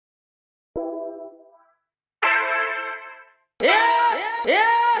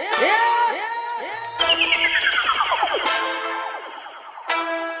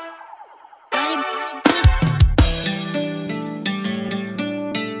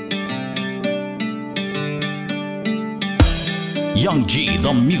Young G,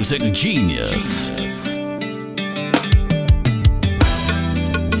 the music genius.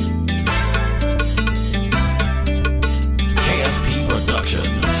 KSP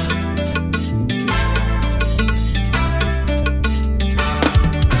Productions.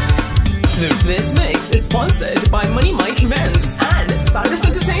 This mix is sponsored by Money Mike Events and Cyrus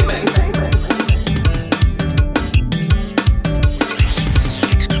Entertainment.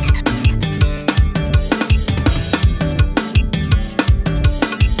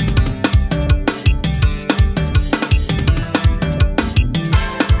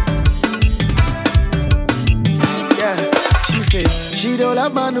 She don't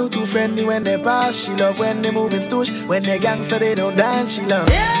love man who too friendly when they pass. She love when they move in stoosh. When they gangster they don't dance. She love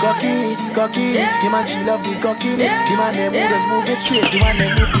cocky, cocky. The man she love the cockiness. The man they move just move it straight. The man they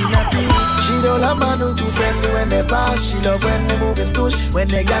move the natty. She don't love man who too friendly when they pass. She love when they move in stoosh. When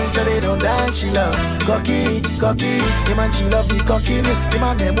they gangster they don't dance. She love cocky, cocky. The man she love the cockiness. The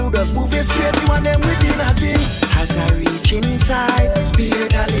man they move just move it straight. The man they with the natty. As I reach inside, beer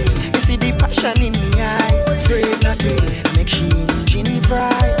darling, you see the passion in me eye. Afraid nothing, make she engine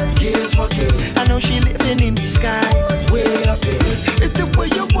fry. Gears fucking, I know she living in the sky. Way up here, it's the way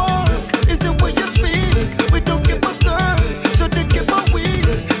you walk, it's the way you speak. We don't give a girl, so they give a weed.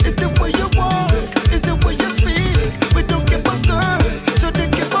 It's the way you walk, it's the way you speak. We don't give a girl, so they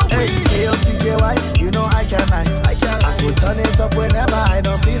give a weed. Hey, KOCKY, you know I can lie. I could turn it up whenever I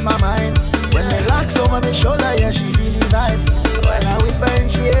don't please my mind. When they locks over my shoulder, yeah, she feel the vibe. When I whisper in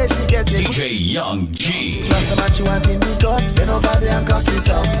she hear, she get you. DJ Young G. Trust the man she want in me cut. Then over there and cock it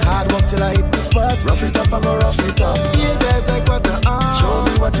up. Hard work till I hit the spot. Rough it up and go rough it up. Yeah, there's like what the show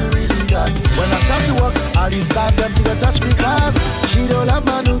me what you really got. When I start to walk, all these stars them she go touch me cause she don't love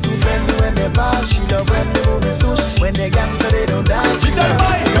man who too friendly when they pass. She love when they move in stoosh. When they gangster they don't dance. She love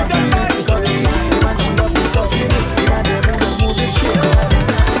the cocky. The man she love the cockiness. The man they move just move it straight.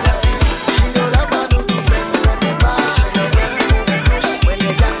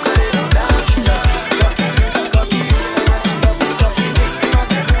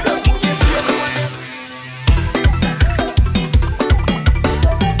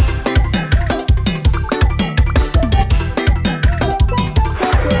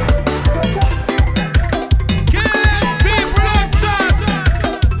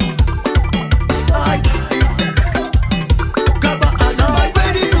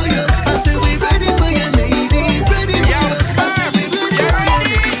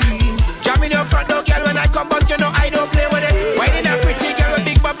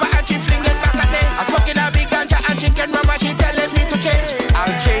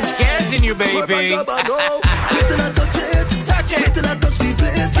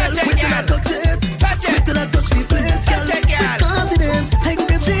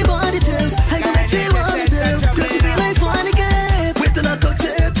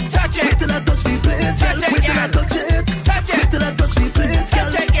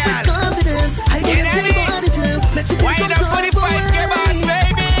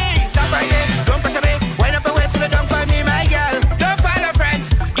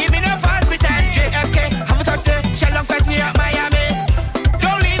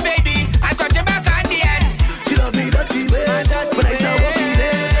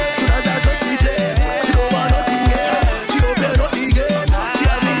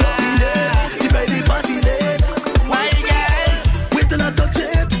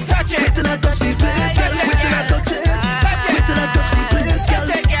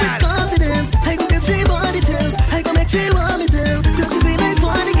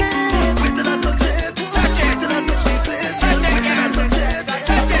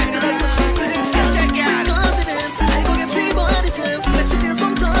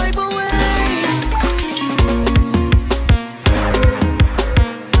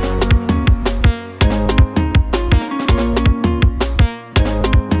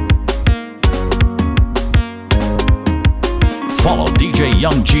 Follow DJ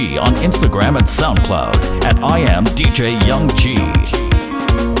Young G on Instagram and SoundCloud at I am DJ Young G.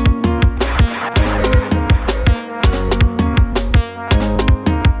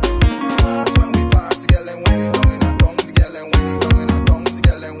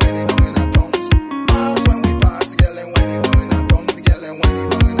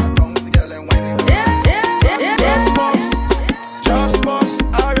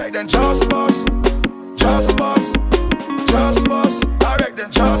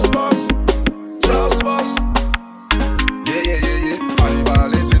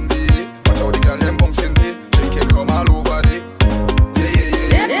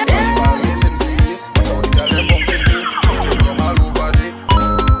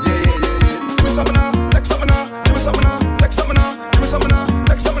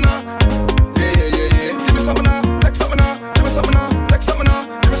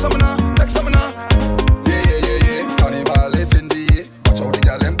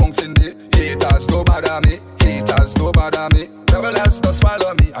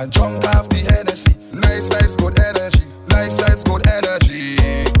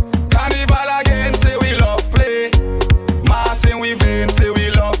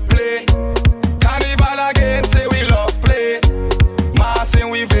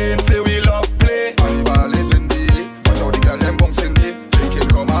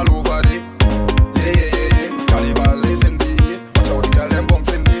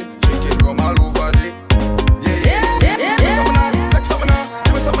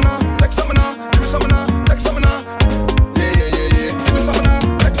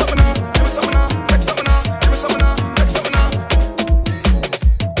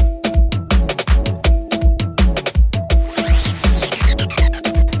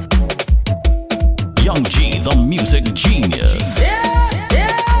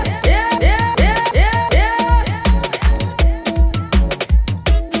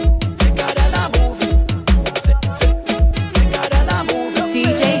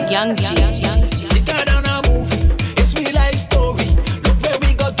 Young G. Sicker than a movie, it's real life story. Look where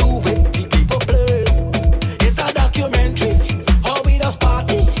we got to with the people place. It's a documentary, how we just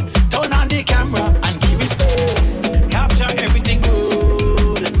party. Turn on the camera and give it space. Capture everything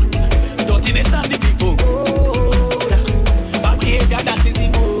good. Dirtiness and the people good. Bad behavior, that is the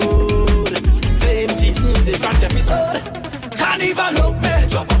mood. Same season, different episode. Carnival look me,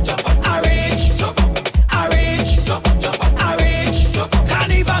 drop up, arrange, drop up, arrange, drop up, arrange, drop up.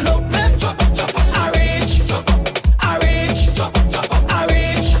 Carnival look me, drop up, arrange, drop up, arrange, drop up,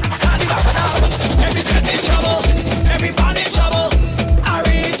 arrange. Carnival now, everything in trouble, everybody in trouble.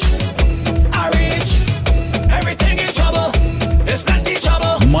 Arrange, arrange, everything in trouble. There's plenty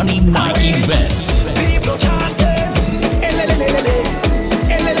trouble. Money Night Events. People chanting, elelelelele,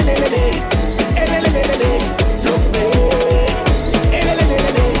 elelelelele, elelelelele. Look me,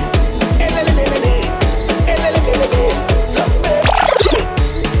 elelelelele, elelelelele, elelelelele. Look me.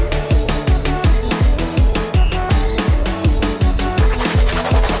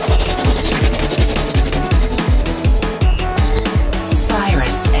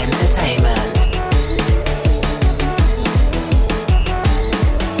 Cyrus Entertainment.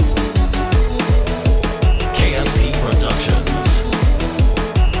 KSP Productions.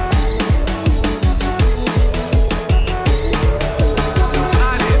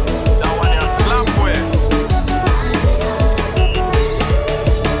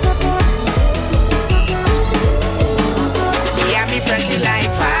 Me and me friends, we like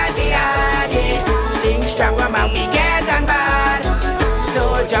party hard, yeah. Drink strong rum and we get on bad.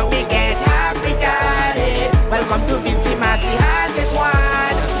 So drunk we get half retarded. Welcome to Vincy, Massey, hottest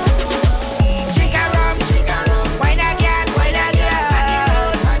one. Drink a rum, wine again, we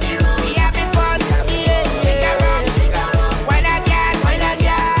having fun, yeah. Drink a rum, wine again,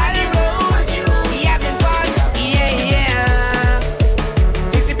 we having fun, yeah.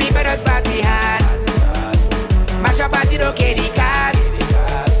 Vincy people just party hard. Mash up party, don't care the cars.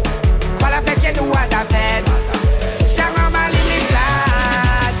 Call a fetch to water fed. Strong on my limit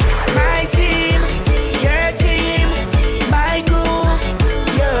class. My team, your team. My crew,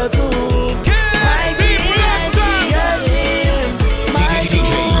 your crew. My team, your team. My DJ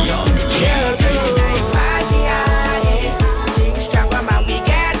crew, Young G. your crew. Party hard, yeah. Drink strong rum and we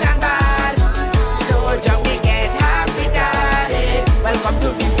get on bad. So drunk we get half retarded. Welcome to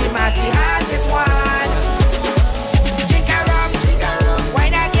Vincy, Massey, hottest one. Drink a rum,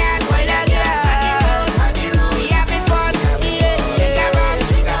 wine again, we having fun, yeah. Drink a rum,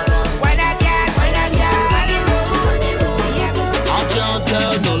 wine again, we having fun. I can't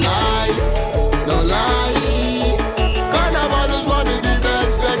tell no lie, no lie. Carnival is one of the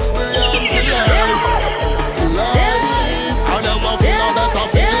best experiences in life. I never feel a better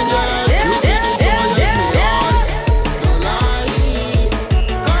feeling yet. You see the joy in my eyes, no lie.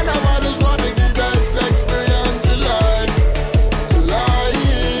 Carnival is one of the best experiences in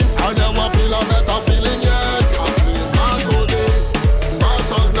life. I never feel a better feeling yet. I'm feeling mass all day, mass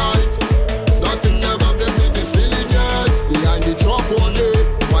all night. Nothing never gave me this feeling yet. Behind the truck all day,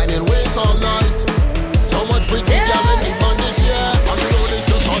 whining waist all night. So much pretty girl in the band this year. And you know this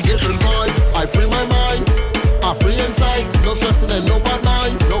just a different vibe. I free my mind, I free inside. No stressing and no bad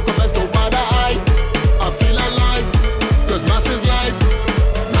mind, no comments, no bad eye. I feel alive, cause mass is life,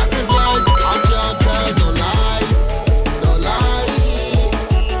 mass is life. I can't tell no lie, no lie.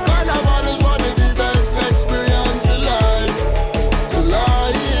 Carnival is one of the best experiences in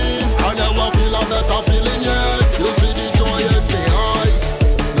life. I never feel a better feeling yet. You see the joy in my eyes,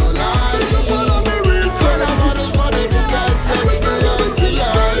 no lie. Carnival is one of the best experiences in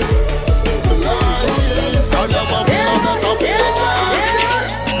life. I never feel a better feeling yet.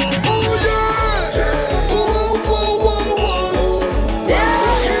 Oh yeah, oh, oh, oh, oh.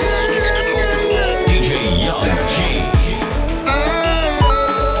 DJ Young G.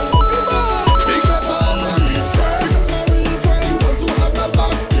 Big up all my real friends, the ones who have my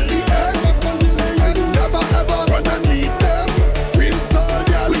back till the end. I never ever run and leave them. Real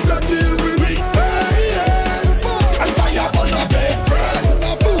soldiers, we don't deal with weak friends. And fire on a fake friend.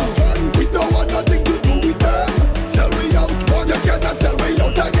 We don't want nothing to do with them. Sell me out once, you cannot sell me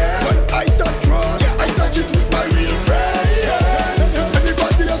out again. When I touch road, I touch it with my real friends.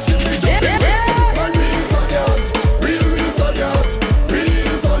 Everybody else see me jumping with them. It's my real soldiers, real soldiers,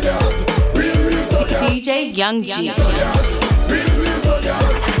 real soldiers, real soldiers. DJ Young G. Real soldiers, real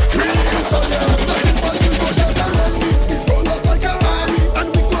soldiers. Everybody soldiers around me. We roll up like a army, and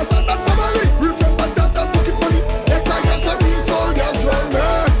we closer than family. Real friend, but that pocket money. Yes, I have some real soldiers round me.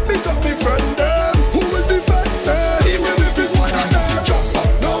 Pick up me friend them, who will defend me, even if it's one of them. Jump up,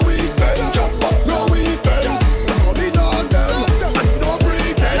 no weak friends. Jump up, no weak friends. That's how me dog them, and no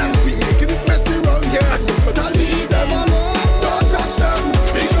pretend.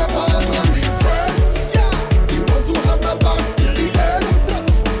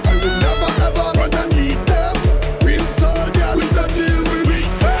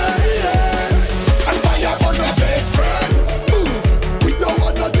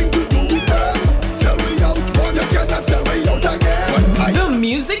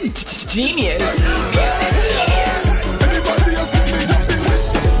 music genius. Everybody has to be jumping with.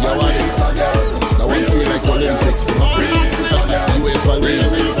 Now I feel like Olympics. UEFA League.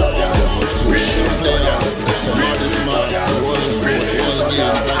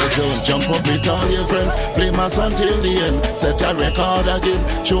 Jump up with all your friends, play my song till the end. Set a record again,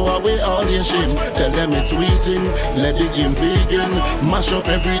 throw away all your shame. Tell them it's waiting, let the games begin. Mash up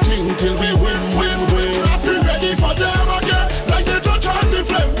everything till we win, win, win. I feel ready for them again, like the touch on the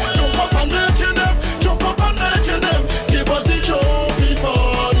flame. Jump up and making them, jump up and making them. Give us the trophy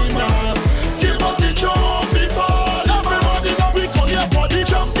for the mass. Give us the trophy for everybody. Now we come here for the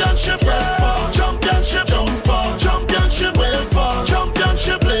championship. Red for championship, jump for championship, wait for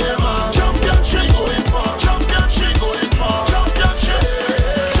championship, play man. Championship going for championship, going for championship.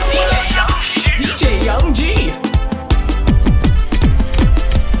 DJ Young G.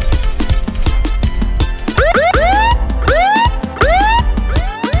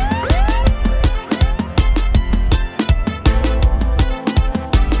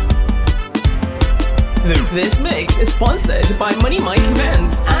 This mix is sponsored by Money Mike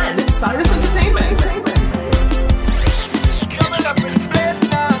Events and Cyrus Entertainment. Coming up in the place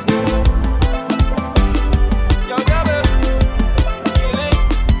now. Yo, Grabba. Killy.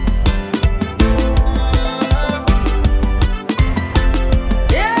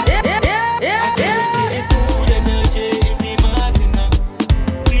 I tell them say it's good energy in the muffin now.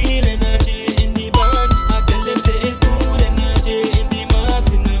 Real energy in the band. I tell them say it's good energy in the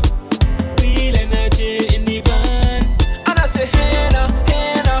muffin now. Real energy in the band. And I say hey now,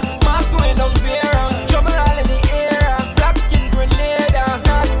 mask going down Vera. Trouble all in the air. Black skin grenade.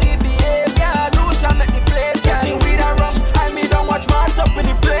 Nasty behavior. Lucian at the place. Get me weed and rum. I me don't watch mass up in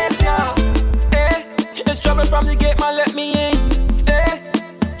the place now. It's trouble from the gate, man, let me in.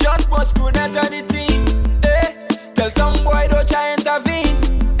 Just bust screw that to the team. Tell some boy don't try intervene.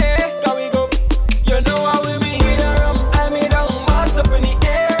 Can we go? You know how we be. Weed and rum, I me down. Mass up in the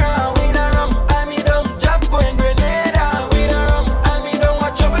air. Weed and rum, I me down. Drop going grenade. Weed and rum, I me down.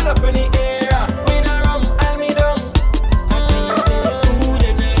 Watch trouble up in the air. Weed and rum, I me down. I think it's good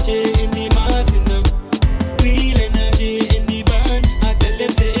energy in the muffin now. Real energy in the band. I tell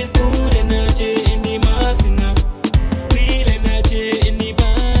them say it's good energy in the muffin now. Real energy in the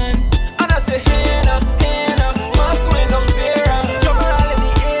band. And I say hey now, mask going down Vera. Trouble all in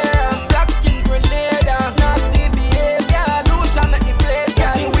the air. Black skin grenade. Nasty behavior. Lucian at the place.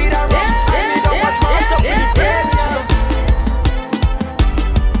 Get me weed and rum. I me don't watch mass up in the place.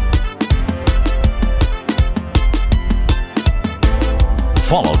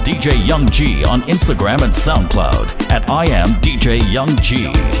 Follow DJ Young G on Instagram and SoundCloud at I am DJ Young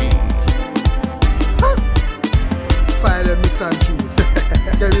G. Fire them Miss and Jews.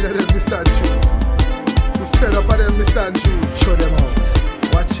 Get rid of them Miss and Jews. We fed up on them Miss and Jews. Show them out.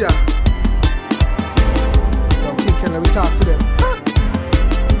 Watch ya. Yo, Kyngken, let me talk to them.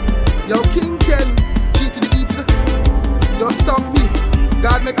 Yo, Kyngken, G to the E to the. Yo, Stumpy.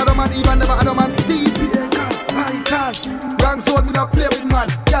 God make other man even, never other man Steve. Wrong zone, we don't play with man.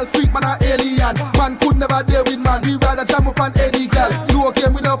 Girl freak, man, a alien. Man could never deal with man. We rather jam up on any girl. You okay,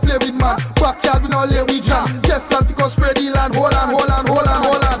 we don't play with man. Backyard, we don't lay with jam. Teflon, we can spread the land. Hold on.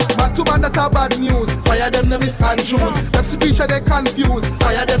 Man, two man that are bad news. Fire them, the Miss and Jews. Them speech they confused.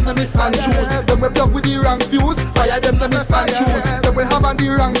 Fire them, the Miss and Jews. Them we plug with the wrong fuse. Fire them, the Miss and Jews. Them we have on the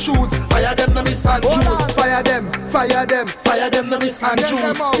wrong shoes. Fire them, the Miss and Jews. Fire them, the Miss and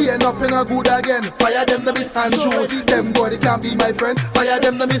Jews. Staying up in a good again. Fire them, the Miss and Jews. Them boy, they can't be my friend. Fire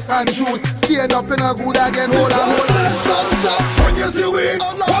them, the Miss and Jews. Staying up in a good again. Hold on. When you see we,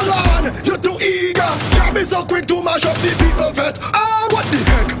 hold on, you're too eager. Can't be so quick to mash up the people vet. What the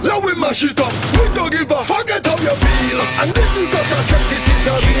heck, let we mash it up. We don't give a forget how you feel. And this is not a trick, this is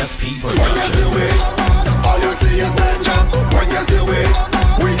not GSP when you see we, all you see is danger. When you see we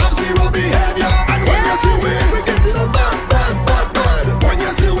have zero behavior. And when you see we get no bad. When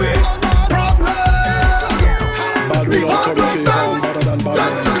you see we problems. Bad we all come to you, better than bad.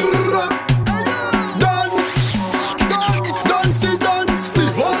 Dunce is dance, the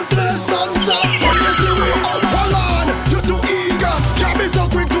whole place dance up. When you see we, hold on, you're too eager. Can't be so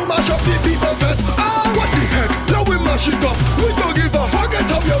quick to mash up the people fed. What the heck, now we mash it up. We don't give a forget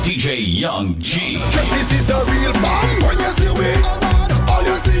how you DJ Young G. check, this is a real bomb. When you see we, all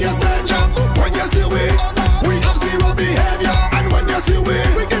you see is danger. When you see we have zero behavior. And when you see we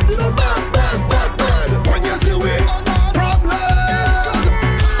get no bad. When you see we problems.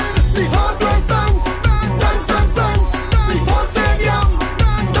 The whole place dance. The whole stadium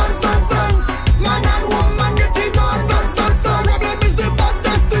dance. Man and woman getting on dance. Problem is the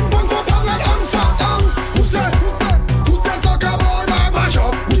baddest thing. One for bang and ounce for ounce. Who said Soca born and mash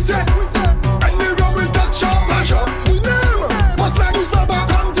up? Who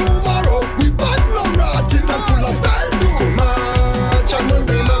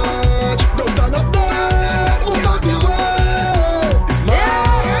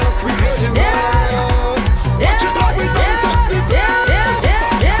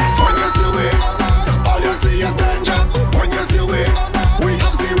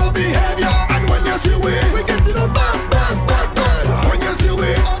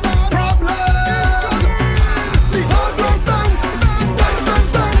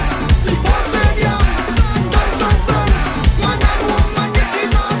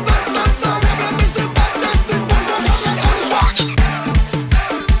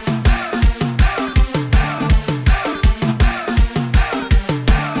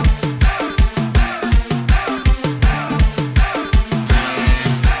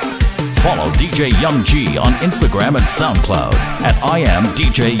DJ Young G on Instagram and SoundCloud at I am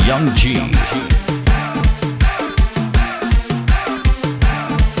DJ Young G.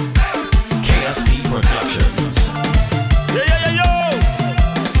 KSP Productions. Yo!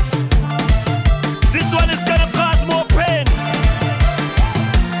 This one is gonna cause more pain.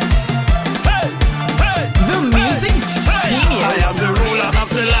 Hey! The music genius. I am the ruler of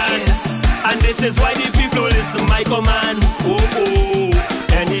the land, and this is why the people listen my commands. Oh.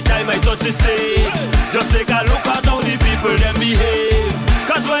 Anytime I touch the stage, just take a look at how the people them behave.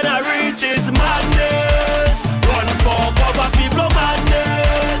 Cause when I reach it's madness. Run for cover, people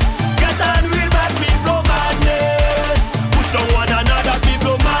madness. Get on real bad people madness. Push on one another,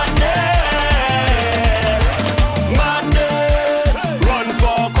 people madness. Madness. Run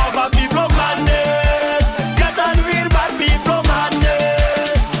for cover, people madness. Get on real bad people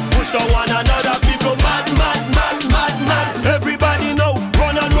madness. Push on one another, people mad. Everybody know.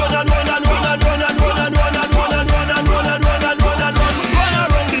 Run around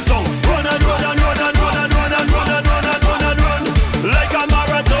the town. Run like a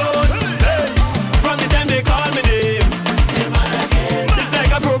marathon. Hey, from the time they call me name, it's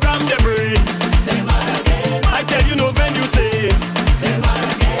like a program they bring. I tell you no venue safe,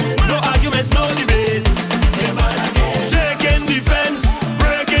 no arguments, no debate. Shaking the fence,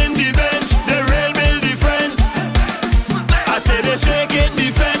 breaking the bench, the rail build the friend. I say they shaking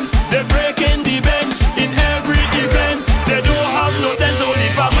the fence, they breaking the bench in every event. They don't have no sense, only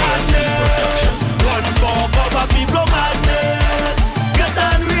for madness. Run for cover, people madness. Get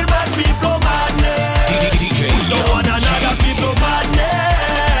on real bad people madness. DJ Push on one another, people madness.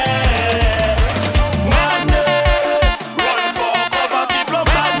 Madness. Run for cover, people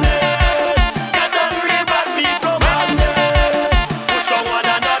madness. Get on real bad people madness. Push on one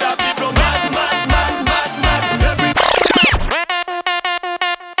another, people mad. Every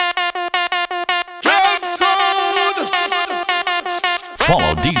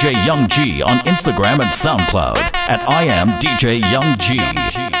Follow DJ Young G on Instagram and SoundCloud at I am DJ Young G.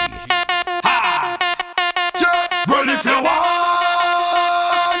 Well, if you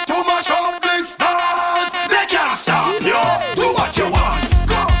want to mash up this dance, they can't stop you. Do what you want.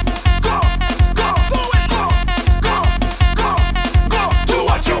 Go. Do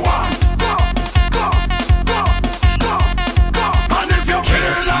what you want. Go. And if you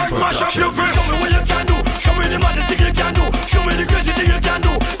feel like mash up your face, show me what you can do. Show me the maddest thing you can do. Show me the crazy thing you can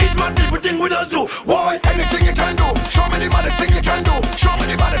do. It's mad people thing with us do. Why? Anything you can do. Show me the maddest thing you can do. Show me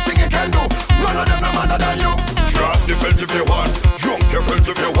the baddest thing you can do. None of them no madder than you. Drop the fence if you want. Drunk your friends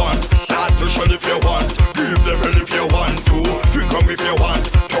if you want. Start to shut if you want. Give them hell if you want to. Drink them if you want.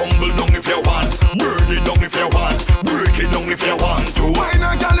 Tumble down if you want. Burn it down if you want. Break it down if you want to. Wine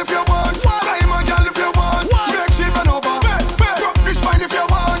a girl if you want. Climb a girl if you want. Make she bend over. Drop the spine if you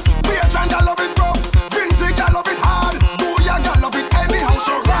want. BEATZ and I love it rough. Vincy I love it hard. Booyah I love it anyhow.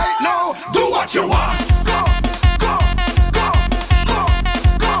 So right now, do what you want.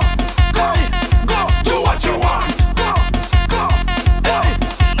 Do what you want.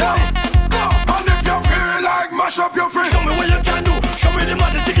 And if you feel like mash up your friend, show me what you can do. Show me the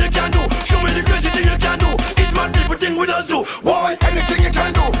maddest thing you can do. Show me the crazy thing you can do. It's mad people thing with us do. Why? Anything you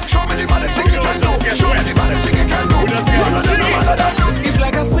can do. Show me the maddest thing you can do. Show me the maddest thing you can do. None of them no matter than you. It's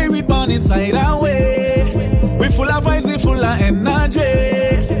like a spirit born inside our way. We full of vibes, we full of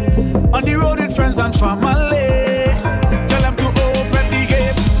energy. On the road with friends and family.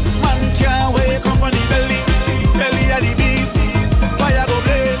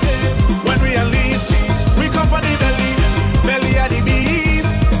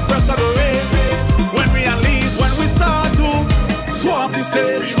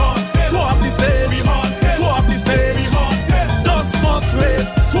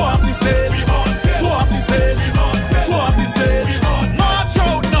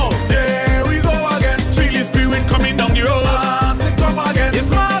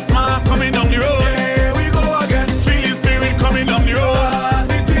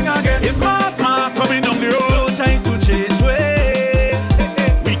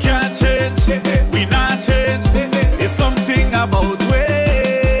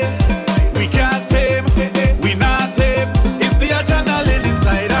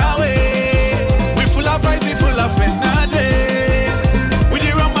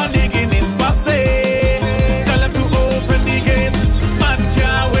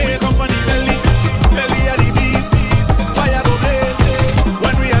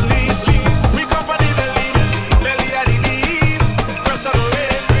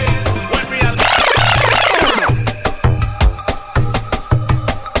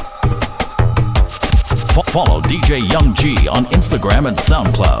 Follow DJ Young G on Instagram and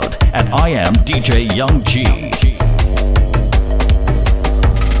SoundCloud at I am DJ Young G.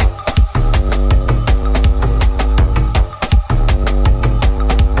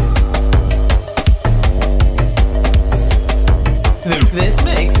 This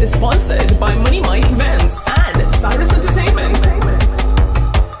mix is sponsored by Money Mike Events and Cyrus Entertainment.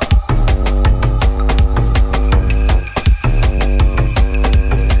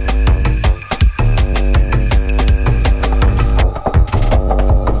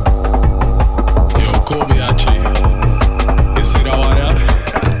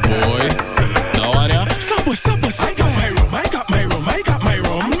 I got my room, I got my room, I got my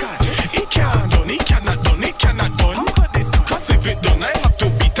room. It can't done, it cannot done, it cannot done. Cause if it done, I have to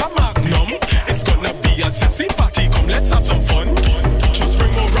beat a magnum. It's gonna be a sexy party, come let's have some fun. Just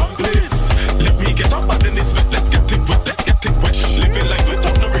bring more rum, please. Let me get up and then it's wet, let's get it wet, let's get it wet. Living life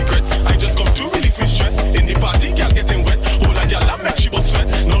without no regret. I just come to release me stress. In the party, girl getting wet. Hold on, girl, I make she was sweat.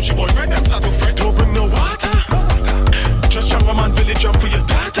 Now she boyfriend, them start to fret. Don't bring no water. Just shout my man village jump for your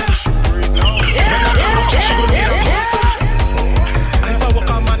data. She gon' need a poster. I saw walk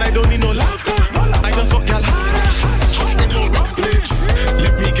on man, I don't need no laughter. I just walk y'all harder. Just bring no rock, please.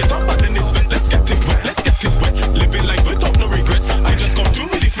 Let me get up and then it's wet. Let's get it wet, let's get it wet. Living life without no regret. I just come to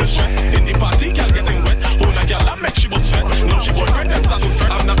release my stress. In the party, girl getting wet. Hold on, girl, I make she was sweat. Now she boyfriend, them start to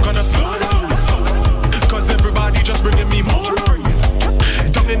fret. I'm not gonna slow down, cause everybody just bringing me more.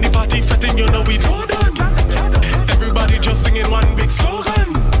 Down in the party, fetting, you know we don't done. Everybody just singing one big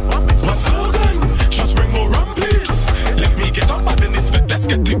slogan. What slogan? Just bring more rum, please. Let me get up and then it's wet. Let's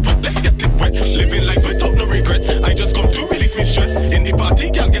get it wet, let's get it wet. Living life without no regret. I just come to release me stress. In the party,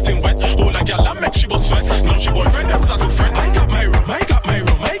 girl getting wet. Hold a girl, I make she was sweat. Now she boyfriend, them start to fret. I got my room, I got my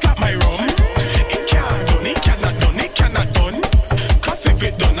room, I got my room. It can't done, it cannot done, it cannot done. Cause if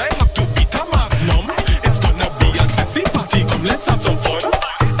it done, I have to beat a magnum. It's gonna be a sexy party, come let's have some fun.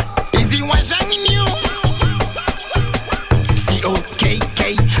 Is the one shining you?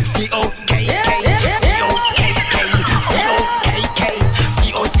 C-O-K-K, C-O-K-K.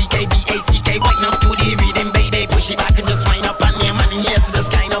 She back and just wind up on me, man. Yes,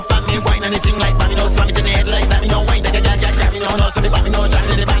 just kind of on me, wine anything like me, no slam it in the head like that. Me no wine, that grab me, no, so me back me no jam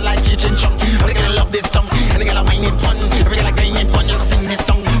in the band like Cheech and Chong. But they gonna love this song, and they gonna whine in fun. Every girl like green in fun, just sing this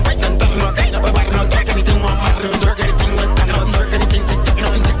song. Right then, turn no kind of a body, no talk anything, no matter, no talk anything, no talk about talk anything,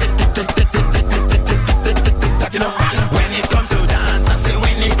 talking up. When it come to dance, I say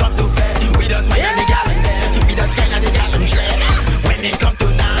when it come to fair, we just wine on the gallon there, we just grind on the gallon shred. When it come to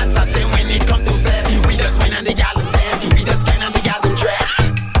dance, I say when it come to fair, we just wine on the gallon.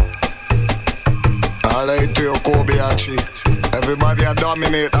 Everybody a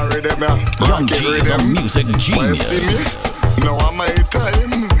dominate a rhythm, yeah. Young G, the music genius. See me? Now I'm my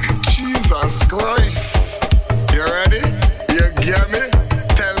time. Jesus Christ. You ready? You get me?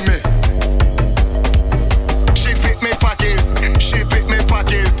 Tell me. She pick me pocket. She pick me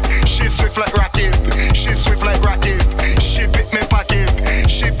pocket. She swift like rocket. She swift like rocket. She pick me pocket.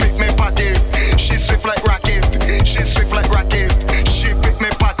 She pick me pocket. She swift like rocket. She swift like rocket. She pick me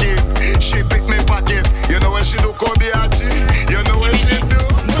pocket. She pick me pocket. You know when she do Kobiachi? You know what she do?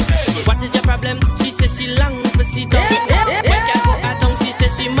 What is your problem? She says she long for sit down. When you go at home, she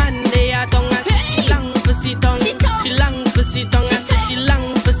says she man they at home. I say she long for sit down. She long for sit down. I say she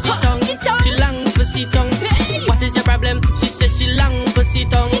long for sit down. She long for sit down. What is your problem? She says she long for sit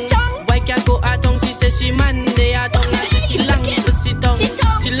down. Why can't go at home? She says she man they at home. I say she long for sit down.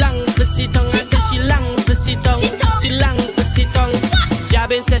 She long for sit down. I say she long for sit down. She long for sit down.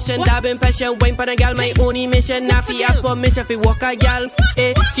 Dabbing session, dabbing passion, wine pan a gal, my only mission. Now fi have permission fi walk a gal.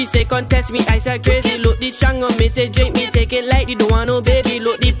 Eh, she say contest me, I say crazy. Look the strong on me, say drink me, take it lightly. Don't want no baby,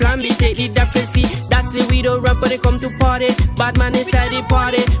 look the plan B, take the DAT C. That's the we don't run, but they come to party. Bad man inside the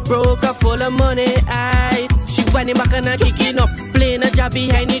party, broke up full of money. Aye, she winding back and a kicking up, playing a job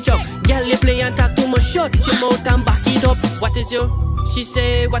behind the truck. Girl, they play and talk too much, shut your mouth and back it up. What is your? She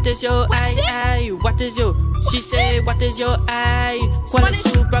say, what is your eye? What is your? She say, what is your eye? ¿Cuál es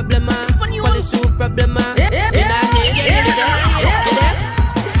su problema? ¿Cuál es su problema?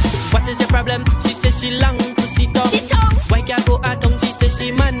 What is your problem? She say she long for sit down. Why can't go at home? She say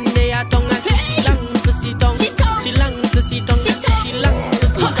she man they at home. I say she long for sit down. She long for sit down. I say she long for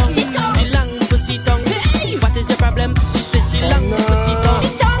sit down. She long for sit down. What is your problem? She say she long for sit down.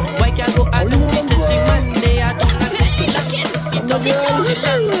 Why can't go at home? She say she man they at home. I say she long for sit down. She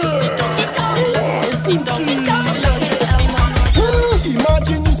long for sit down. She long for sit down.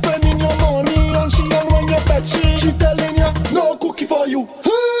 Imagine you spending your money on she and when you bet she telling you no cookie for you.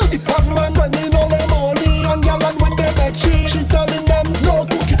 If half man spending all their money on girl and when they bet she telling them no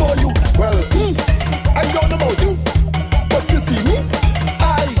cookie for you. Well, I don't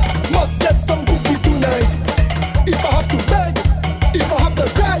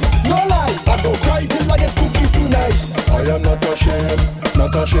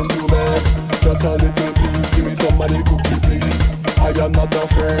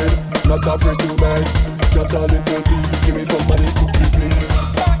a friend tonight. Just a little piece, give me somebody cookie please.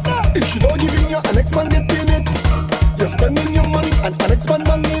 If she don't give you an next man get in it, you're spending your money and an next man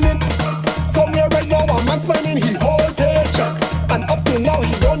don't in it. Somewhere right now a man spending he whole paycheck, and up to now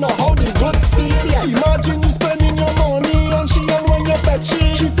he don't know how the goods feel yet. Imagine you spending your money on she, and when you bet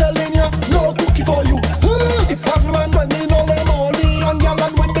she telling you no cookie for you. If half man spending all their money on y'all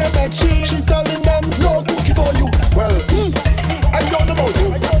and when they bet she telling them no cookie for you. Well, I don't know about you,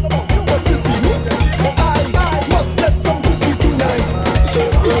 but you see me, I must get some cookie tonight.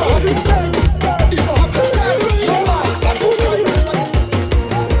 If I have to beg, if I have to beg, so I go try.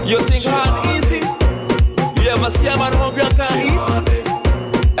 You think hard easy? You ever see a man hungry and can't eat?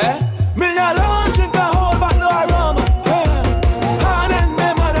 Eh? Me alone drink a whole bottle of rum. And then me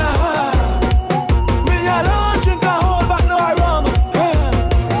mother. Me alone drink a whole bottle of rum.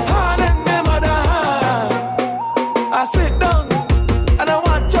 And then me mother. I sit down and I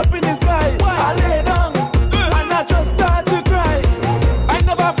watch up in the sky. I lay down and I just start to cry. I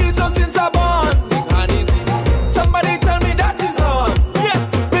never feel so since I born. Somebody tell me that is on. Yes,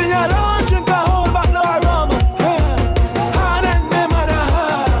 me alone drink a whole bottle of rum. And then me mother.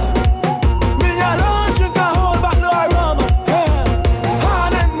 Me alone drink a whole bottle of rum.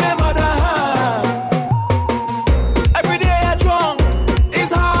 And then me mother. Every day I drunk,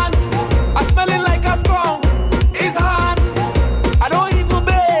 it's hard. I smelling like a skunk, it's hard. I don't even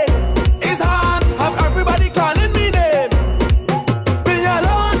beg, it's hard. Have everybody calling me name. Me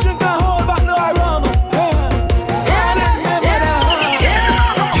alone drink a whole bottle of rum. And then me mother.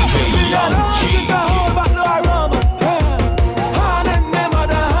 DJ Me Young alone G. drink a whole bottle of rum. And then me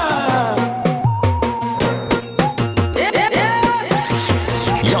mother.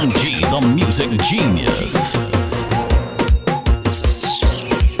 Young G, the music genius.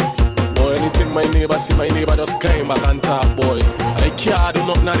 Boy, anything my neighbor see, my neighbor just came back and talk, boy. I can't do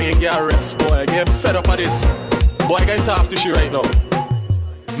nothing and ain't get arrest, boy. I get fed up of this. Boy, I can talk to she right now.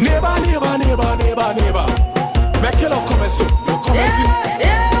 Neighbor, neighbor, neighbor, neighbor, neighbor. Make your love come and see. You come and see.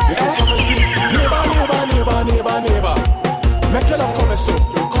 You can come and see. Neighbor, neighbor, neighbor, neighbor, neighbor. Make your love come and see.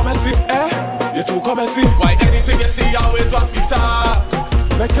 You come and see, eh? You too come and see. Why anything you see, always what we talk.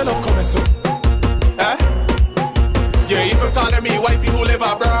 Make your love come and see. Eh? Yeah, even calling me wifey who live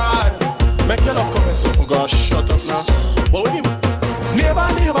abroad. Make your love come and see. Oh gosh, shut up now. But with him, neighbor,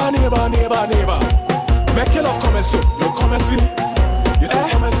 neighbor, neighbor, neighbor, neighbor. Make your love come and see. You come and see. You too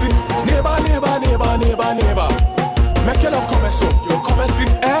come and see. Neighbor, neighbor, neighbor, neighbor, neighbor. Make your love come and see. You come and see.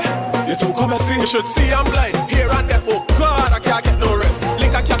 Eh? You too come and see. You should see I'm blind here and there. Oh God, I can't get no rest.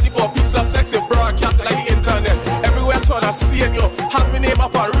 Link a catty for a piece of sex. You broadcast like the internet. Everywhere I turn I see you. Have me name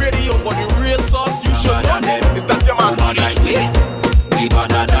up on radio, but the real source you should know them. Is that your man? We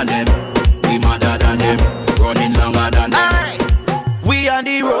better than them. We madder than them. Running longer than them. We on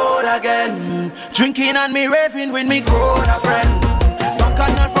the road again, drinking and me raving with me grown a friend. Back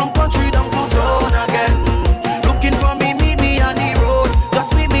and not from country down to town again. Looking for me, meet me on the road.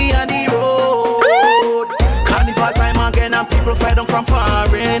 Just meet me on the road. Carnival time again and people fly down from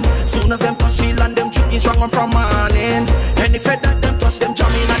foreign. Soon as them touch the land, them drinking strong on from morning. Any fed that them touch them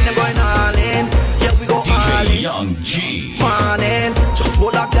jamming and them going all in. Yeah, we go all DJ in. Young G. Morning, just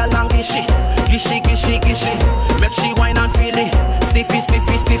hold up your long gishy. Gishy, gishy, gishy. Make she wine and feel it. Sniffy,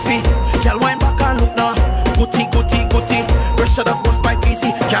 sniffy, sniffy. Y'all wine back and look now. Goody, goody, goody. Pressure that's bust by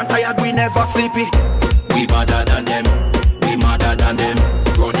PC. Can't tired, we never sleepy. We better than them. We madder than them.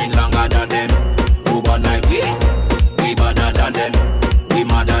 Running longer than them. Who bad like we? We better than them. We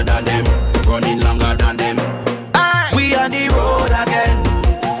madder than them. Running longer than them. We on the road again,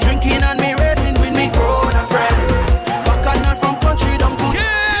 drinking and me raving with me grown a friend. Back and not from country down to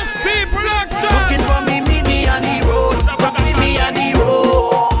Yes, people looking for me, meet me on the road. Just meet me on the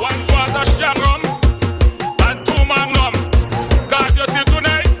road. 1 quarter strong rum and 2 magnum. Cause you see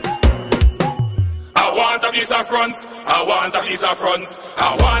tonight, I want a piece of front. I want a piece of front.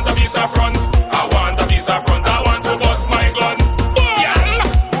 I want a piece of front. I want a piece of front. I want to bust my gun.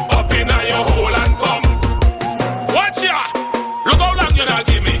 Yeah, up in your hole and come. Watch ya. Look how long you not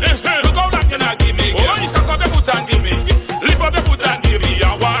give me. Look how long you not give me. Oh, you cock up your foot and give me. Lift up your foot and give me.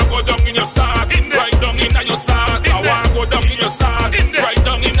 I want to go down in your sauce. Right down in your sauce. I want to go down in your sauce. Right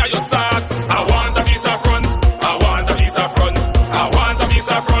down in your sauce. I want a piece of front. I want a piece of front. I want a piece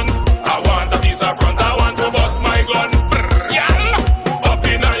of front. I want a piece of front. I want to bust my gun. Yeah, up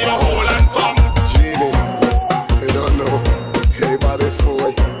in your hole and come. Genie, you don't know. Hey, by this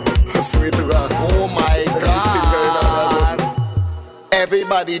boy. Sweet to God. Oh my God.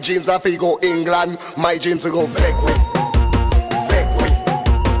 Everybody dreams of he go England. My dreams to go Beckway. Beckway.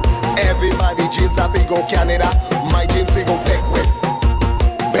 Everybody dreams of he go Canada. My dreams to go Beckway.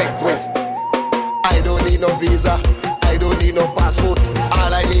 Beckway. need no visa, I don't need no passport.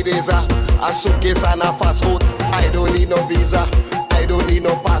 All I need is a suitcase and a fast food. I don't need no visa, I don't need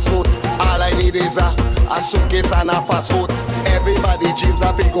no passport. All I need is a suitcase and a fast food. Everybody dreams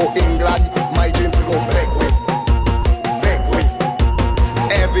of go England, my dreams to go Beckway.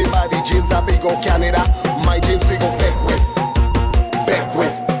 Everybody dreams of go Canada, my dreams to go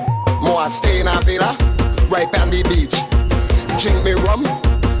Beckway. More stay in a villa, right on the beach. Drink me rum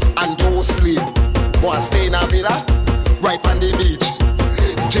and go sleep. More stay in a villa, right on the beach.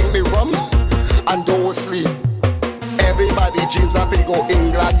 Drink me rum and go sleep. Everybody dreams of go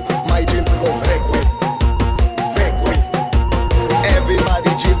England, my dreams to go Beckway. Everybody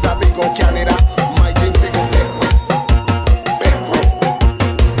dreams of go Canada, my dreams to go Beckway.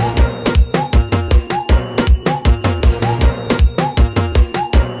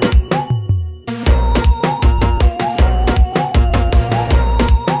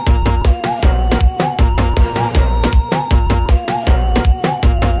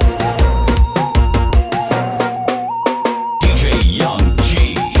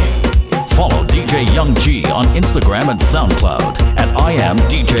 Young G on Instagram and SoundCloud at I am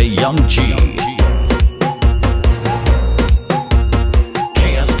DJ Young G.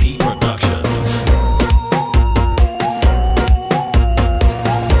 KSP Productions.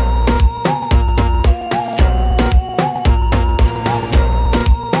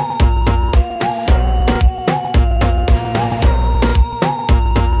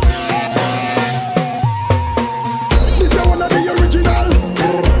 This is one of the original.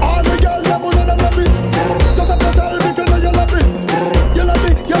 All the girls that wanna love it. Set up yourself if you know you love it. You love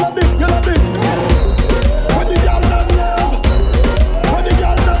it, you love it, you love it. When the girl them love, when the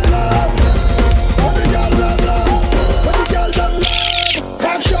girl them love, when the girl them love, when the girl them love.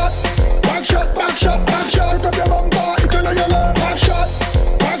 Back shot, back shot, back shot, back shot. Pick up your bumper if you know you love. Back shot,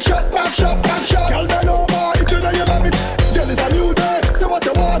 back shot, back shot, back shot. Girl bend over if you know you love it. Girl it's a new day, say what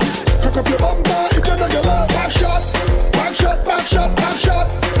you want. Cock up your bumper if you know you love. Back shot, back shot, back shot, back shot.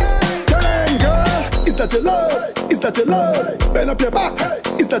 Dang girl, is that your love? Is that your love? Bend up your back.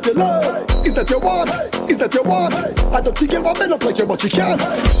 Is that your love? Is that your want? Is that your want? I don't think you want bend up like you, but you can.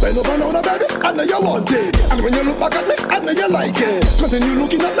 Bend over now, baby, I know you want it. And when you look back at me, I know you like it. Continue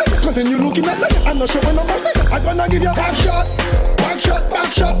looking at me, continue looking at me. I'm not showing no mercy. I'm gonna give you a back shot, back shot,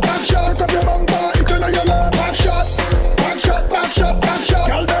 back shot, back shot. Pick up your bumper if you know you love. Back shot, back shot, back shot, back shot.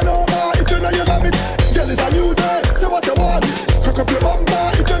 Girl, bend over if you know you love it. Girl, it's a new day, say what you want. Cock up your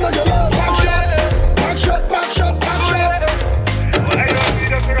bumper if you know you love. Back shot, back shot, back shot, back shot. I don't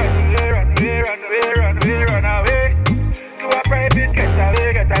need us to run away to a private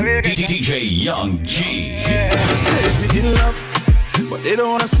get away. DJ Young G. Crazy in love, but they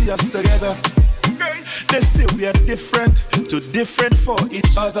don't wanna see us together. They say we are different, too different for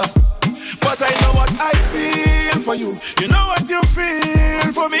each other. But I know what I feel for you. You know what you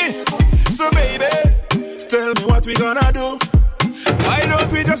feel for me. So baby, tell me what we gonna do. Why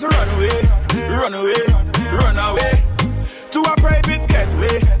don't we just run away, run away, run away to a private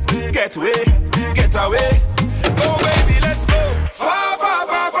getaway, getaway, get away. Oh baby, let's go far, far,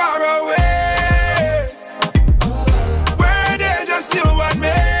 far, far away, where there's just you and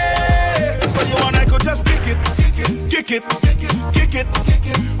me. So you and I could just kick it, kick it, kick it.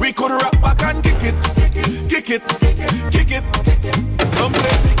 We could rap back and kick it, kick it, kick it.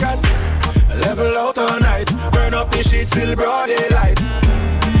 Someplace we can level out all night, burn up the sheets till broad daylight.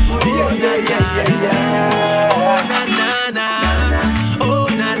 Yeah, yeah, yeah, yeah, yeah. Oh na na na, oh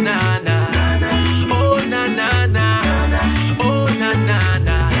na na na, oh na na na, oh na na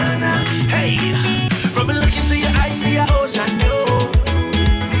na. Hey, from a look into your eyes, see an ocean view.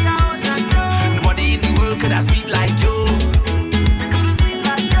 Nobody in the world could have sweet like you.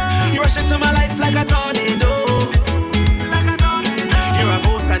 You rush into my life like a tornado. You're a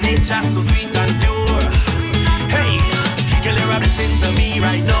force of nature, so sweet and pure. Hey, girl, you're a blessing to me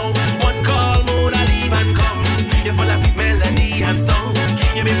right now. One call, mood, I leave and come. You're full of sweet melody and song.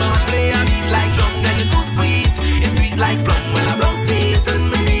 You be my play, I beat like drum. Now you're too sweet, it's sweet like plum. Well, I blow season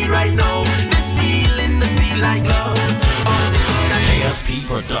we need right now. This feeling, this feel like love. KSP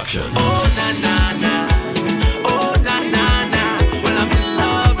Productions. Oh na na na, oh na na na. Well, I'm in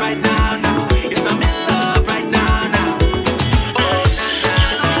love right now, now. Yes, I'm in love right now, now. Oh na na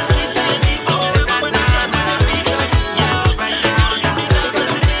na, oh na na na. I'm in love right now,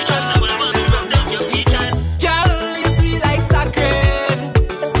 now. Girl, you sweet like saccharin.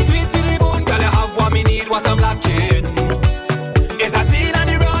 Sweet to the bone, girl, you have what me need, what I'm lacking. It's a scene on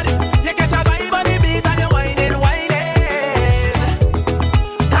the road. You catch a vibe on the beat and you're whining, whining.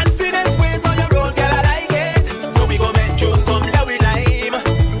 Confident ways on your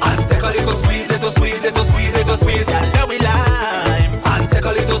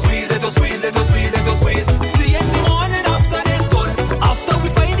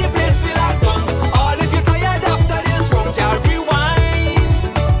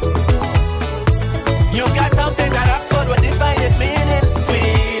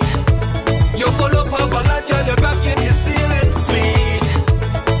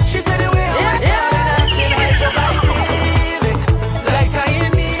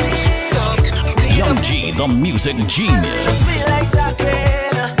music genius. Feel like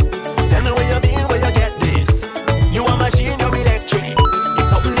sacred. Tell me where you been, where you get this. You a machine, you're electric. It's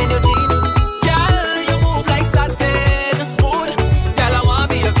something in your jeans. Girl, you move like satin. Smooth. Girl, I wanna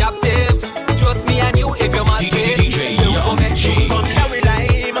be your captive. Trust me and you if you're my DJ Young G. Some cherry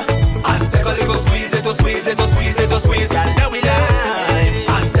lime. And take a little squeeze, little squeeze, little squeeze, little squeeze. Girl, cherry lime.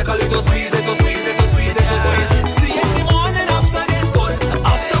 And take a little squeeze, little squeeze, little squeeze, little squeeze. See in the morning after this done.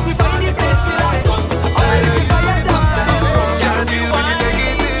 After we find the place we are done. Alright, if you tired after this one, can't feel with the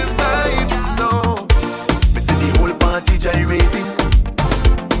negative vibe. No, me see the whole party gyrating.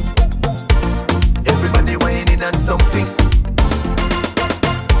 Everybody whining and something.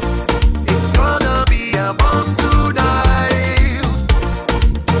 It's gonna be a bomb tonight.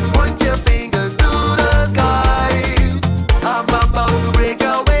 Point your fingers to the sky. I'm about to break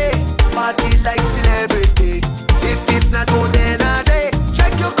away. Party like celebrity. If it's not good energy,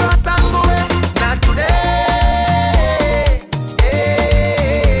 check your cross and go away. Not today.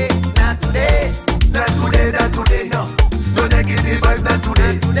 Not today. Not today, not today. No, no negative vibes, not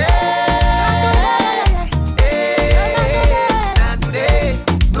today. Not today.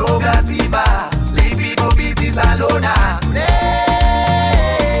 No gazeba. Leave people business alone. Not today.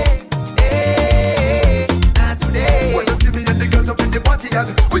 When you see me and the girls up in the party,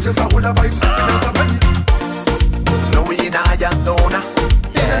 we just a whole of vibes. No, we in a higher zone.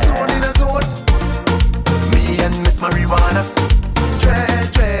 In a zone. Me and Miss Marijuana.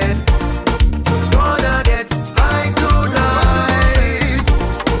 Dread. Gonna get high tonight.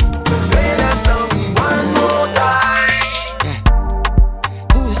 Play that song one more time.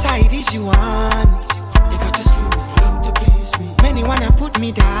 Whose side is you on? You got to scream it loud to please me. Many wanna put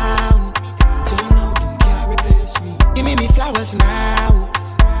me down. Till now them can't replace me. Give me flowers now.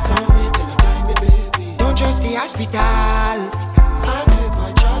 Don't wait till I die, me baby. Don't trust the hospital. I'll take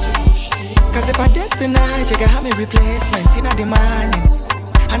my chance and push it. Cause if I dead tonight, you can have me replacement in the morning.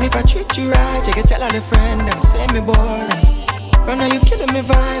 And if I treat you right, you can tell all the friends them say me boring. But now you killing me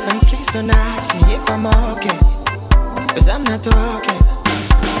vibe, and please don't ask me if I'm okay. Cause I'm not okay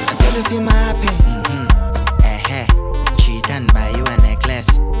until you feel my pain. Cheat and buy you a necklace.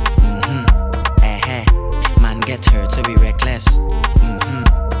 Man get hurt so be reckless.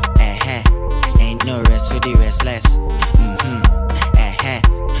 Ain't no rest for the restless.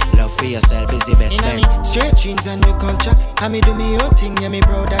 Love for yourself is the best thing. Straight jeans and the culture. I me do me own thing, yeah me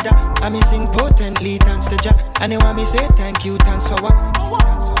proud of that. I me sing potently, thanks to Jah. And they want me say thank you, thanks for what?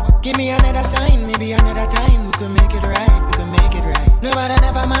 Give me another sign, maybe another time. We could make it right, we could make it right. No matter,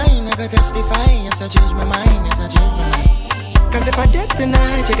 never mind, I could testify. Yes, I change my mind, yes, I change my mind. Cause if I dead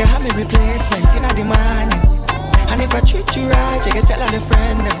tonight, you can have me replacement in the morning. And if I treat you right, you can tell all the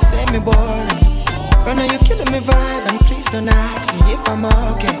friends them say me boring. But now you killing me vibe, and please don't ask me if I'm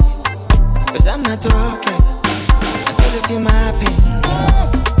okay. Cause I'm not okay until you feel my pain.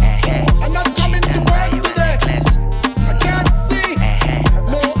 I'm not coming to work today. I can't see.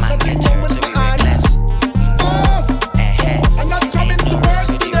 Man get hurt so be reckless. I'm not coming to work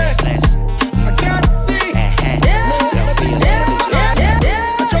today. I can't see. Love for yourself is yours.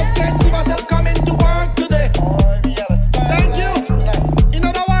 I just can't see myself coming to work today. Thank you. In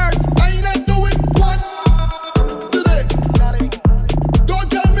other words, I ain't not doing one today. Don't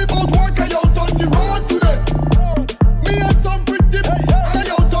tell me about work I out on the road today. Me and some pretty, I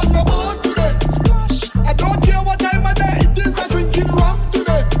out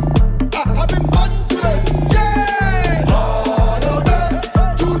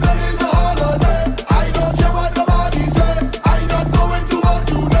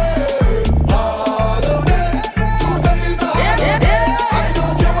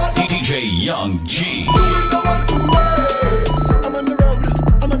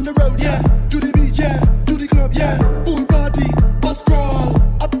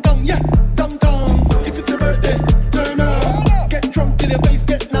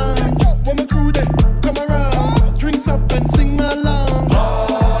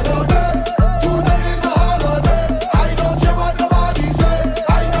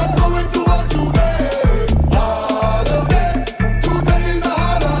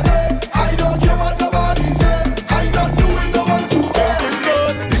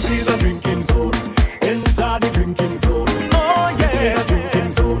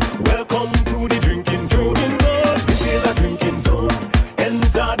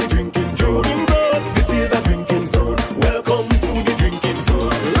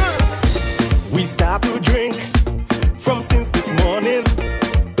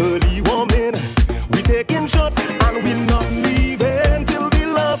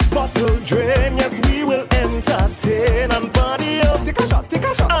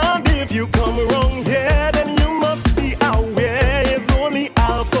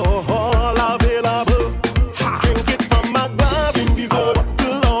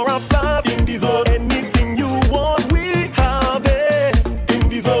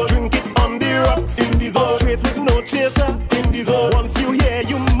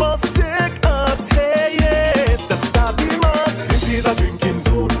must take a taste. The stop must. This is a drinking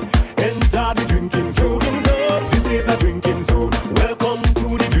zone. Enter the drinking zone. This is a drinking zone. Welcome to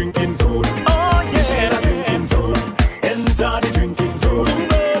the drinking zone. Oh yeah. This is a drinking zone. Enter the drinking zone.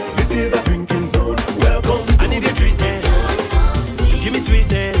 This is a drinking zone. Welcome. I need a sweetness. Give me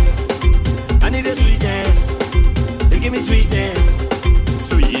sweetness. I need a sweetness. Give me sweetness.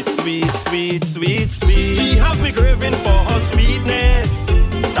 Sweet, sweet, sweet, sweet, sweet. She have me craving for her sweetness.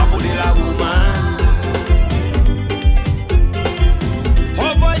 Sabodila woman.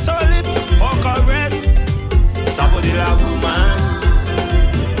 Her voice, her lips, her caress. Sabodila woman.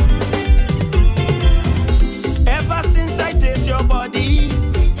 Ever since I taste your body,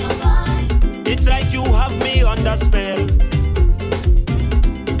 it's like you have me under spell.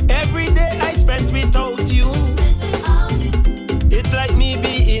 Every day I spent without you, it's like me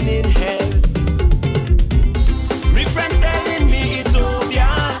being in hell. Me friends telling me it's obvious.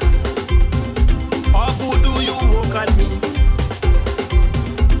 Or voodoo you work on me.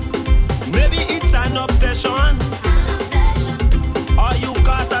 Maybe it's an obsession. Or you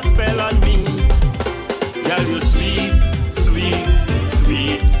cast a spell on me. Girl, you sweet, sweet,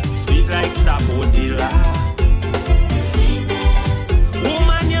 sweet, sweet like Sapodilla.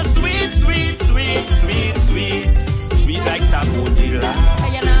 Woman, you sweet, sweet, sweet, sweet, sweet, sweet like Sapodilla.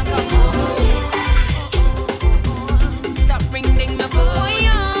 Stop ringing my phone.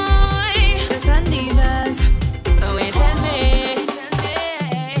 The sun divas. Oh, wait, tell me.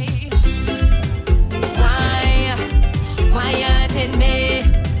 Why you hurting me?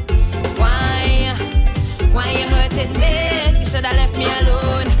 Why you hurting me? You shoulda left me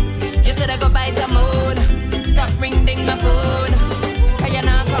alone. You shoulda go buy some moon. Stop ringing my phone. Cause you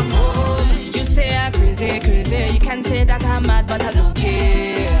not come home. You say I'm crazy, crazy. You can say that I'm mad, but I don't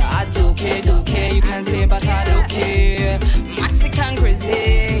care. I don't care, don't care. You can say, but I don't care. Mexican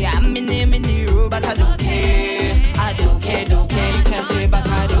crazy. I'm in the room, but I don't care. I don't care, don't care. You can say, but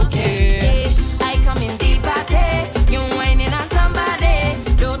I don't care. I come in deep party. You whining on somebody.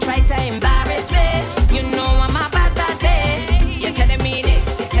 Don't try to embarrass me. You know I'm a bad, bad babe. You're telling me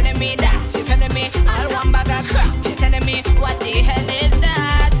this, you're telling me that. You're telling me I'll one bag of crap. You're telling me what the hell is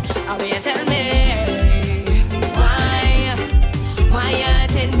that? Oh, you tell me. Why you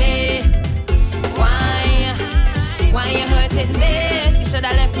hurting me? Why you hurting me? You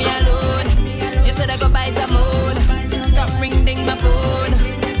shoulda left me alone. You shoulda go buy some moon. Stop ringing my phone.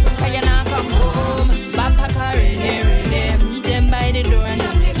 Cause you not come home. Backpacker, ready. Meet them by the door and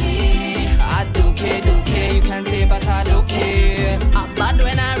drop the key. I don't care, don't care. You can say, but I don't care. I'm bad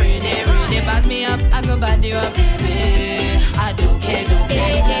when I ready. Bad me up, I go bad you up, baby. I don't care, don't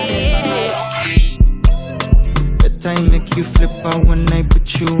care. You can say, but I don't care. I make you flip out when I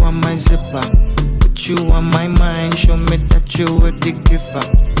put you on my zipper. Put you on my mind, show me that you were the giver.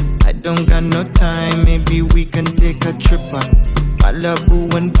 I don't got no time, maybe we can take a tripper.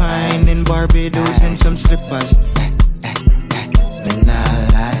 Malibu and Pine and Barbados and some slippers. Me nah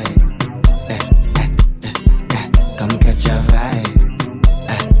lie. Come catch your vibe.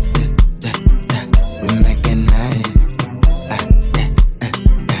 We make it nice.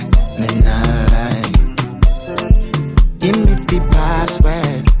 Me nah lie. Give me the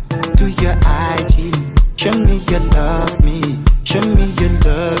password to your IG. Show me you love me. Show me you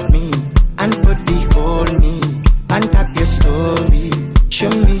love me. And put the whole me on top your story. Show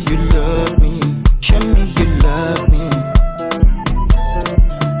me you love me. Show me you love me.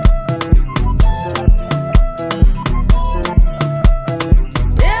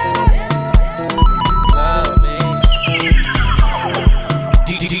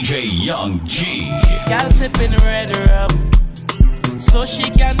 DJ Young G. Girl sipping red rum, so she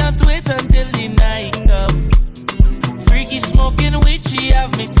cannot wait until the night come. Freaky smoking weed, she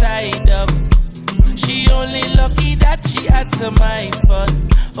have me tied up. She only lucky that she had to my fun.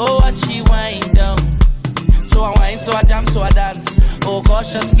 Oh, what she wind down. So I whine, so I jam, so I dance. Oh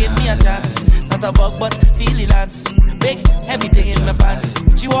gosh, just give me a chance. Not a bug, but feeling lance. Big, everything in my pants.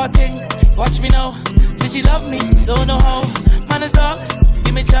 She walking, watch me now. Say she love me, don't know how. Man is dog,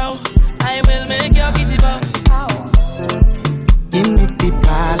 give me chow. I will make your kitty bow. Give me the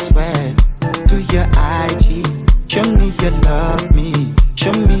password to your IG. Show me you love me.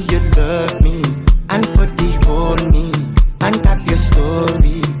 Show me you love me. And put the whole me on top your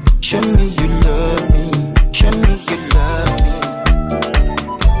story. Show me you love me. Show me you love me.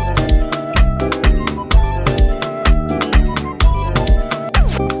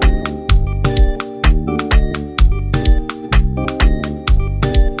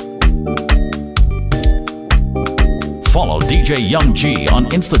 Follow DJ DJ Young G on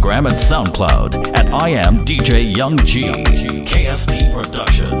Instagram and SoundCloud at I am DJ Young G. KSP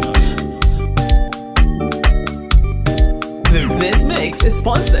Productions. This mix is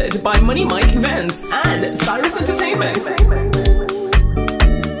sponsored by Money Mike Vince and Cyrus Entertainment.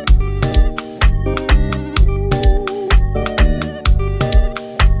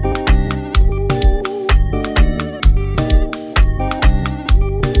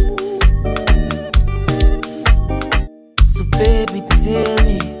 So baby, tell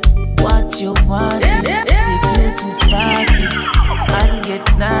me what you want. Take you to parties and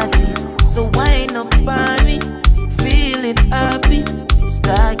get naughty. So wind up on me, feeling happy,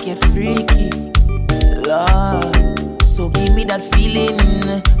 start get freaky, Lord. So give me that feeling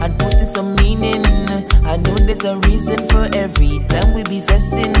and put in some meaning. I know there's a reason for every time we be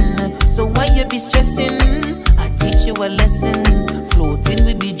zessing. So why you be stressing? I teach you a lesson. Floating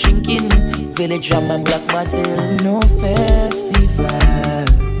we be drinking, village drum and black bottle. No festival,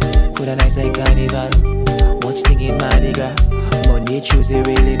 could a nice like carnival. Watch thing in Mardi Gras. Monday, Tuesday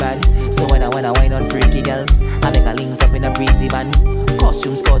really bad. So when I wine on freaky girls, I make a link up in a pretty band.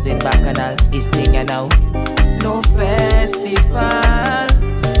 Costumes causing bacchanal, is thing you now. No festival,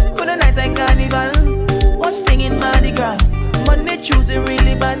 could a nice like carnival. Watch thing in Mardi Gras. Monday, Tuesday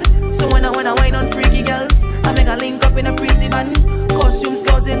really bad. So when I wine on freaky girls, I make a link up in a pretty band. Costumes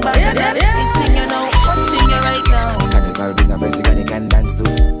causing bacchanal, is thing you know. Watch thing you right now. Carnival bring a face and you can dance too.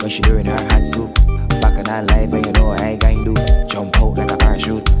 When she doing her hot soup. Back on our life and you know I ain't going to do. Jump out like a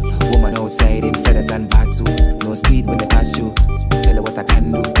parachute. Woman outside in feathers and batsuit. No speed when they pass you. Tell her what I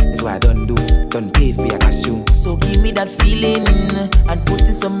can do. It's what I don't do. Don't pay for your costume. So give me that feeling and put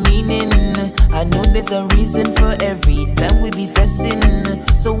in some meaning. I know there's a reason for every time we be zessing.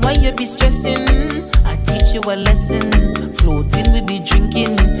 So why you be stressing? I teach you a lesson. Floating we be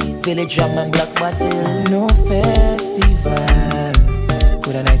drinking, village drum and black bottle. No festival,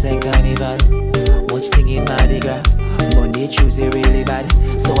 could a nice like carnival. Watch thing in Mardi Gras. Monday, Tuesday really bad.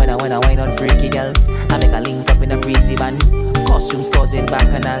 So when I wine on freaky girls, I make a link up in a pretty band. Costumes causing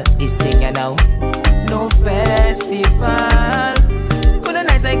bacchanal, is thing you know. No festival, could a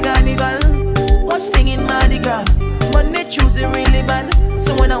nice like carnival. Watch thing in Mardi Gras. Monday, Tuesday really bad.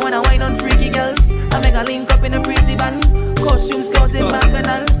 So when I wine on freaky girls, I make a link up in a pretty band. Costumes causing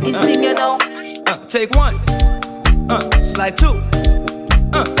bacchanal, is thing you know. Take one, slide two,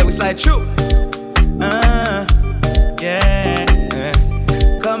 then we slide through. Yeah.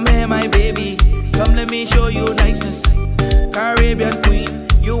 Come here, my baby. Come, let me show you niceness. Caribbean queen,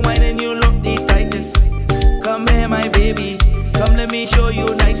 you whine and you look the tightest. Come here, my baby. Come, let me show you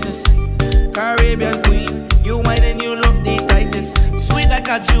niceness. Caribbean queen, you whine and you look the tightest. Sweet like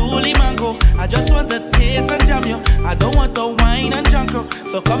a Julie mango. I just want to taste and jam you. I don't want to wine and drunk you.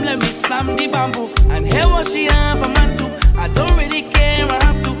 So come, let me slam the bamboo and hear what she have a man too. I don't really care, I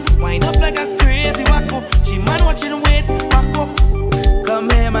have to. Wind up like a crazy wacko. She man watching wait, wacko. Come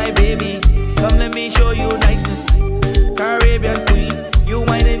here, my baby. Come let me show you niceness. Caribbean queen, you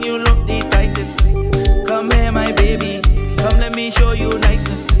whine and you look the tightest. Come here, my baby. Come let me show you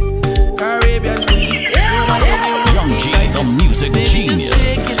niceness. Caribbean queen, you whine and you look Young G, the music genius. Just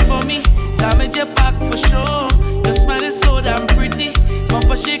shake it for me, damage your back for sure. Your smile is so damn pretty.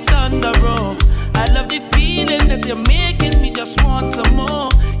 Bumper shake on the road. I love the feeling that you're making me just want some more.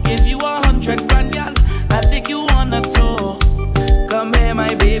 Give you 100 grand, girl, I'll take you on a tour. Come here,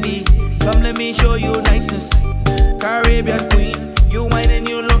 my baby, come let me show you niceness. Caribbean queen, you whine and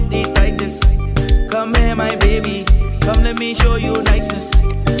you look the tightest. Come here, my baby, come let me show you niceness.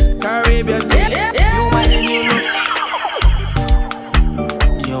 Caribbean queen, you whine and you look.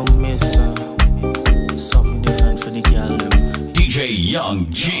 Yo, miss, something different for the girl. DJ Young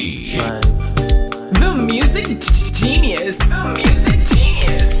G. The music genius. The music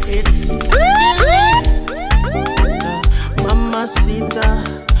genius. It's Mamacita,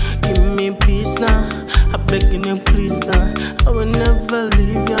 give me peace now. I begging you please now. I will never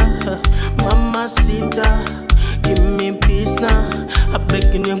leave ya. Mamacita, give me peace now. I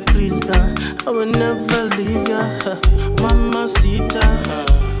begging you please now. I will never leave ya. Mamacita,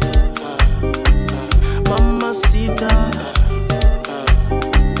 Mamacita.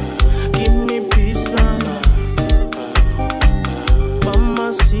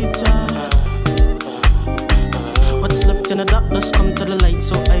 What's left in the darkness come to the light,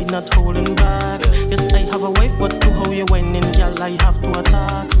 so I not holding back. Yes, I have a wife, but to how you whining, girl, I have to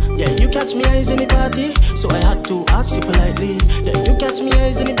attack. Yeah, you catch me eyes in the party, so I had to ask you politely. Yeah, you catch me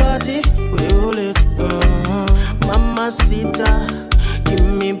eyes in the party, we roll it. Mamacita, give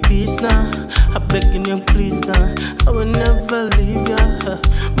me peace now. I begging you please now. I will never leave ya.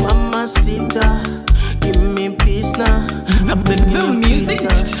 Mamacita, Give me peace now. The music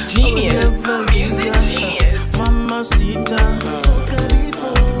genius. Music genius. Mamacita. Soca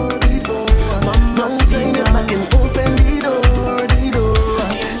before. Mamacita. I can open the door.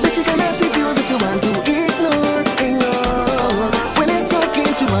 But you cannot refuse if you want to ignore. When it's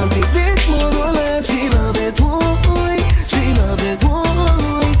talking, she want it bit more. She love it, boy. She love it, boy.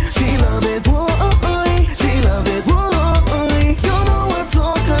 She love it, boy. She love it, boy. You know what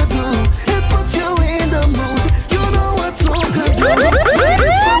soca do? It put you in the mood. You know what soca do?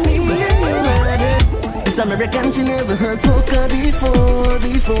 It's for me and you ready. This American, she never heard soca before.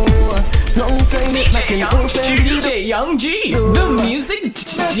 Long time it back in open DJ Young G, the music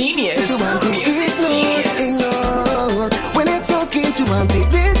genius. She want to ignore. When it's talking, she want it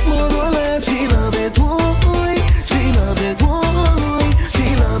bit more. She love it, boy. She love it, boy.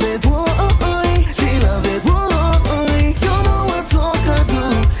 She love it, boy. She love it, boy. You know what soca do?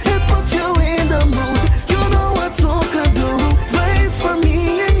 It put you in the mood. You know what soca do? Vibes for me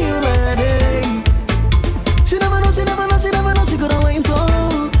and you ready. She never know. She coulda wine so.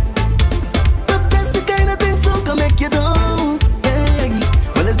 But that's the kind of thing soca make you do. Hey.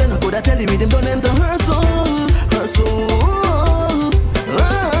 Well, it's then I coulda tell you rhythm don't enter her soul. Her soul.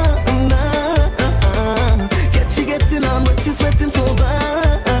 Getting on, but she's sweating so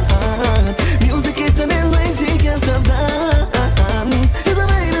bad. Music hitting in line, she can't stop dance. It's a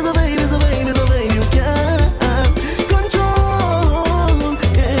vibe, you can't control.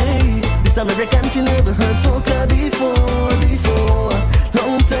 Hey. This American, she never heard soca before.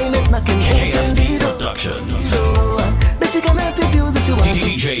 Long time it knocking KSP Productions. But you cannot refuse if you want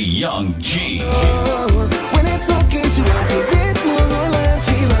DJ Young G. When it's okay, she want to get more.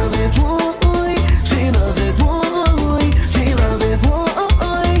 She love it, boy. She love it, boy. She love it, boy.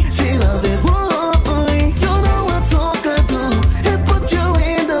 She love it, boy. You know what soca do? It put you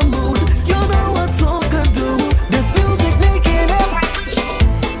in the mood. You know what soca do? This music making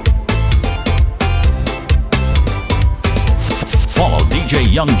Follow DJ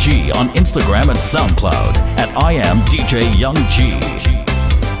Young G on Instagram and SoundCloud at I am DJ Young G.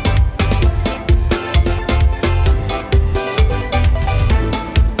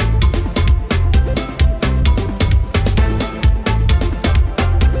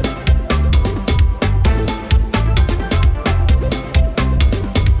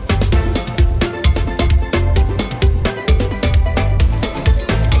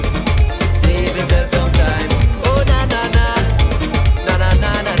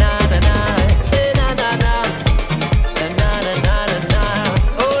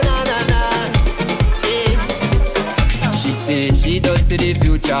 To the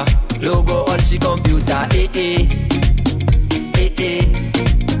future, logo on she computer,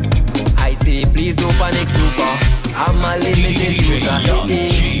 I say please don't panic super, I'm a limited user,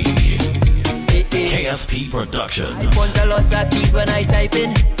 KSP Productions. I punch a lot of keys when I type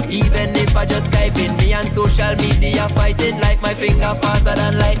in, even if I just type in. Me and social media fighting like my finger faster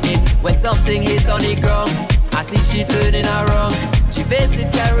than lightning. When something hit on the ground, I see she turning around. She face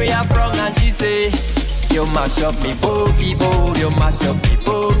it, carry her front and she say, you mash up me boogie board, you mash up me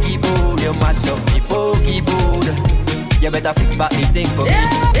boogie board, you mash up me boogie board. You better fix back the thing for me.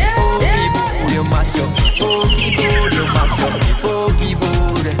 Boogie board, you mash up me boogie board, you mash up me boogie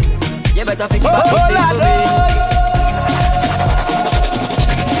board. You better fix back the thing for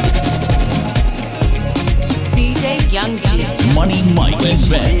me. DJ Young G. Money Mike when she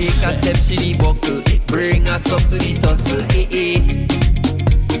make a events. step, she the buckle. It bring us up to the tussle.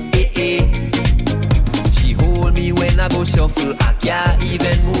 She hold me when I go shuffle. I can't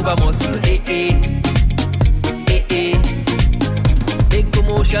even move a muscle. Big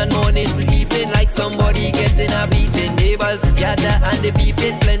commotion morning to evening, like somebody getting a beating. Neighbors gather and they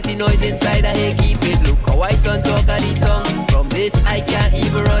peeping. Plenty noise inside, I hear keep it. Look how I turn talk of the tongue. From this I can't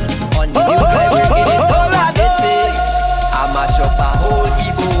even run. On the news I break it down. They say I mash up a whole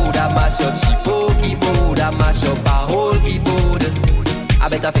keyboard. I mash up she keyboard. I mash up a whole keyboard. I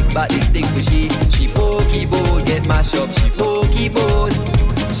better fix back this thing for she keyboard. Get mash up she keyboard.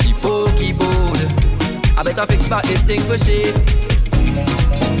 She keyboard. I better fix back this thing for she.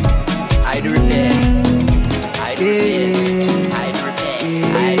 I do repairs. I do repairs. I do repairs.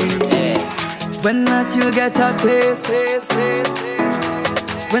 I do repairs. When last you get a taste,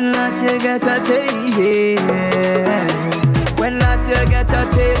 when last you get a taste, when last you get a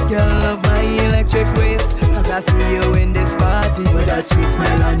taste, girl, of my electric waves. Cause I see you in this party with that sweet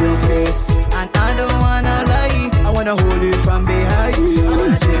smile on your face. And I don't wanna lie, I wanna hold you from behind. I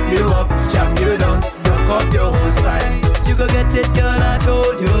wanna trip you up, jam you down, broke up your whole spine. You go get it, girl, I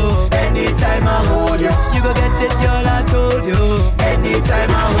told you. Anytime I hold you. You go get it, girl, I told you.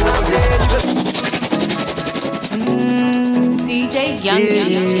 Anytime I hold you.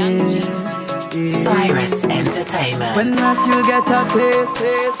 When last you get a taste,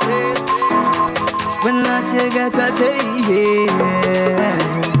 when last you get a taste,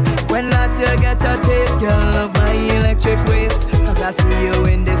 when last you get a taste, girl, of my electric waves. Cause I see you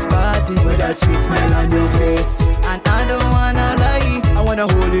in this party with that sweet smile on your face. And I don't wanna lie, I wanna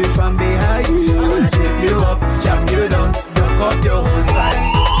hold you from behind. I wanna trip you up, jam you down, broke up your whole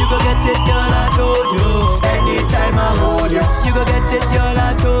spine. You go get it, girl, I told you. Anytime I hold you, you go get it, girl,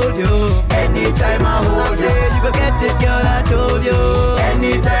 I told you. Anytime I hold you, you go get it, girl, I told you.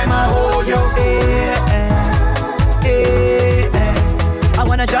 Anytime I hold you, I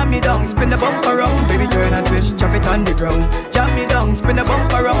wanna jam you down, spin the bumper around, baby turn and twist, chop it on the ground. Jam me down, spin the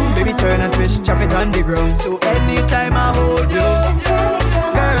bumper around, baby turn and twist, chop it on the ground. So anytime I hold you,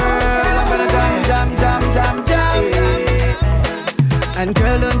 girl, I'm gonna jam. And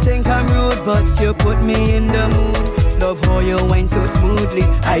girl, don't think I'm rude, but you put me in the mood. Love how you whine so smoothly,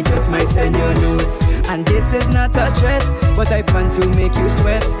 I just might send you nudes. And this is not a threat, but I plan to make you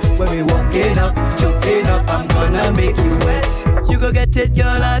sweat. When we walking up, jumping up, I'm gonna make you wet. You go get it,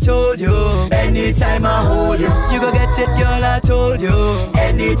 girl, I told you. Anytime I hold you, you go get it, girl, I told you.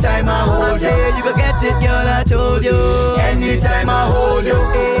 Anytime I hold you, you go get it, girl, I told you. Anytime I hold you,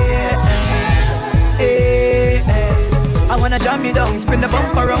 I wanna jam you down, spin the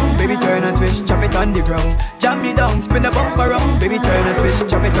bumper around, baby turn and twist, chop it on the ground. Jam me down, spin the bumper around, baby turn and twist,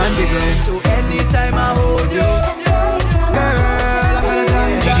 chop it on the ground. So anytime I hold you, girl, I'm gonna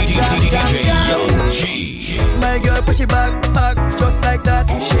jam. DJ Young G. My girl push it back, just like that.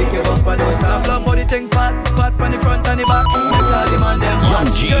 Shake your bumper, don't stop, love how the thing fat from the front and the back. Make all the man them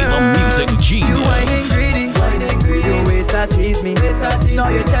Young G, the music genius. You whining greedy, you waste that tease me. Now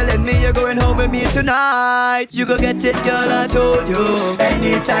you're telling me you're going home with me tonight. You go get it, girl, I told you.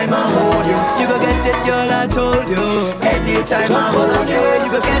 Anytime I hold you, you go get it, girl, I told you. Anytime I hold you, you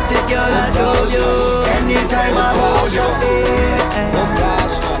go get it, girl, I told you. Anytime I hold you, oh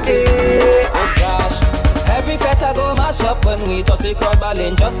gosh, oh gosh. Every fete I go mash up when we touch the crowd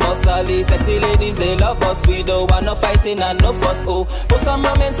balling, just muscly. Sexy ladies, they love us. We don't want no fighting and no fuss. Oh, put some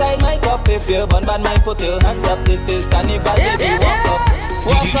rum inside my cup. If you're bun bad mind, put your hands up. This is carnival, baby, walk up.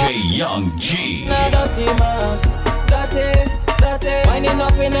 DJ Young G. In a dirty mass, dirty. Winding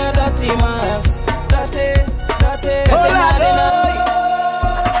up in a dirty mass, dirty. Getting hard in a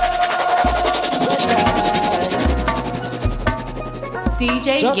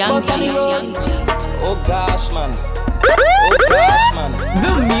DJ just Young G. Oh gosh, man. Oh gosh, man.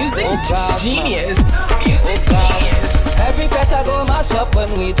 The music genius. Music genius. Every fete I go mash up when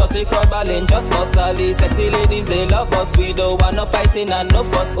we touch the crowd balling, just muscly. Sexy ladies, they love us. We don't want no fighting and no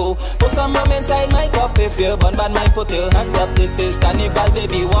fuss. Oh, put some rum inside my cup. If you're bun bad mind, put your hands up. This is carnival,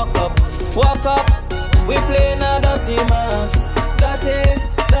 baby, walk up. Walk up. We playing a dirty mass. Dirty.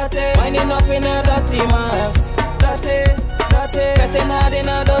 Winding up in a dirty mass. Dirty. Getting hard in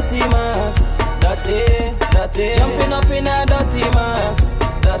a dirty mass. Dirty. Jumping up in a dirty mass.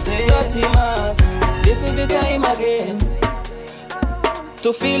 Dirty mass. This is the time again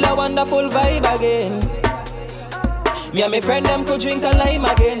to feel a wonderful vibe again. Me and my friend them could drink a lime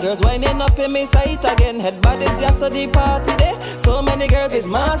again. Girls winding up in me sight again. Head bodies yesterday party day. So many girls is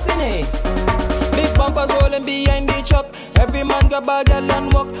massing it. Big bumpers rolling behind the truck. Every man grab a girl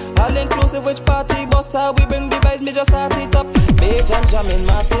and walk. All inclusive which party buster. We bring the vibes, me just start it up. Beach and jamming,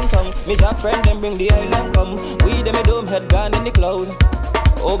 massing tongue. Me jam friend them bring the island come. We them a dome head gone in the cloud.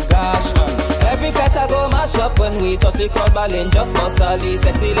 Oh gosh, man. Every fete I go mash up when we touch the crowd balling, just muscly.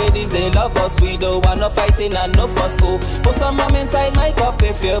 Sexy ladies, they love us. We don't want no fighting and no fuss. Oh, put some rum inside my cup.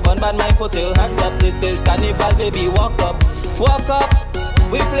 If you're bun bad mind, put your hands up. This is carnival, baby, walk up. Walk up.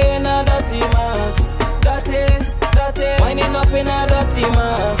 We playing a dirty mass. Dirty. Winding up in a dirty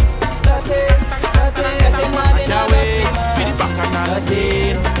mass. Dirty. Getting mad in a dirty mass.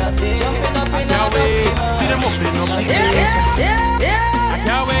 Dirty. Jumping up in a dirty mass. I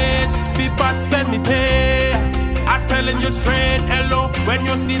can't wait, the bats spend me pay. I'm telling you straight, hello, when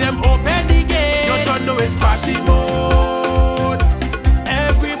you see them open the gate. You don't know it's party mode.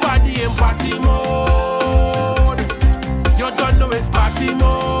 Everybody in party mode. You don't know it's party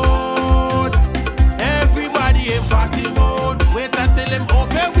mode. Everybody in party mode. Wait until them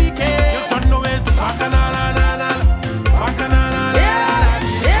open weekend. You don't know it's bacchanal.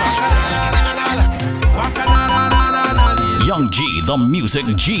 Young G, the music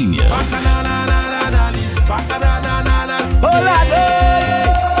genius. Who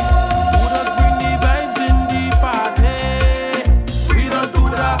does bring the vibes in the party? We does do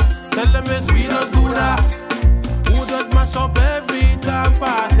that. Tell them it's we does do that. Who does mash up every time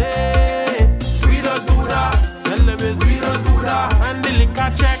party? We does do that. Tell them it's we does do that. And the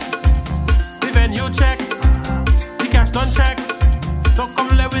liquor check, the venue check, the checks don't check. So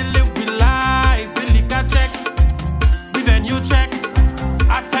come let we live with life. The liquor check, the venue check.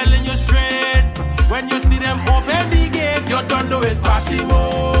 I'm telling you straight, when you see them open the gate, you don't know it's party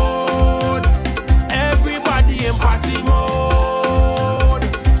mode. Everybody in party mode.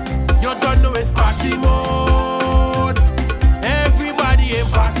 You don't know it's party mode. Everybody in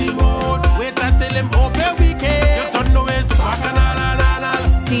party mode. Wait until them open weekend. You don't know it's bacchanal.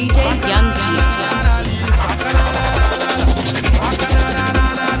 DJ Young G.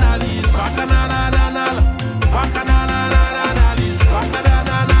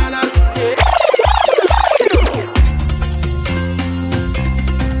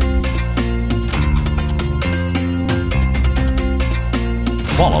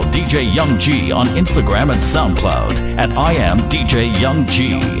 Follow DJ Young G on Instagram and SoundCloud at I am DJ Young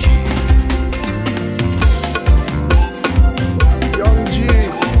G. Young G.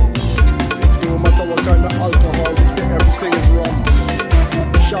 No matter what kind of alcohol, we say everything is rum.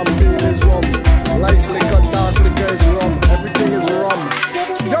 Champagne is rum. Light liquor, dark liquor is rum. Everything is rum.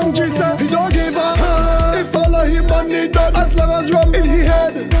 Young G said he don't give a if all of him money done as long as rum in his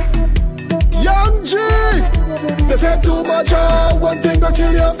head. Young G. They say too much, one thing to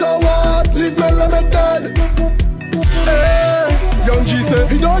kill you, so what? Leave me limited. Hey, Young G said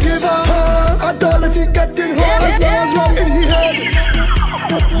he don't give a at all if he getting hot as long as rum in his head.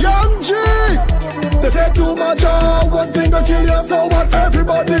 Young G. They say too much, one thing to kill you, so what?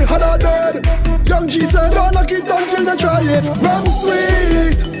 Everybody had a dead. Young G said don't knock it until they try it. Rum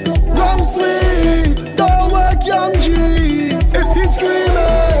sweet, don't work Young G if he's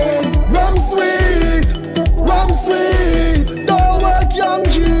screaming. Rum sweet, don't work Young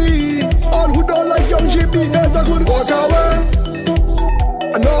G. All who don't like Young G behavior could walk away.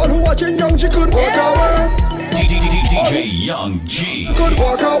 And all who watching Young G could walk away. DJ Young G could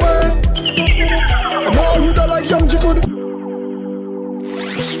walk away. And all who don't like Young G could.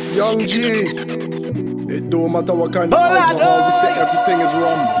 Young G, it don't matter what kind of alcohol, we say everything is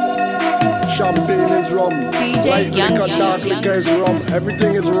rum. Champagne is rum. Light liquor, dark liquor is rum.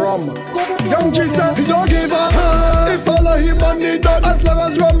 Everything is rum. Young G said he don't give a if all of him money done as long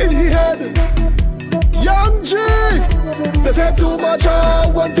as rum in his head. Young G. They say too much,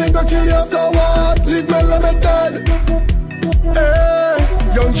 one thing to kill you, so what? Leave me limited. Hey,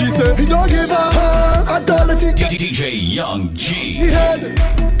 Young G said he don't give a at all if he DJ Young G. He had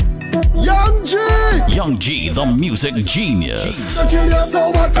Young G. Young G, the music genius. To kill you,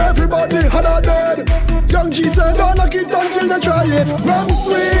 so what? Everybody had a dead. Young G said don't knock it until they try it. Rum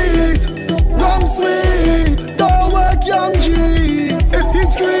sweet, don't work Young G if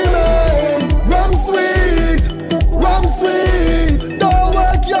he's screaming. Rum sweet, don't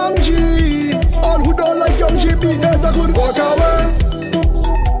work Young G. All who don't like Young G behavior could walk away.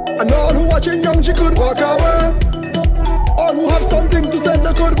 And all who watching Young G could walk away. All who have something to say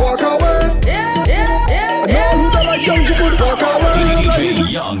they could walk away. And all who don't like Young G could walk away.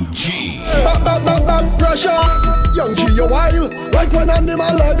 DJ Young G. Back, pressure. Young G, you wild, like when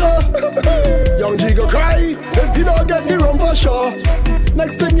animal Lego. Young G go cry if you don't get the rum for sure.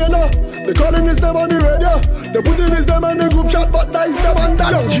 Next thing you know, they calling his name on the radio. They putting his name on the group chat, but that is them and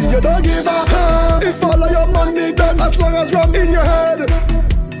that. Young G, you don't give a if all of your money done as long as rum in your head.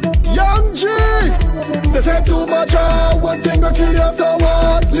 Young G. They say too much, one thing to kill you, so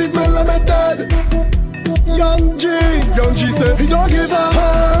what? Leave me limited. Young G said he don't give a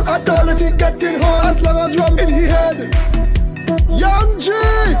at all if he getting hot as long as rum in his head. Young G.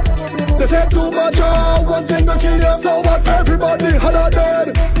 They say too much, one thing to kill you, so what? Everybody had a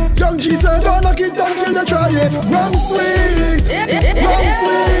dead. Young G said don't knock it until they try it. Rum sweet,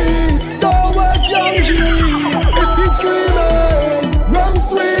 don't work Young G if he's screaming. Rum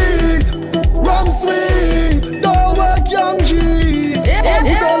sweet, don't work Young G. All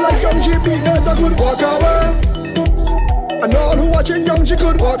who don't like Young G behavior could walk away. And all who watching Young G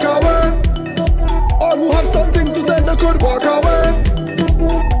could walk away. All who have something to say they could walk away.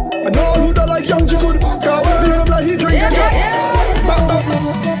 And all who don't like Young G could walk away. Leave him like he drink and just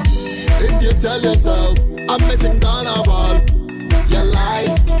If you tell yourself I'm missing carnival, you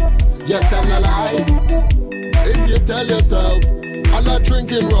lie, you tell a lie. If you tell yourself I'm not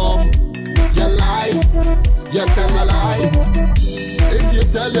drinking rum, you lie, you tell a lie. If you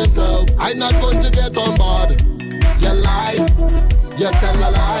tell yourself I'm not going to get on board, you lie, you tell a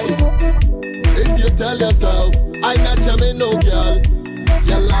lie. If you tell yourself I'm not jamming no girl,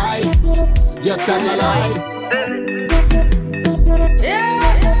 you lie, you tell a lie.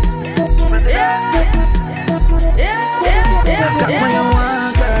 I got what you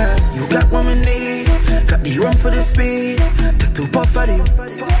want, girl. You got what we need. Got the rum for the speed. Take two puff of it.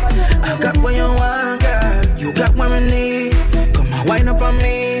 I got what you want, girl. You got what we need.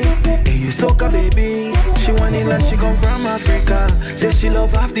 soca baby. She want it like she come from Africa. Say she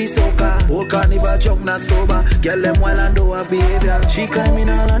love half the soca. Whole carnival drunk, not sober. Girl them wild and don't have behavior. She climbing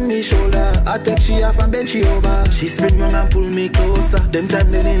all on me shoulder. I take she off and bend she over. She spin round and pull me closer. Them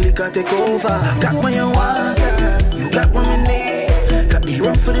time they didn't liquor take over. I got what you want, girl. You got what me need. Got the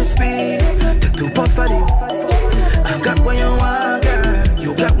rum for the speed. Take 2 puff of it. I got what you want, girl.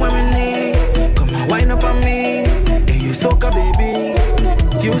 You got what we need. Come on, wind up on me. Hey, you soca baby.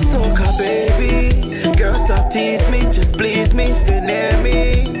 You soca baby. Girl, stop tease me, just please me, stay near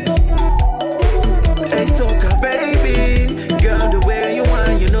me. Hey, soca baby. Girl, the way you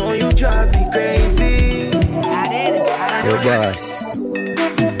want, you know you drive me crazy. Yo, boss,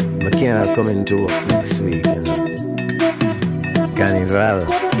 I can't come into work next week, you know. Carnival.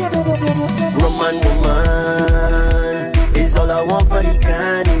 Woman, is all I want for the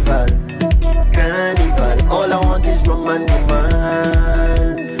carnival. Carnival, all I want is rum and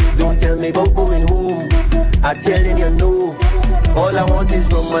woman. Don't tell me about going home, I tell them you know. All I want is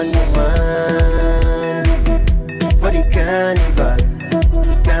rum and woman. For the carnival,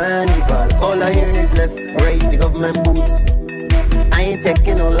 carnival. All I hear is left, right, the government boots. I ain't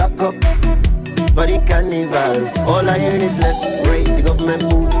taking no lock up for the carnival. All I hear is left, right, the government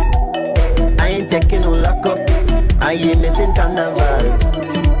boots. I ain't taking no lock up, I ain't missing carnival.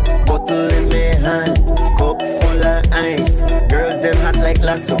 Bottle in my hand, cup full of ice. Girls them hot like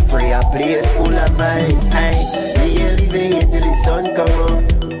lasso free, a place full of ice. We ain't leaving here till the sun come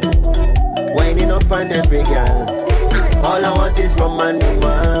up, winding up on every girl. All I want is rum and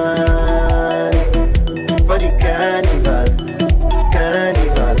woman. For the carnival,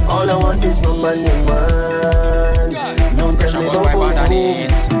 carnival. All I want is rum and woman. Don't tell me about going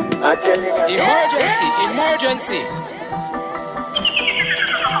home, I tell him emergency.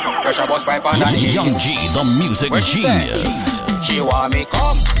 Pressure bust pipe underneath. Young G, the music genius. She want me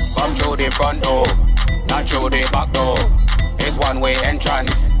come through the front door, not through the back door. It's one-way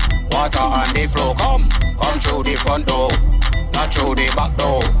entrance, water on the floor. Come through the front door, not through the back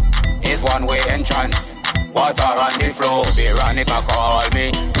door. It's one-way entrance, water on the floor. Veronica call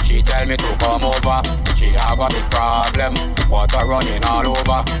me, she tell me to come over. She have a big problem, water running all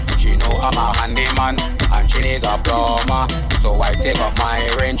over. She know I'm a handyman and she needs a plumber, so I take up my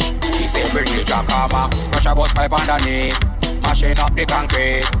wrench. She say bring the jackhammer. Pressure bust pipe underneath, mashing up the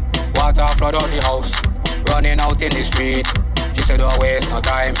concrete. Water flood out the house, running out in the street. She said don't waste no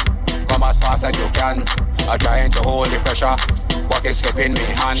time, come as fast as you can. I'm trying to hold the pressure, but it's slipping me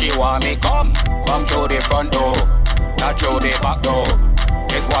hand. She want me come through the front door, not through the back door.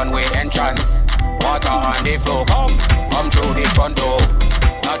 It's one-way entrance, water on the floor. Come through the front door,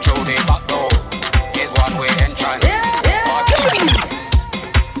 not through the back door. It's one-way entrance.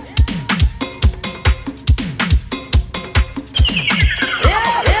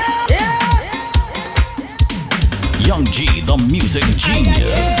 Young G, the music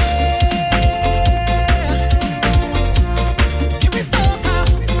genius.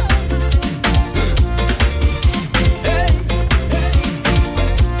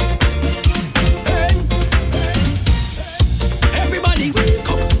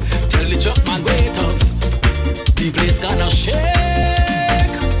 Gonna shake,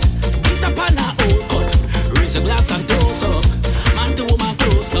 beat up on a old cup, raise a glass and toast up, man to woman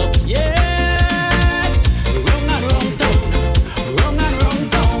close up, yes. Wrong and wrong town, wrong and wrong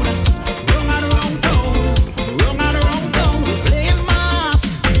town.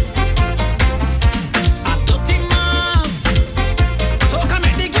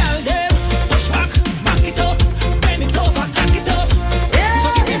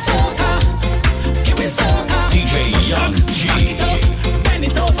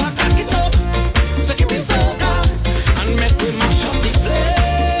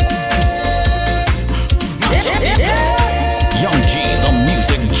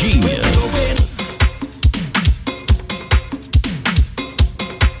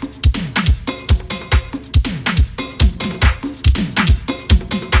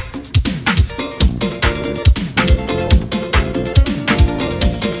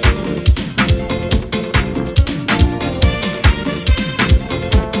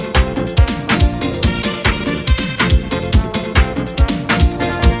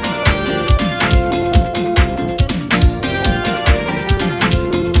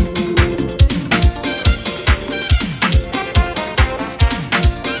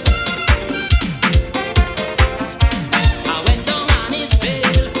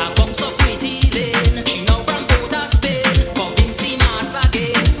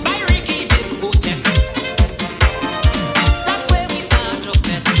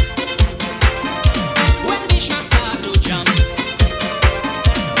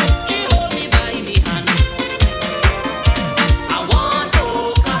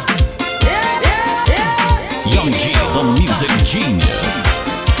 genius.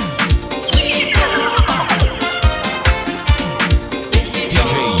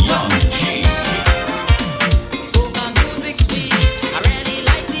 DJ Young G. Soca music sweet, I really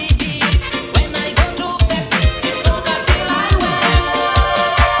like the beat. When I go to bed, it's soca till I wet.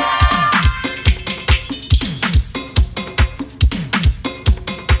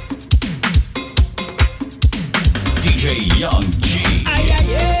 DJ Young G.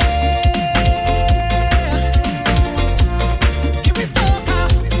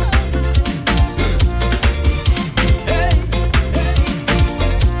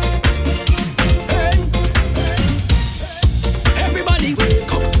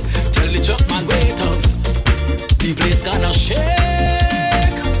 Gonna shake,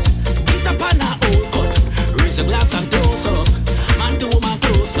 beat up on a old cup, raise a glass and toast up, man to woman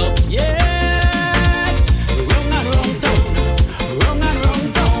close up, yes. Run and run down, run and run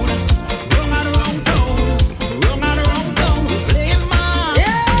down, run and run down, run and run down. We playing mass,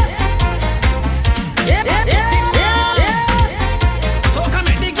 getting mass. So come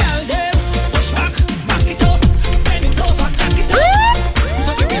make the girl them push back, back it up, bend it over, back it up.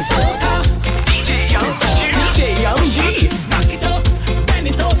 So give me soca, DJ Young G. Back it up, bend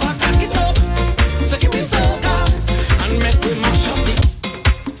it over, back it up. So give me soca and make we mash up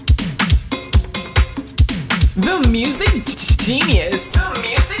the music genius. The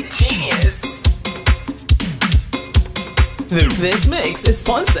music genius. This mix is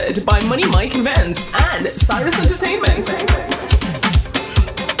sponsored by Money Mike Events and Cyrus Entertainment.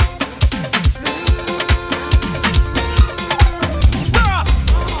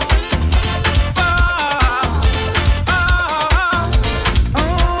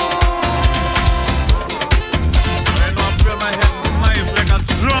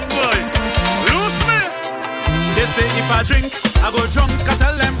 If I drink, I go drunk, I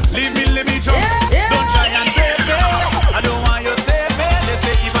tell them, leave me drunk. Don't try and save me, I don't want you save me. They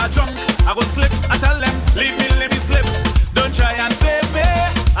say if I drunk, I go slip, I tell them, leave me slip. Don't try and save me,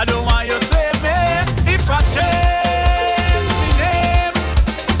 I don't want you save me. If I change the name,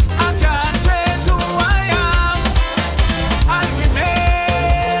 I can't change who I am. I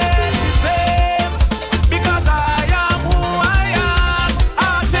remain the same, because I am who I am. I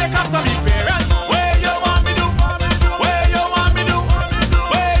take after me parents, where you want me to. Where you want me do?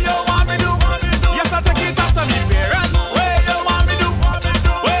 Where you want me do? Yes, I take it after me parents. Where you want me do?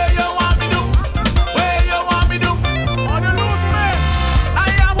 Where you want me do? Where you want me do? On the loose me, I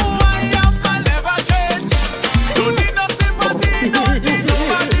am who I am, I'll never change. Don't need no sympathy, don't need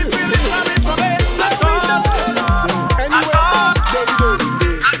nobody feeling sorry for me. At all.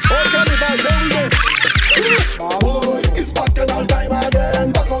 Carnival, there we go. Oh, it's back and all time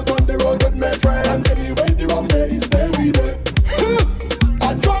again. Back out on the road with my friends. Anyway, the rum is there we there. I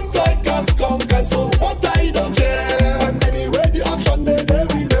drunk like a skunk and so what I don't care. And anyway, the action there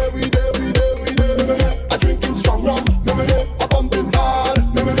we there. I drinking strong rum, I pumping hard,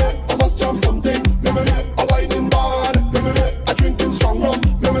 I must jump something, I whining bad. I drinking strong rum,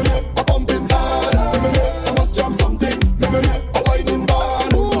 I pumping hard, I must jump something, I whining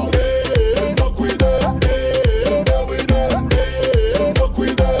bad. Hey, look with them, hey, there we there, hey, look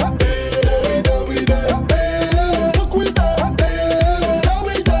with them, hey, there we there, hey, look with them, hey, there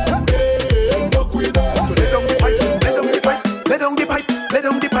we there, hey, look with them. Let down the pipe, let down the pipe, let down the pipe, let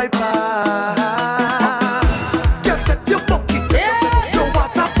down the pipe. Girl, set your bucket, your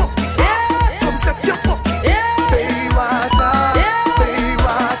water bucket. Come set your bucket. Bay water, bay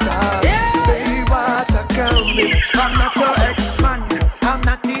water, bay water, come. I'm not your ex-man, I'm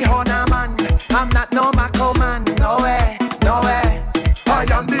not the honor man, I'm not no Mako man, no way, no way. I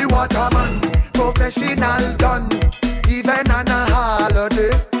am the waterman, professional done, even on a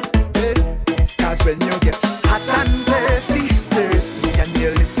holiday. Cause when you get hot and thirsty, and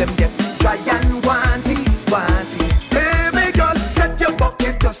your lips them get dry and wanty. Baby girl, set your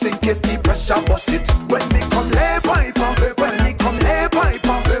bucket just in case the pressure bust it. When me come lay pipe, when me come lay pipe,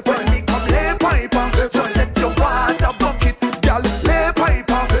 when me come lay pipe, just set your water bucket, girl, lay pipe.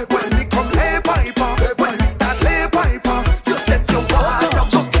 When me come lay pipe, when me start lay pipe, just set your water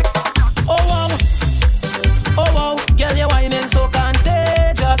bucket. Oh wow, girl, you whining so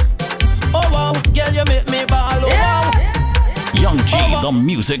contagious. Oh wow, girl, you make me ball. Oh wow, Young G, the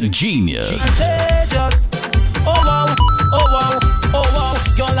music genius. contagious. Oh wow, oh wow, oh wow,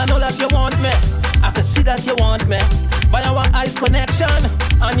 girl, I know that you want me. I can see that you want me. By our eyes connection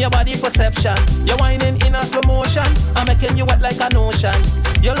and your body perception, you're whining in a slow motion. I'm making you wet like an ocean.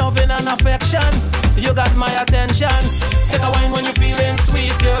 Your loving and affection, you got my attention. Take a wine when you're feeling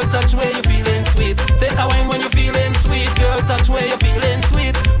sweet, girl, touch where you're feeling sweet. Take a wine when you're feeling sweet, girl, touch where you're feeling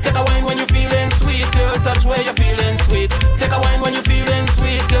sweet. Take a wine when you're feeling sweet, girl, touch where you're feeling sweet. Take a wine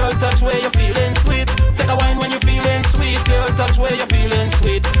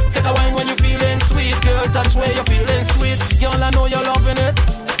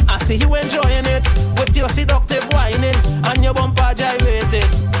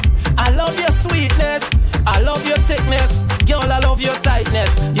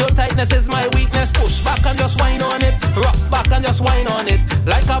Fatness is my weakness. Push back and just whine on it. Rock back and just whine on it.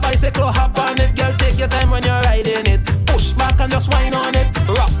 Like a bicycle, hop on it. Girl, take your time when you're riding it. Push back and just whine on it.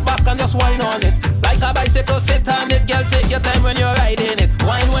 Rock back and just whine on it. Like a bicycle, sit on it. Girl, take your time when you're riding it.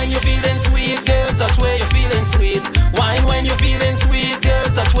 Whine when you're feeling sweet, girl, touch where you're feeling sweet. Whine when you're feeling sweet, girl,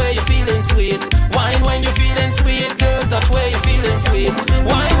 touch where you're feeling sweet. Whine when you're feeling sweet, girl, touch where you're feeling sweet.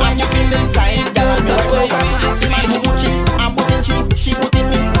 Whine when you're feeling sweet, girl, touch where you're feeling sweet. I'm putting chief, she putting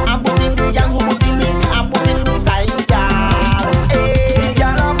me. I'm putting the young who putting me. I'm putting me side, girl. Hey,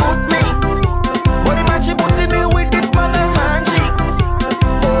 girl, I put me. But the man she putting me with this man and handshake.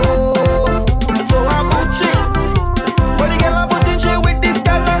 Oh, so I put she. But the girl I putting she with this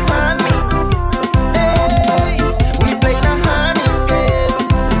girl and hand me. Hey, we playing a handing game.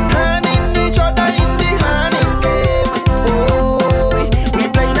 Handing each other in the handing game. Oh, we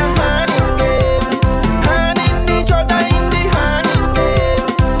playing a handing game. Handing each other in the handing game.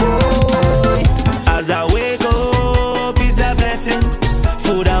 Oh, as I wake up is a blessing.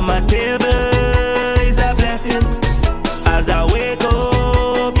 Food on my table is a blessing. As I wake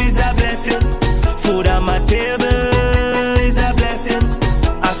up is a blessing. Food on my table is a blessing.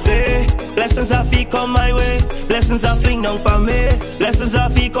 I say blessings I feel come my way. Blessings I fling down for me. Blessings I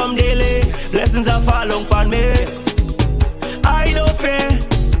feel come daily. Blessings I fall on me. I don't fear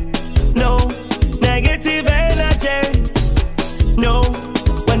no negative energy. No,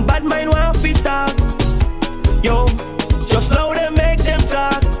 when bad mind want to talk, yo, just slow them, make them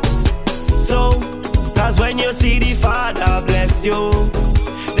talk. So, cause when you see the Father bless you,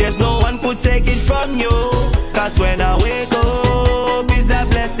 there's no one could take it from you. Cause when I wake up is a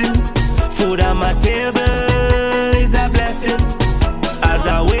blessing. Food on my table is a blessing. As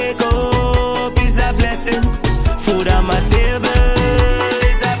I wake up is a blessing. Food on my table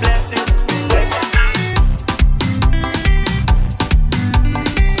is a blessing.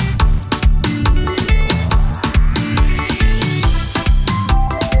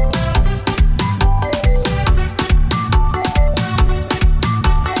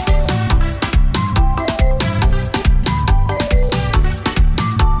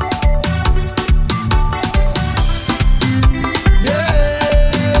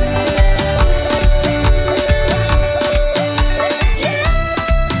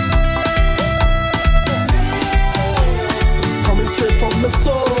 Coming straight from the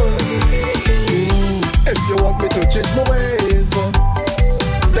soul. If you want me to change my ways,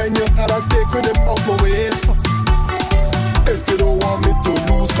 then you gotta take rhythm off my waist. If you don't want me to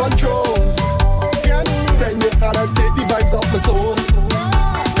lose control, then you gotta take the vibes off my soul.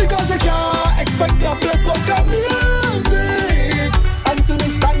 Because you can't expect to play soca music and see me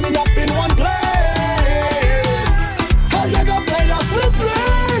standing up in one place. How you gonna play a sweet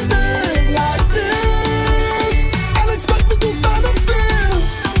rhythm like this and expect me to stand up still?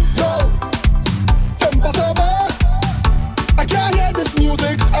 Yo, impossible. I can't hear this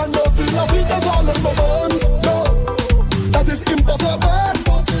music and don't feel as sweet as all in my bones. Yo, that is impossible.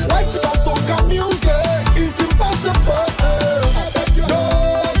 Like to dance soca music is impossible.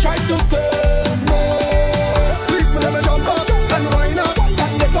 Don't try to save me. Leave me let me jump up and wind up and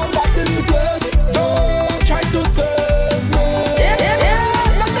get on back in the place. Don't try to save me.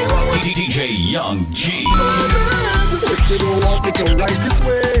 Nothing wrong with DJ Young G. if you don't want me to ride this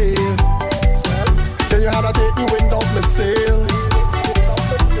wave, then you gotta take the wind off my sail.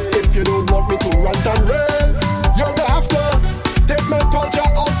 If you don't want me to rant and rave, you're gonna have to take my culture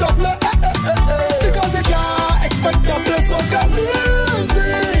out of me. Because you can't expect to play soca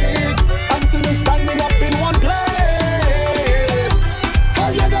music and see me standing up in one place. How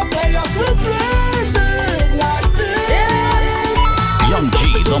you gonna play a sweet rhythm like this? Young G,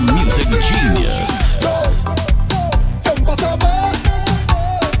 the music genius. Impossible.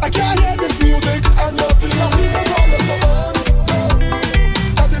 I can't hear this music and don't feel as sweet as all in my bones.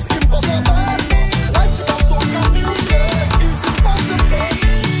 That is impossible. Like to dance soca music is impossible.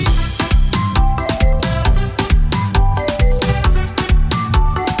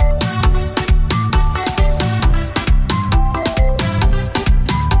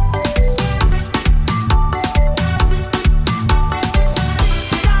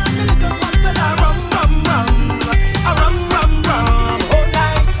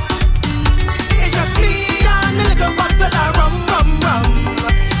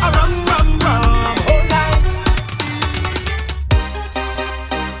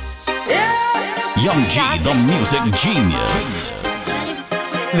 Young G, the music genius.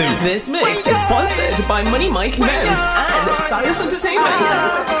 This mix is sponsored by Money Mike Men's and Cyrus Entertainment.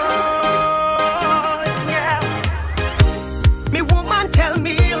 Me woman tell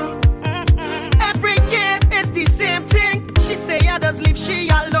me every year is the same thing. She say I just leave she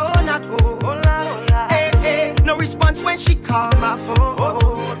alone at she called my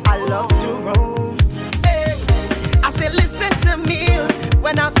phone. I love to roam. Hey. I said, listen to me.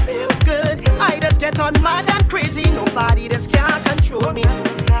 When I feel good, I just get on mad and crazy. Nobody just can't control me.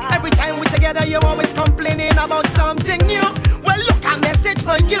 Every time we together, you're always complaining about something new. Well, look, a message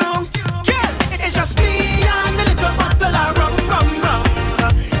for you. Girl, it's just me and the little bottle of rum, rum, rum.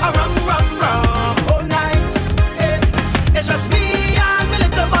 A rum, rum, rum. All night. It's just me and the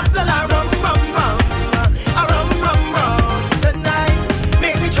little bottle of rum, rum, rum. A rum, rum, rum. Tonight,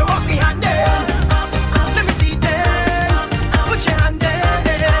 make me throw up the hand there. Let me see there. Put your hand there.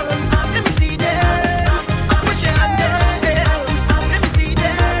 Let me see there. Put your hand there. Let me see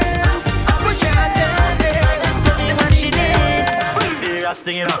there. Put your hand there. Let me see there. Serious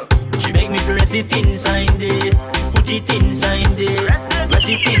thing, you know. She make me press it inside there. Put it inside there. Press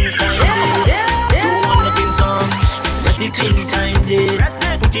it inside there. Don't want nothing song. Press it inside there.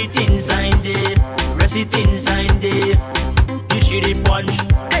 Put it inside there. Press it inside there. This shit the punch.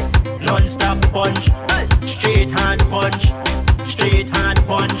 Non-stop punch. Straight hand punch. Straight hand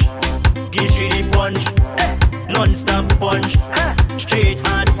punch. Give she the punch. Non-stop punch. Straight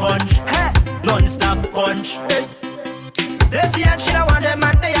hand punch. Non-stop punch. Stacy and she don't want them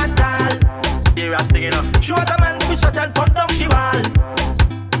man they at all. Serious thing, you know. She want a man who sweat and put down she wall.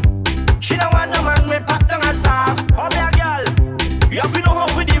 She don't want no man with pop down and soft. Oh me a girl, you have to know how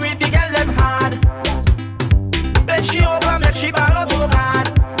to deal with the girl them hard. Bend she over, make she ball out too hard.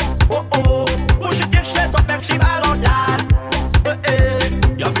 Oh oh, push it in straight up, make she ball out hard.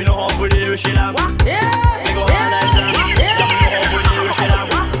 You have to know how to deal with she like. We go all night long. You have to know how to deal with she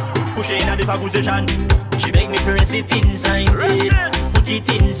like. Push it in a different position. She make me press it inside there. Put it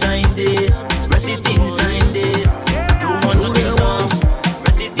inside there. Press it inside there. Don't want nothing songs.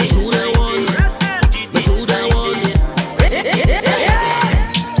 Press it inside there. Put it inside there. Press it inside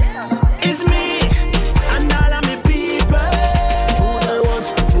there. It's me and all of me people. True they once,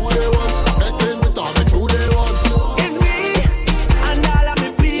 betting with all me true they once. It's me and all of me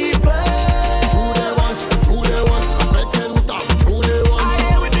people. True they once, betting with all me true they once. I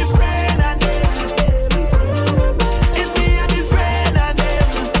am with the friend and them. It's me and the friend and them.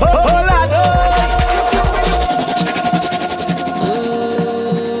 Oh, lad.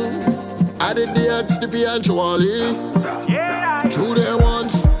 I did DAT C and Charlie. True they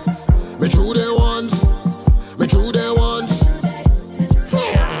once, me true they once, me true they once.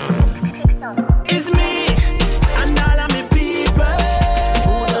 It's me and all of me people.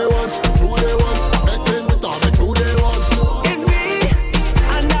 True they once, betting with all me true they once. It's me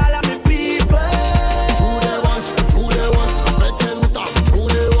and all of me people. True they once, betting with all me true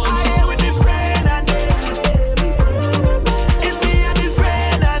they once. I am with the friend and them. It's me and the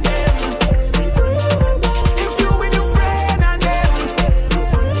friend and them. If you with the friend and them,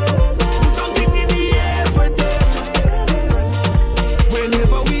 put something in the air for them.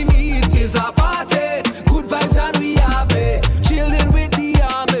 Whenever we meet is a party. Good vibes and we have it. Chilling with the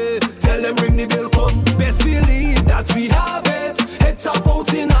army. Tell them bring the bill come. Best believe that we have it. Heads up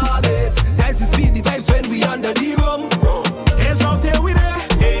out in orbit. That's the speed the vibes when we under the rum. Hands out there with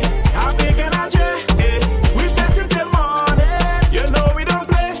it, how big energy, we set it till morning, you know we don't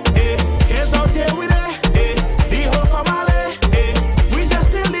play, hands out there with it, the whole family, we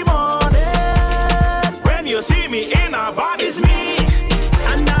just till the morning, when you see me in our body, It's me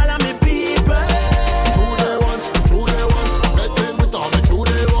and all of me people. True they once, betting with all me true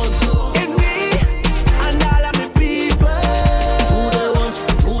they once. It's me and all of me people. True they once,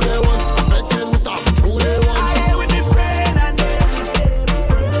 betting with all me true they once. I am with the friend and them.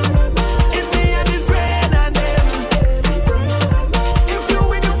 It's me and the friend and them. If you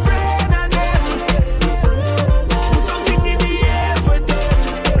with the friend and them, put something in the air for them.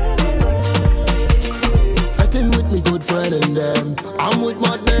 Betting with me good friend and them. I'm with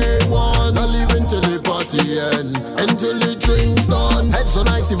my day one. I live until the party end, until the drinks done. Head so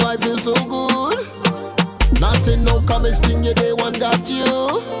nice, the vibe feels so good. Nothing no coming sting you, day one got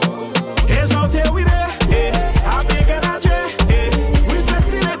you. hands out there with it, how big energy, we set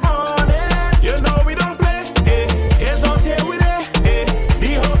till the morning, you know we don't play, hands out there with it,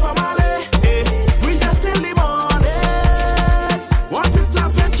 the whole family, we just till the morning, once it's a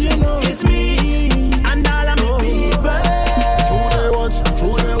fetch, you know, It's me and all of me people. True they once,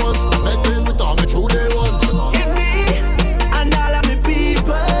 betting with all me true they once. It's me and all of me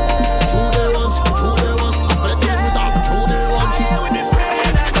people. True they once, betting with all me true they once. I am with the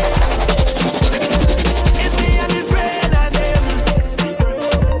friend and them. It's me and the friend and them.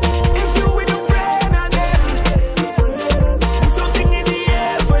 If you with the friend and them, put something in the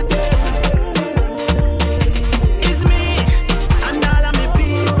air for them. It's me and all of me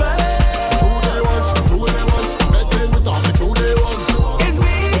people.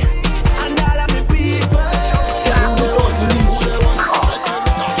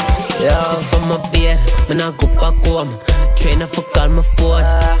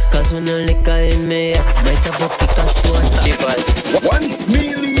 Cause when the liquor in me, might have a kick a stone. Once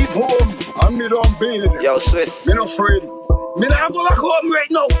me leave home, and me don't bail. Yo, Swiss. Me no afraid. Me not go back home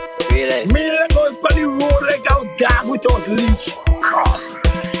right now. Really? Me not go on the road like a dog without leech. Cross.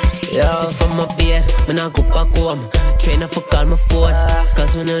 Yeah. See from my bed, me not go back home. Trainer for call my phone.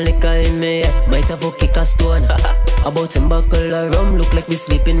 Cause when the liquor in me, might have a kick a stone. About him buckle of rum, look like we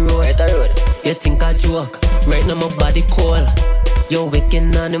sleeping road. You think I joke? Right now my body cold. You're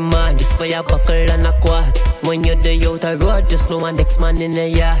waking on the man, just for your buckle and a quad. When you're the out the road, just know one next man in the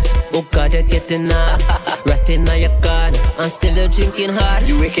yard. Oh God, you're getting hard. Ratting on your gun, and still you're drinking hard.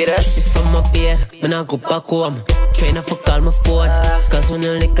 You wicked ass. See from my bed, when I go back home. Trainer for call my phone. Cause when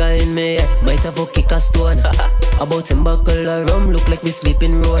the liquor in me, might have a kick a stone. About him buckle of rum, look like we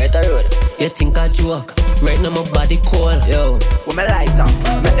sleeping road. You think I joke? Right now my body cold, yo. With my lighter,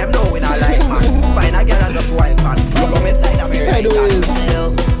 make them know when I like man. Find a girl and just wild man. Look on my side of me right hand. Say yo,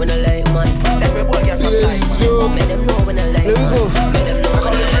 when I like man. Take me boy get from side man. Make them know when I like man. Make them know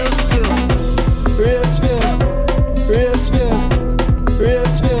when I like man. Real spill, real spill, real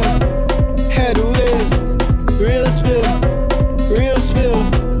spill. Headways, real spill, real spill,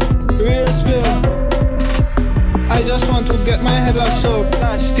 real spill. I just want to get my head lashed up.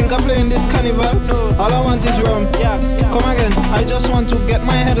 Think I'm playing this carnival? No. All I want is rum. Come again. I just want to get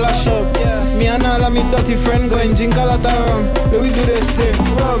my head lashed up. Me and all of me dirty friend going drink a lot of rum. Let me do this thing.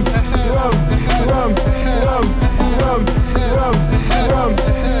 Rum, rum, rum, rum, rum, rum, rum.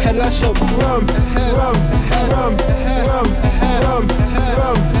 Head lashed up. Rum, rum, rum, rum, rum,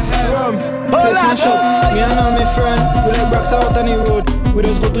 rum, rum. Place smash up. Me and all my friend, we like bracks out on the road. We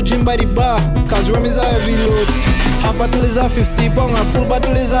just go to gym by the bar, cause rum is a heavy load. Half bottle is a 50 pound, a full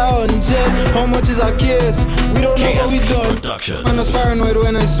bottle is a 100. How much is a case? We don't know what we done. I'm just paranoid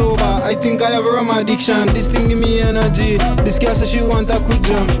when I sober. I think I have a rum addiction. This thing give me energy. This girl says she want a quick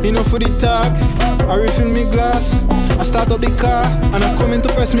jump. Enough for the talk. I refill me glass. I start up the car and I come in to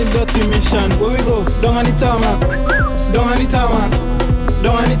press me dirty mission. Where we go? Down on the tarmac. Down on the tarmac.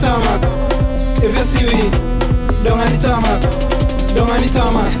 Down on the tarmac. If you see me, down on the tarmac. Down on the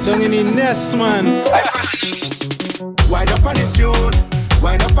tarmac. Down in the nest, man. Wind up on this tune,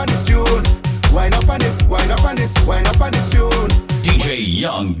 wind up on this tune, wind up on this, wind up on this, wind up on this tune. DJ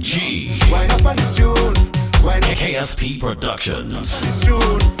Young G. Wind up on this tune, wind up KSP Productions. this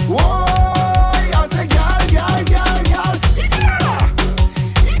tune. Whoa, I say, girl, girl, girl, girl.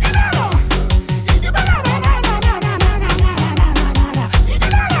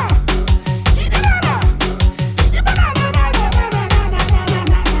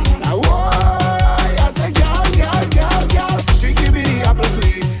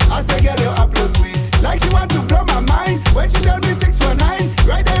 When she tell me 619,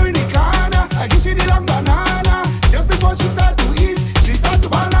 right there in the corner, I give she the long banana. Just before she start to eat, she start to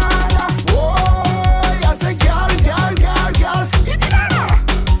banana. Whoa, I say girl, girl, girl, girl, eat the banana,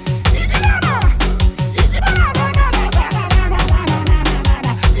 eat the banana, eat the banana, eat the banana,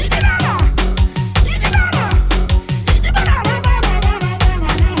 eat the banana, eat the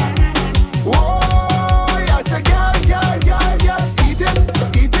banana. Whoa, I say girl, girl, girl, girl, eat it,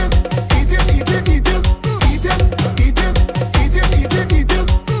 eat it, eat it, eat it, eat it.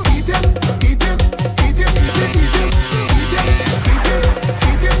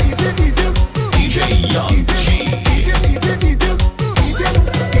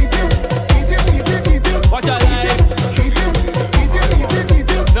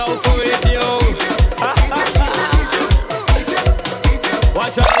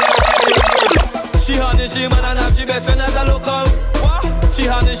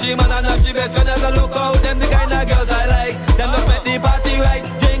 She man and have she best friend as a lookout. Them the kind of girls I like. Them just make the party right.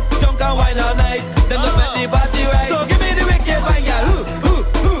 Drink, junk and wine all night. Them just make the party right. So give me the wicked wine, girl.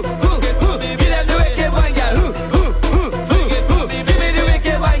 Give them the wicked wine, girl. Give me the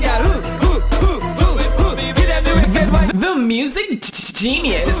wicked wine, girl. Give them the wicked wine. The music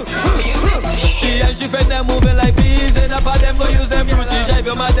genius. She and she friend them moving like peas. And up them go use them fruity. Drive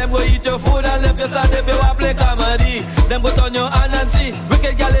your mad, them go eat your food and left your sad if you want play comedy. Them go turn your hand and see.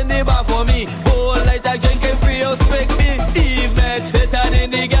 Wicked girl in the bar for me. Whole night I drinking free, you speak me. Eve met Satan in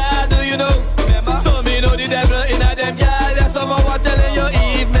the garden, you know. So me know the devil in a them girl. There's someone was telling you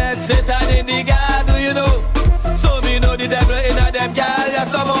Eve met Satan in the garden, you know. So me know the devil in a them girl. There's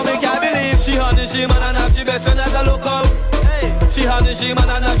someone me can't believe. She honey, she man and have she best friend as a lookout. She honey, she man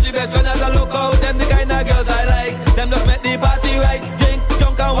and have she best friend as a lookout. Them the kind of girls I like. Them just make the party right. Drink,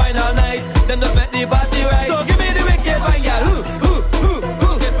 junk and wine all night. Them just make the party right. So give me the wicked wine, girl.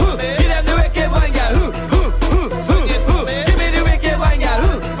 Give them the wicked wine, girl. Give me the wicked wine, girl.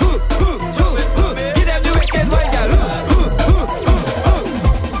 Give them the wicked wine, girl.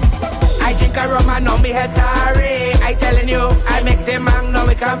 man know me head sorry. I telling you, I mix him man, now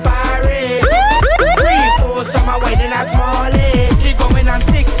we compare it. 3-4 summer wine in a small it. She going on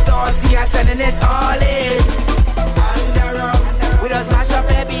 6:30, I sending it all in. We just smash up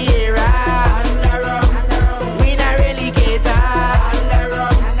every era. We not really cater.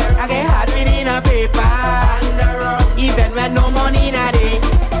 I get hard within a paper. Even when no money in a day.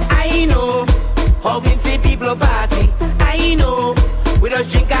 I know how Vincy people party. I know we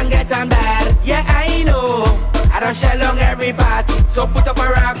just drink and get on bad. Yeah, I know I don't shell on every party. So put up a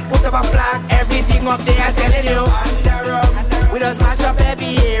rock, put up a flag, everything up there, I'm telling you. We just smash up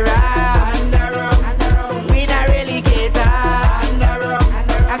every era. We not really cater.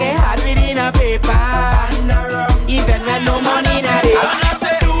 I get hard within a paper. Even when no money in a day. And I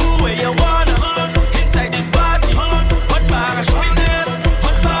say do what you wanna inside this party. Hot bar of shortness,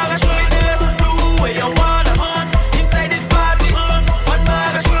 hot bar of shortness. Do what you wanna inside this party. Hot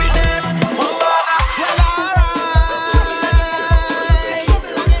bar of shortness, hot bar of.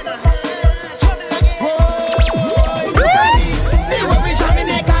 Look at this, see what we jamming,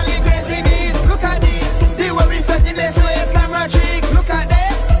 they call it crazy beats. Look at this, see what we fetching this way, camera tricks. Look at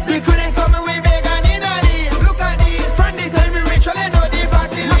this, we couldn't come away big and in a this. Look at this, from the time we reach, all they know the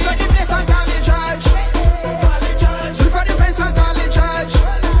party. Look at the place and call it church. Look at the place and call it church.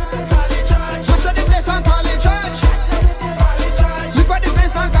 Look at the place and call it church. Look at the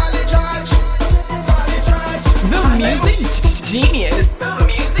place and call it church. The music genius. The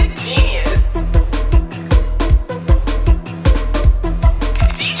music genius.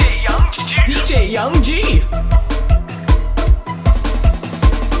 DJ Young G.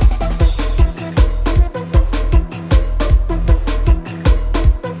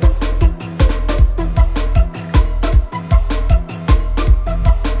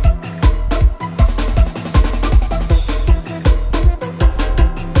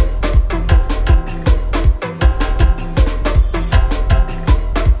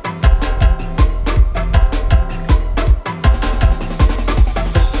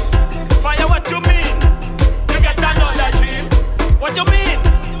 Fire, what you mean? You get another dream? What you mean?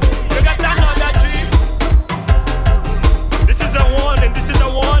 You get another dream? This is a warning, this is a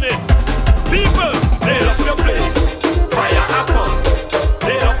warning. People, lay up your place. Fire a come.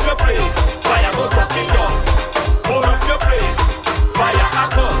 Lay up your place. Fire go rocking down. Hold up your place. Fire a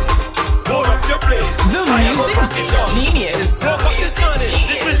come. Hold up your place. The Fire go music rocking down. genius. No, but this money,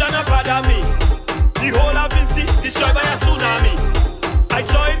 this vision a bother me. The whole of Vincy destroyed by a tsunami. I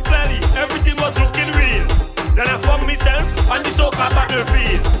saw it clearly, everything was looking real. Then I found myself on the Soca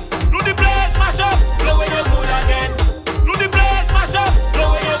battlefield. Look the place, smash up, blow when you're good again. Look the place, smash up,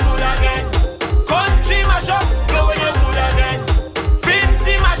 blow when you're good again. Country mash up, blow when you're good again.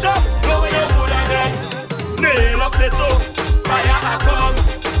 Vincy mash up, blow when you're good again. Nail up the soul, fire a come.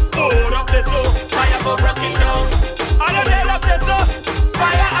 Hold up the soul, fire go rocking down. And I nail up the soul,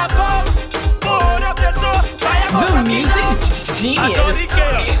 fire a come. Hold up the soul, fire go The rocking music down. genius. I saw the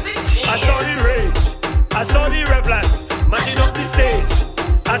chaos, I saw the rage, I saw the revelance, mashing up the stage.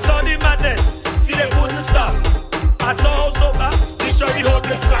 I saw the madness, see they couldn't stop. I saw how Soca destroy the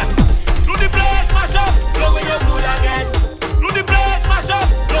hopeless plan. Do the place, mash up, blow when you're good again. Do the place, mash up,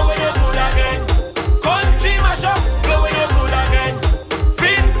 blow when you're good again. Country mash up, blow when you're good again.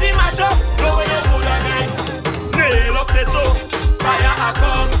 Vincy mash up, blow when you're good again. Nail up the soul, fire a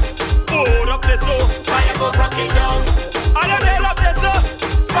come. Hold up the soul, fire go rocking down. And I nail up the soul,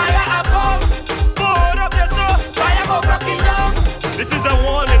 fire a come. Hold up the soul, fire go rocking down. This is a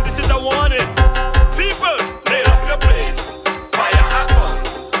warning, this is a warning. People, lay up your place. Fire a come.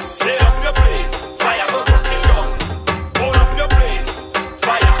 Lay up your place. Fire go rocking down. Hold up your place.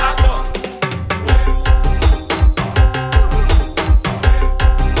 Fire a come.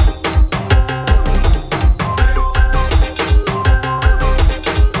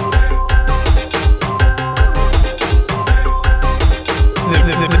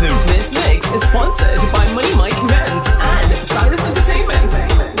 This mix is sponsored by Money Mike Men's and Cyrus Entertainment.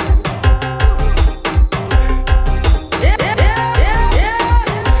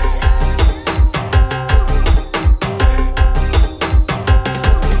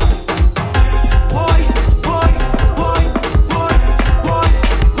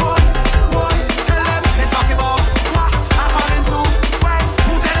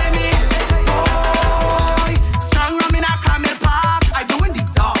 Strong rum in a camel park. I doing the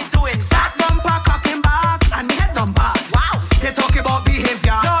dog. Fat bumper cocking back. And me head done back. Wow. They talk about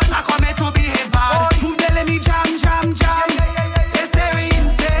behavior. I come here to behave bad. Move they let me jam, jam, jam. They say we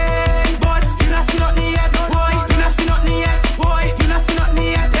insane. But you not see nothing yet. Boy, you not see nothing yet. Boy, you not see nothing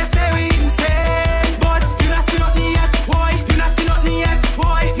yet. They say we insane. But you not see nothing yet. Boy, you not see nothing yet.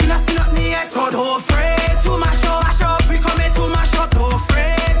 Boy, you not see nothing yet. So don't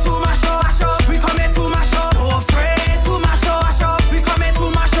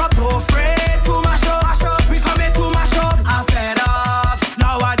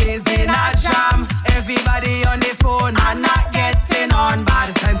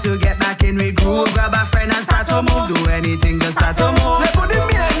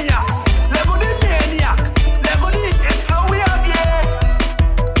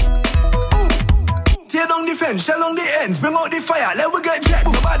Benz, shell on the ends, bring out the fire, let we get jet.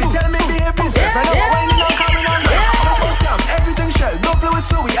 Nobody tell me behave business. I know whining and coming on red. Just go scam, everything shell. Don't play with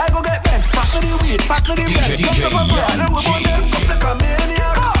Slowy, I go get bent. Pass me the weed, pass me the red. Don't stop a flare, now we want to cook up like a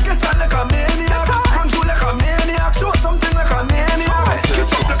maniac. Get on like a maniac, run through like a maniac. Show something like a maniac. Get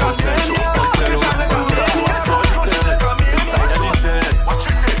up like a maniac, get on like a maniac. Run through like a maniac.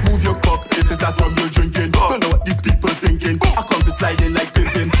 Move your cup if it's that rum you're drinking. Don't know what these people thinking. I come to sliding like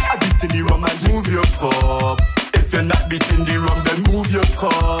Pimpin. I beat in the rum and move your cup. If you're not beating the rum, then move your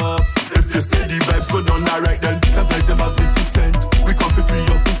cup. If you say the vibes go down alright, then the vibes them magnificent. We come to free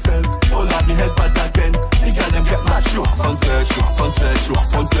up yourself. All on the head back again. The girl them get mad. Show sunset, show sunset, show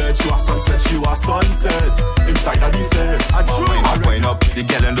sunset, show sunset, show sunset. Inside of the fair, I wind up. The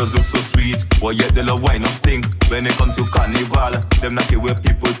girl them does look so sweet, but yet they love wine up stink. When they come to carnival, them not care where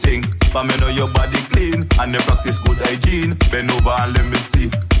people think. But me know your body clean and they practice good hygiene. Bend over and let me see.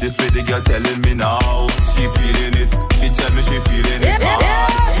 This way the girl telling me now. She feeling it. She tell me she feeling it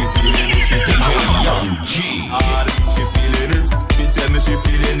hard. She feeling it. She tell me Young G hard. She feeling it. She tell me she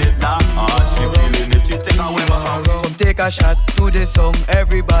feeling it now hard. She feeling it. She take away my heart. Come take a shot to the song.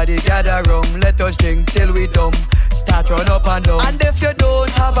 Everybody gather round. Let us drink till we dumb. Start run up and down. And if you don't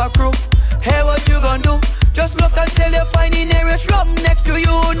have a crew, hey, what you gonna do? Just look until you find the nearest rum next to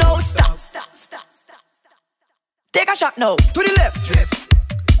you. No, stop. Take a shot now. To the left, drift.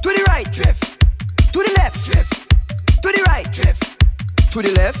 To the right, drift. To the left, drift. To the right, drift. To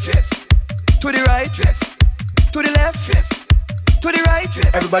the left, drift. To the right, drift. To the left, drift. To the right,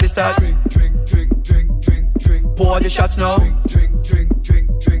 drift. Everybody start drink. Pour the shots now.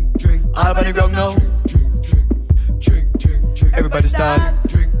 All up on the ground now. Everybody start.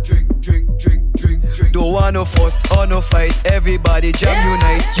 Don't want no fuss or no fight. Everybody jam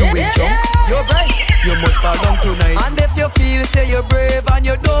unite. You ain't drunk, you're bright. You must fall down tonight. And if you feel say you're brave and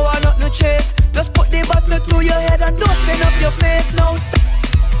you don't want nothing to chase, just put the bottle to your head and don't spin up your face. Now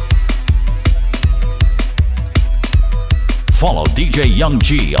Follow DJ Young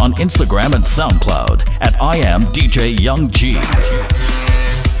G on Instagram and SoundCloud at I am DJ Young G.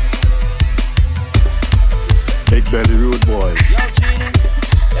 Big belly rude boy.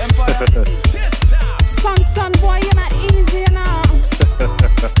 Son, boy, you're not easy, you know.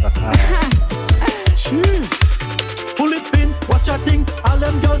 Cheers. Pull it in, watch your thing. All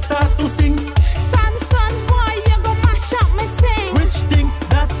them girls start to sing. Son, boy, you go mash up my thing. Which thing?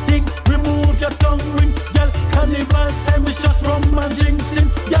 That thing. Remove your tongue ring. Girl, carnival time is just rum and jinxing.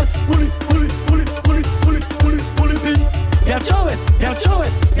 Girl, pull it in. Girl, show it.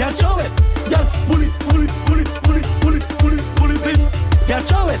 Girl, pull it in.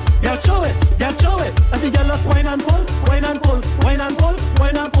 Girl, show it. Every girl just wine and pull.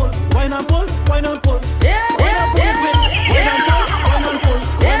 Yeah.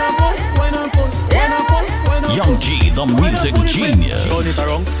 Young G, the music genius. Turn it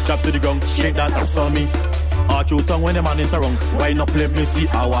around, chop to the ground, shake that ass on me. Arch your tongue when the man it around. Wine up, let me see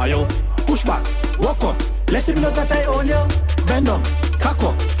how are you. Push back, walk up, let him know that I own you. Bend down, cock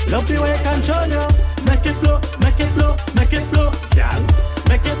up, love the way I control you. Make it blow, girl. Make it blow, girl.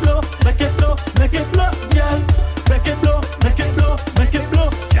 Make it blow, girl. Make it blow, girl. Make it blow, girl.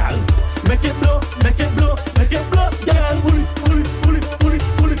 Make it blow,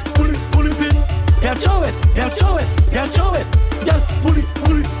 pull it in. Girl, show it, girl, girl, pull it in. Girl, show it,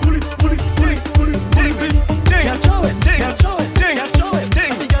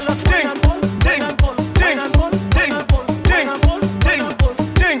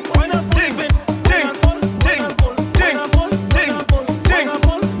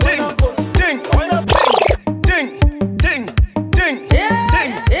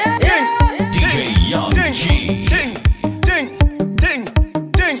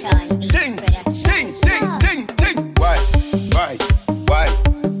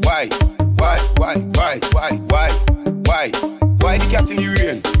 Why the cat in the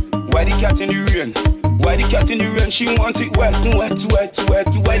rain? Why the cat in the rain? Why the cat in the rain? She want it wet. Why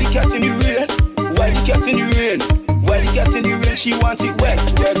the cat in the rain? Why the cat in the rain? Why the cat in the rain? She want it wet.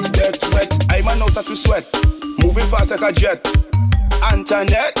 I'm a nose to sweat, moving fast like a jet.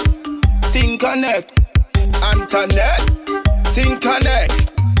 Antoinette, think connect. Antoinette, think connect.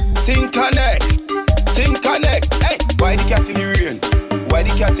 Hey, why the cat in the rain? Why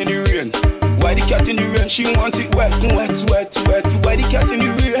the cat in the rain? Why the cat in the rain? She want it wet. Why the cat in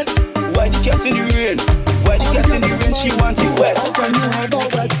the rain? Why the cat in the rain? Why the cat in the rain? She want it wet. Can you have a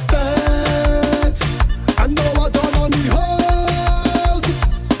wet bed? And no one done on the house.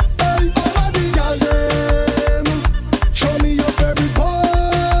 Hey, all of the girls them, show me your favorite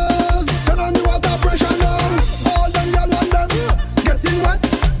pose. Turn on the water pressure now. All them girls and them getting wet.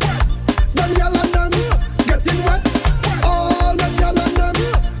 Them girls and them getting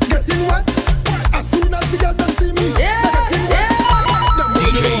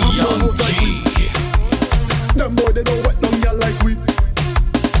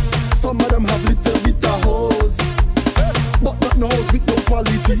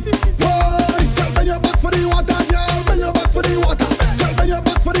Boy, girl, bend your back for the water, girl. Bend your back for the water. Girl, bend your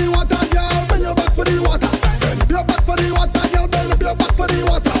back for the water, girl. Bend your back for the water. Bend your back for the water, girl. Bend your back for the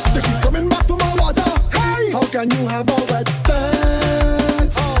water. You keep coming back for my water. Hey, how can you have a wet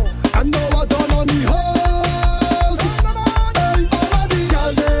bed and no water on the hose? Hey, all of the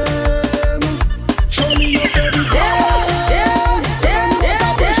girls them, show me your baby girls. And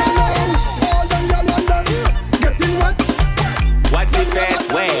water pressure now, all them girls and them getting wet. What's the best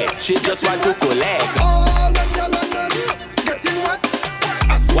way? She just want to collect. All them girls and them getting wet.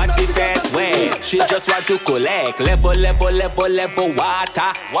 What's the best way? She just want to collect. Level, level, level, level,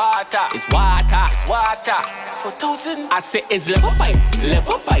 water. Water. It's water. It's water. 4,000. I say it's level pipe in the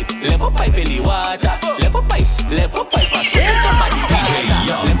water. Level pipe. I say somebody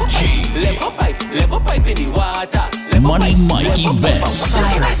level pipe in the water. Money Mikey Vince.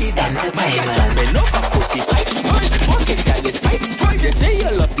 Cyrus Entertainment. Just been up and put the pipe. Work it down this pipe. You say you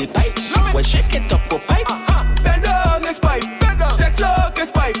love the pipe. Well, shake it up for pipe. Bend down this pipe. Bend down. Take soak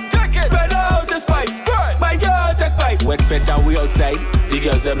this pipe. Take it. Bend down this pipe. Squirt. My girl, take pipe. Wet fed and we outside. The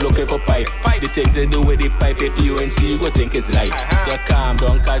girls them looking for pipes. The things they do with the pipe. If you ain't see, you go think it's like. You calm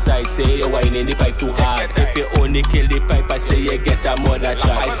down cause I say you're whining the pipe too hard. If you only kill the pipe, I say you get a mother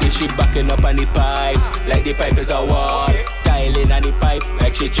shot. I say she backing up on the pipe like the pipe is a wall. Tiling on the pipe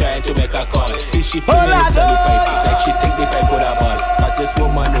like she trying to make a call. See she feeling it on the pipe like she think the pipe with a ball. Cause this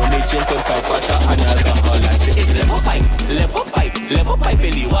woman only drinking pipe water and alcohol. I say it's level pipe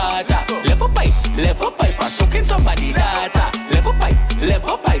in the water. Level pipe, I'm soaking somebody data. Level pipe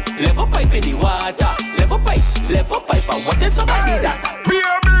in the water. Level pipe, I'm wanting somebody data. Baby,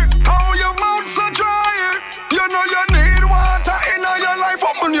 how your mouth so dry? You know you need water in your life.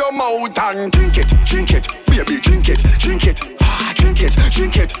 Open your mouth and drink it, baby, drink it, drink it,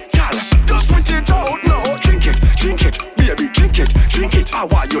 girl, just spit it out now. Drink it, baby, drink it. I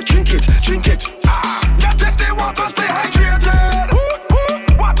want you drink it. You take the water, stay hydrated.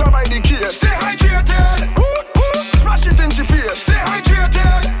 Water by the case, stay hydrated. Splash it in your face, stay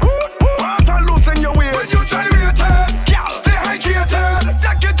hydrated. Water loosen your waist when you gyrated. Girl, stay hydrated.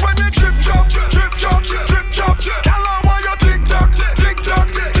 Take it when you drip drop. Girl, I want you tick tock.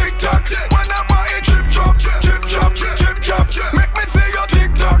 Whenever it drip drop. Make me say you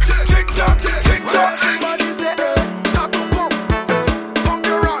tick tock. Everybody say start to pump, pump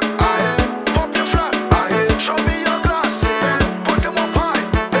your rock, pump your flat, show me your glass, put them up high,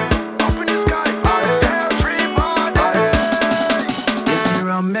 up in the sky, everybody. It's the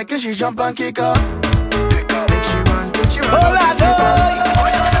rum making she jump and kick up, make she run, touch you run, out she slippers.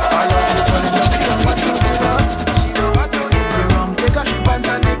 I love she falling down, she don't want to give up. It's the rum take off she pants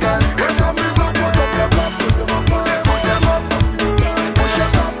and knickers. When some is up, put up your cup, put them up high, put them up to the sky, push your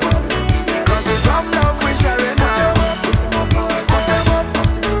cup up, cause it's rum love we sharing now. Put them up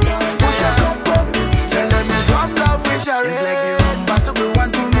to the sky, push your cup up, tell them it's rum love we sharing. It's like the rum battle we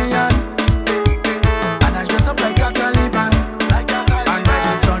want 2 million, and I dress up like a Taliban, and by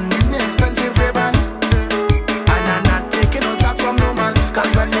the sun in the expensive Ray-Bans, and I'm not taking no talk from no man,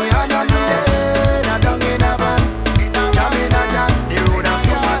 cause when me hand on me head, I don't in a van, jam in a jam, the road have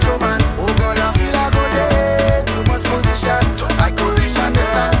too much woman. Oh God, I feel I go there, too much position, I couldn't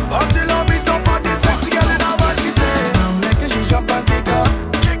understand, until I meet up on this sexy girl in her what she say. Make her she jump and kick up,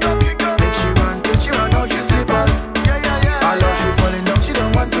 make she run, touch you run out she slippers. I love she falling down, she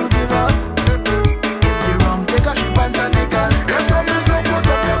don't want to give up. It's the rum, take off she pants and knickers. If some is up, put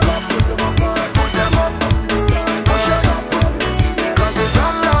up your cup, put them up high, put them up to the sky, push your cup up, cause it's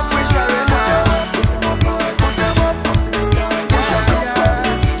rum love we sharing now. Put them up to the sky, push your cup up,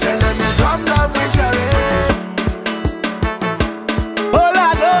 tell them it's rum love we sharing.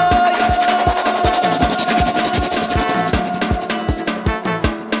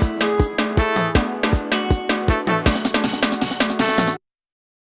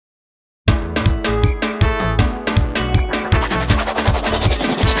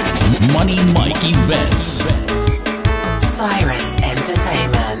 Money Mikey Vince. Cyrus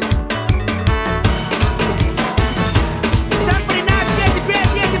Entertainment. Time for the nastiest, the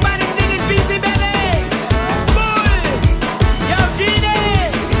craziest, the baddest thing in Vincy, baby. Bull. Yo, Genie.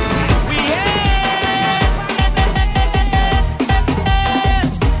 We here.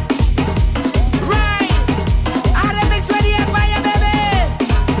 Right. All the mix ready and fire, baby.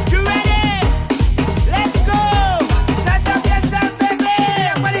 You ready? Let's go. Set up yourself, baby.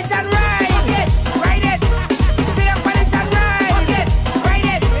 Put it on right. Ride it. Sit up, put it on right. Ride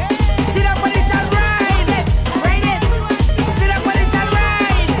it.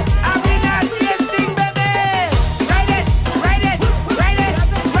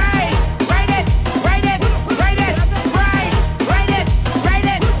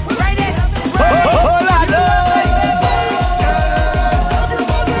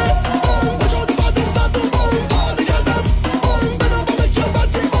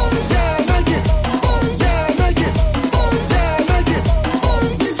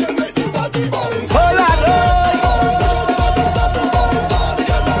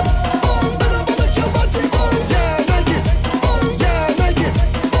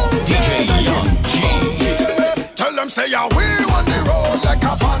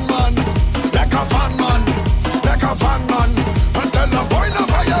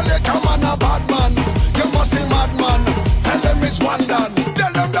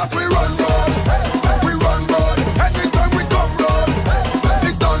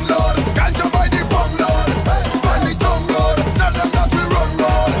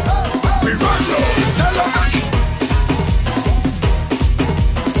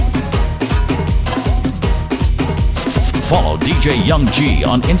 Follow DJ Young G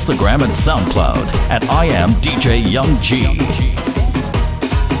on Instagram and SoundCloud at I am DJ Young G.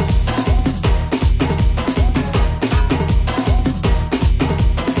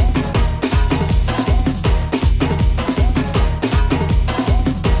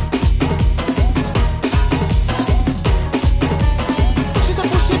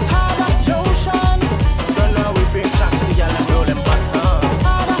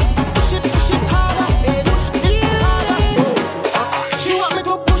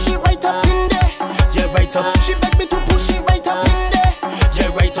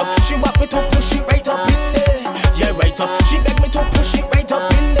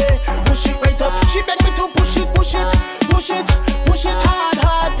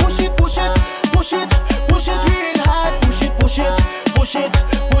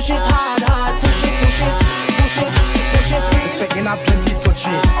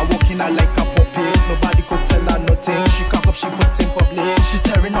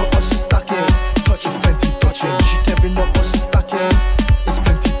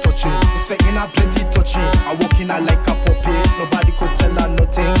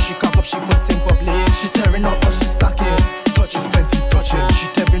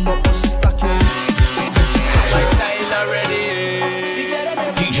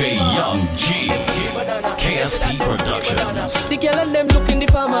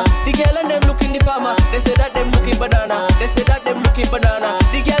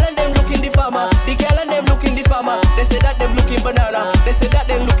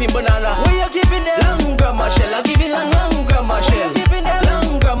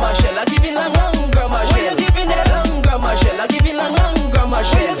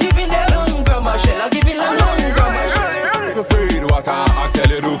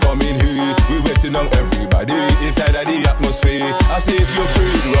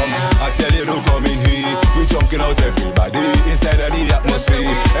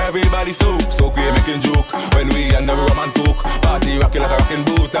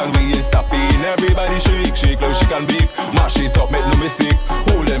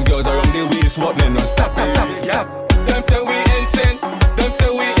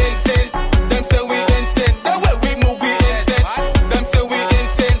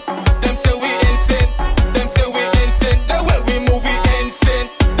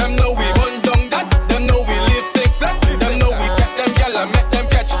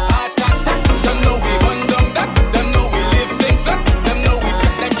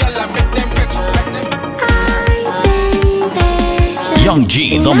 Young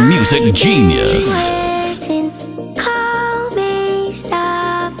G, the music genius. Call me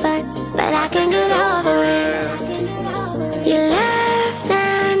stubborn, but I can get over it. You left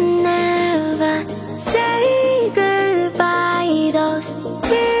and never say goodbye. Those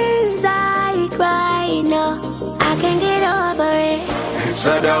tears I cried, no, I can get over it.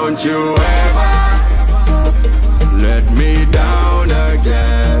 So don't you ever let me down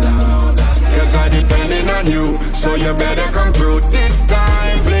again, 'cause I'm depending on you, so you better come through this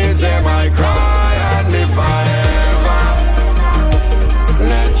time. Please hear my cry, and if I ever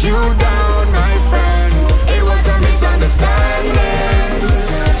let you down, my friend, it was a misunderstanding.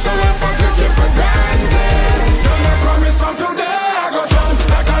 So if I took you for granted, don't I promise from today I go drunk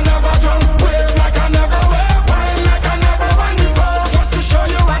like I never drunk, wave like I never wave, wine like I never wine before, just to show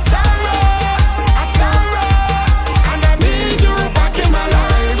you I'm sorry, and I need you back in my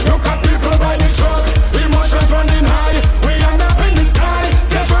life. Look at people by the truck, emotions running high, we end up in the sky,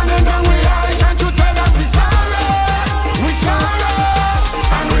 tears running down we eye. Can't you tell that we sorry,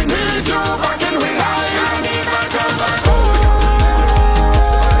 and we need you back in we life. I need my girl back home.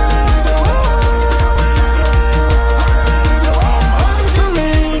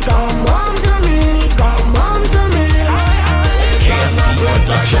 Come home to me, come home to me. KSP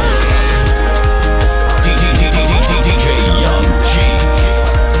Productions. DJ Young G.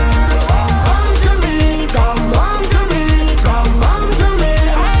 Come home to me, come home to me, come home to me.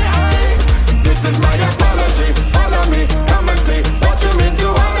 This is my apology. Follow me, come and see what you mean to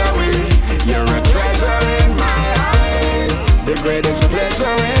other we. You're a treasure in my eyes, the greatest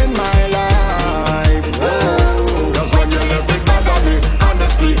pleasure in my life. Whoa. 'Cause when you live with nobody,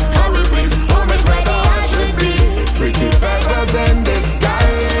 honestly, hurry please, home is where the heart should be. Pretty feathers in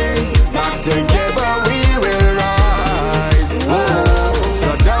disguise, not together we will rise. Whoa. So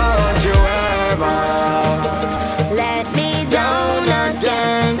don't you ever Let me down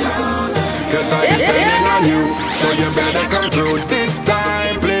again. 'cause I'm depending on you, so you better come through this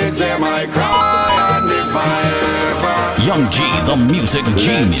time. Please hear my cry, and if I ever Young G, the music let you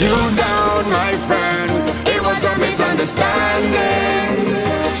genius. down, my friend, it was a misunderstanding.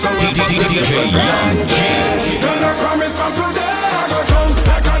 So if I took you DJ for Young G. granted, don't I promise from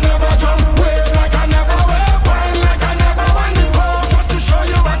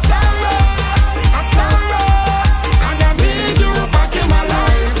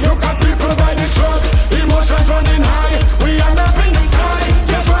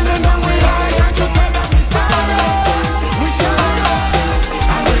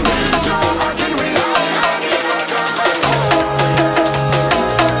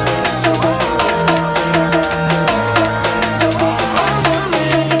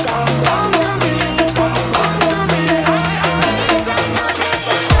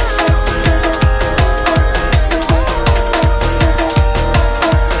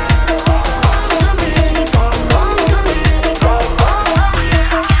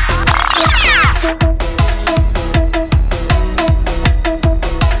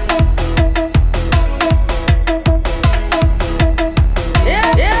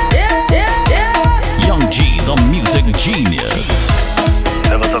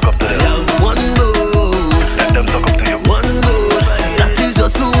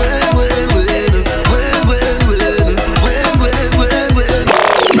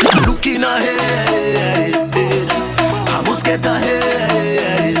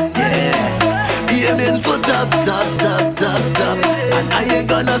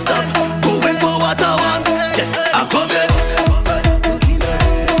gonna stop. Going for what I want. Yeah, I come in.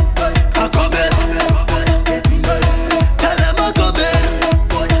 I come in. Tell them I come in.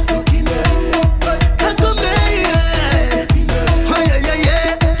 I come in, yeah. Oh yeah, yeah,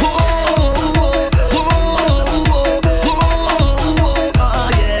 yeah. Oh, oh, oh, oh, oh, oh, oh,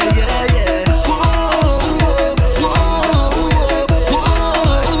 yeah, yeah, yeah.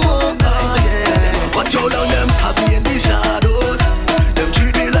 Watch out on them, happy in the shadows. Them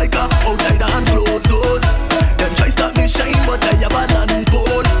treat me like a outsider and close doors. Them try stop me shine, but I have a land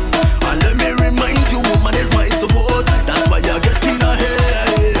pole. And let me remind you, woman is my support. That's why you get in a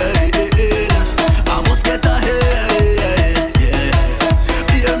head. I must get ahead.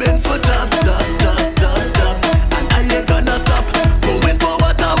 Yeah, aiming for top, top, top, top, top. And I ain't gonna stop. Going for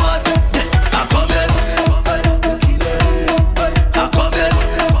what I want. Yeah, I come in. I come in.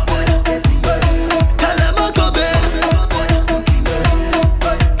 Tell them I come in.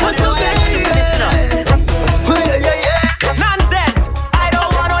 I come in, yeah. Oh yeah, yeah, yeah. Nonsense, I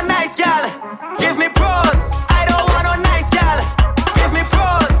don't want no nice gal. Give me pros, I don't want no nice gal. Give me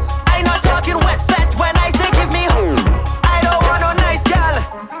pros, I not talking wet set when I say give me home. I don't want no nice gal.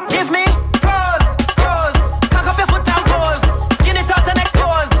 Give me pros, pros. Cock up your foot and pose. Skin it out and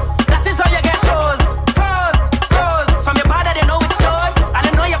expose. That is how you get shows. Pros, pros. From your body they know it shows. And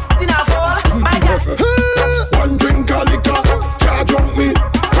they know you're in a bowl. My gal. One drink of liquor, can't drunk me.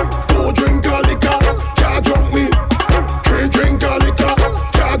 2 drink of liquor, can't drunk me. 3 drink of liquor,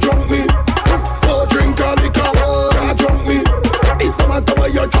 can't drunk me. 4 drink of liquor, can't drunk me. It no matter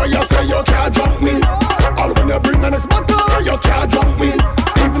what you try, you say you can't drunk me. All when you bring the next bottle, you can't drunk me.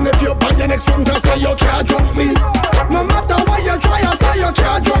 Even if you buy your next ones, I say you can't drunk me. No matter what you try, I say you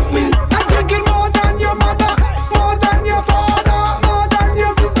can't drunk me. I'm drinking more than your mother, more than your father, more than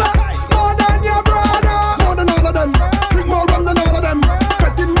your sister, more than your brother, more than all of them. Drink more rum than all of them.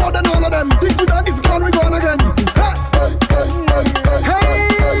 Fetting more than all of them. Think we done, it's gone, we gone again.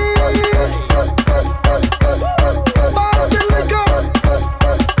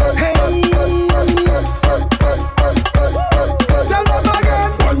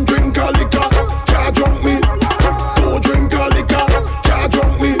 One drink of liquor, can't drunk me. 2 drink of liquor, can't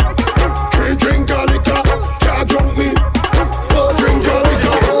drunk me. 3 drink of liquor, can't drunk me. 4 drink of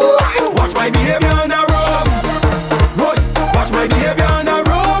liquor. Watch my behavior on the road. What? Watch my behavior on the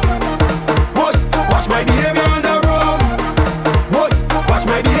road. What? Watch my behavior on the road. What? Watch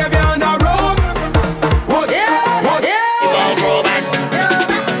my behavior on the road. What? What?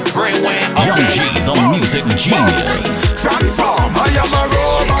 Young G, the music genius. Transform. I am a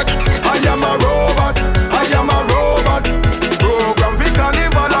robot. I am a robot. I am a robot. Program for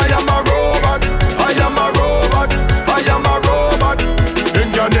carnival. I am a robot. I am a robot. I am a robot. In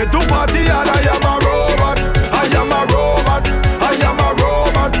your net to party, and I am a robot. I am a robot. I am a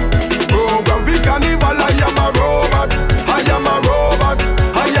robot. Program for carnival. I am a robot. I am a robot.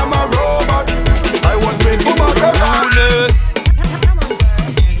 I am a robot. I was made for my rulers.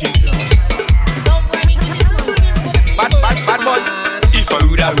 Bad boy. If I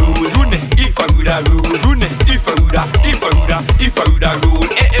woulda rule, if I woulda rule, if I woulda rule,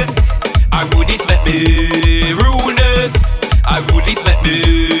 I would expect me rudeness. I would expect me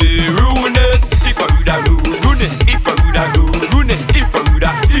rudeness. If I woulda rule, if I woulda rule, if I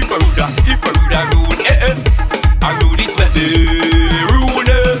woulda rule, I would expect me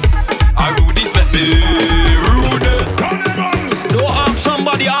rudeness. I would expect me rudeness. Don't ask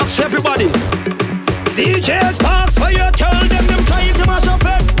somebody, ask everybody. CJ Sparks, where you tell them trying to mash up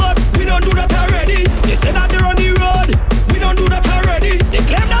it, but we don't do that already. They say that they're on the road, we don't do that already. They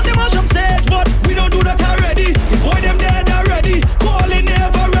claim that they mash up stage, but we don't do that already. The boy them dead already, calling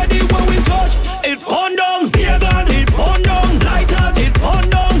never ready. When we touch, it burn down, beer gun, it burn down, lighters, it burn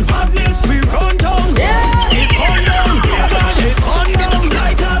down, madness, we run down. It burn down, beer gun, it burn down,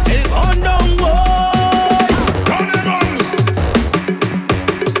 lighters, it burn down, boy.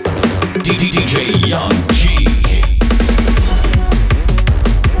 DJ Young G.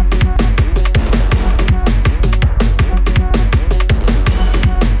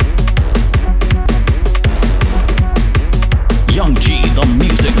 Young G, the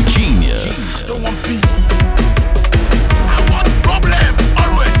music genius. Don't want peace. I want problems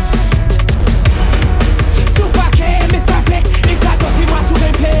always. Super K, Mr. Vic, it's a dirty mass who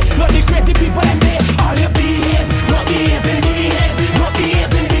can play. Not the crazy people and they all you behave, not behave and behave, not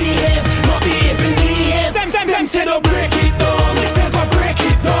behave and behave, not behave and behave. Them say don't break it down, we still go break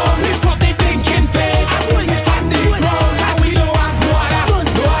it down. Lift up the thinking fake, and put it on the ground. Cause we don't have no other,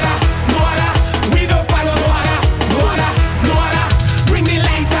 no other, no other. We don't follow no other, no other, no other. Bring the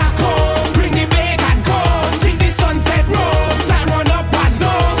lighter, come, bring the bacon.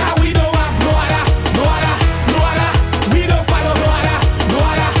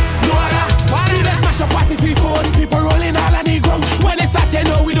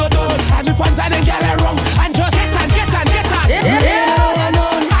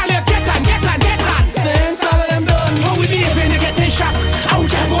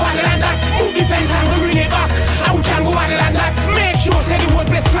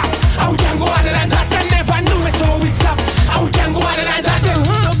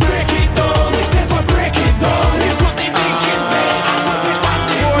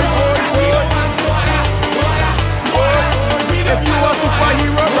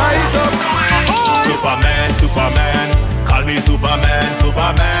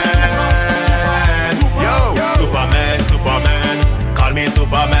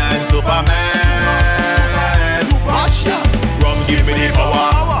 Superman. Rum give me the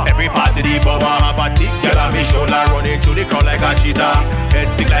power. Every party the power. Have a thick girl on me shoulder, running through the crowd like a cheetah. Head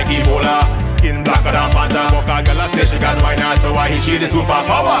sick like Ebola, skin blacker than panther. But a girl say she got wine, so I hit she the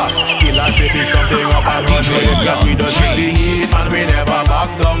superpower. Killer say pick something up and run with it, cause we don't take the heat and we never back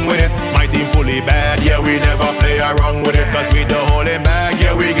down with it. My team fully bad, yeah, we never play around with it, cause we the holy bag,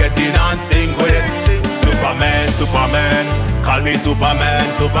 yeah, we get in and stink with it. Superman, Superman, call me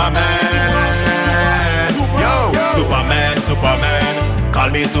Superman, Superman. Yo, Superman, Superman, call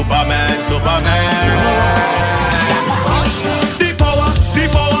me Superman, Superman. The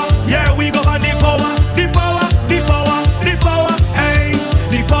power, yeah, we go on the power, the power, the power, the power, hey.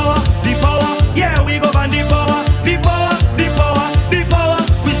 The power, yeah, we go on the power, the power, the power, the power.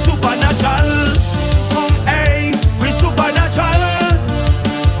 We supernatural, hey, we supernatural,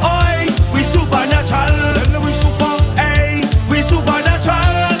 oi, we supernatural, we super, hey, we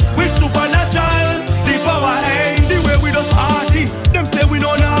supernatural, we supernatural. The power, hey, the way we just party, them say we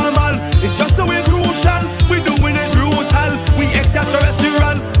no normal. It's just the way crucial, we doing it brutal. We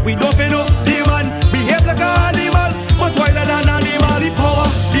extraterrestrial, we don't feel no demon. Behave like an animal, but wilder than animal. The power,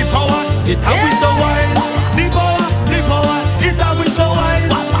 it's how we so wild. The power, it's how we so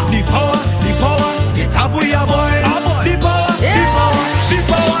wild. The power, it's how we are boy. The power,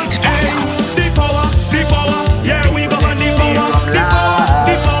 hey. The power, yeah, we go on the power.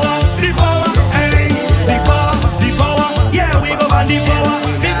 The power, hey. The power, yeah, we go on the power.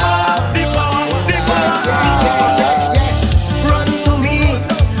 The power. Run to me,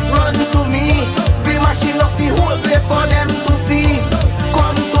 we mashing up the whole place for them to see.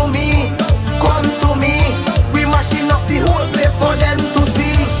 Come to me, we mashing up the whole place for them to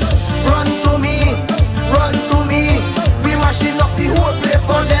see. Run to me, we mashing up the whole place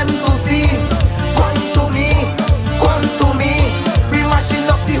for them to see. Come to me, we mashing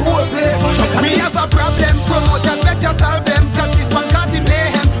up the whole place. We have a problem, promoters better solve them, cause this one causing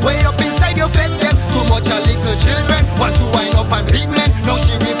mayhem. Way up inside you fed them, too much a little children want to wind up and big men. Now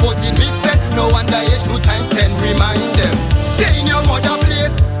she reporting missing, no wonder age 2 times 10, remind them. Stay in your mother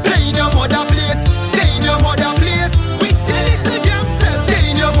place, play in your mother place, stay in your mother place. We tell it to youngsters, stay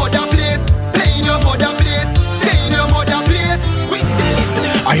in your mother place, play in your mother place, stay in your mother place. We tell it to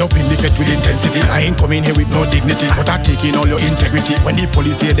I up in the pit with intensity. I ain't coming here with no dignity, but I taking all your integrity. When the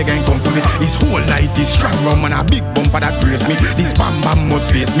police here, they can come for me. His whole night is strong rum and a big bumper that brace me. This bam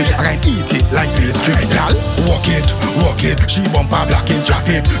must face me. I can eat it like pastry. Y'all, walk it. She bumper black in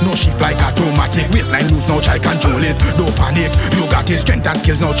traffic. No shift like automatic. Waistline loose, now try control it. Don't panic, you got it. Strength and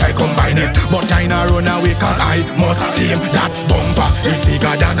skills, now try combine it. But I na run away, cause I must tame that bumper. It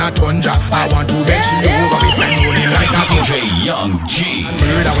bigger than a tundra. I want to bench you over. Waistline rolling like a DJ Young G.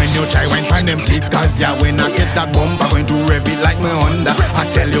 When you try when find them teeth, cause yeah, when I get that bumper, going to rev it like my Honda. I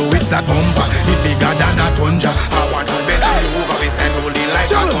tell you it's that bumper, it bigger than a tundra. I want to bench you over, it's and rolling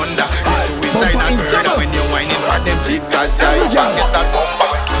like a thunder. It's suicide and murder when you whining for them teeth, cause yeah, you can get that bumper,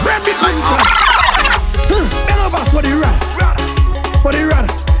 going to rev it like a bend over for the rod,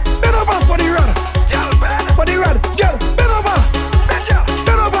 bend over for the rod, gel, bend over.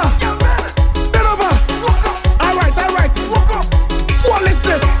 What is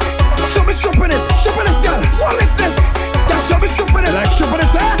this? Show me stupidness, girl. What is this? Just show me stupidness. Like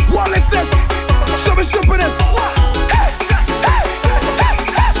stupidness, eh? What is this? Show me stupidness. Hey.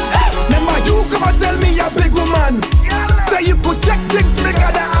 Remember you come and tell me you're a big woman. Say you could check things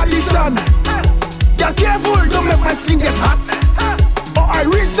bigger than Alison. You're careful, don't make my skin get hot. Or I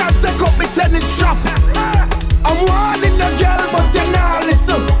reach and take up my tennis strap. I'm warning the girl, but you're not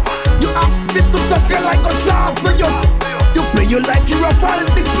listen. You acting too tough, girl, like a soft to you. Play you like you're a fall,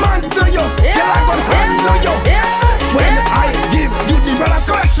 dismantle you. You're like a handle you. When I give you the rod of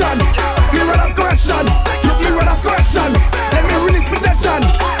correction, let me release my tension.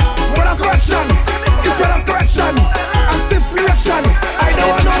 Rod of correction, it's rod of correction. A stiff reaction, I don't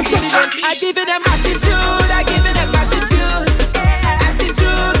want no instruction. I give it them attitude,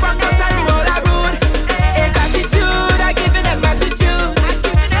 attitude, from outside the world I rude. It's attitude, I give it them attitude,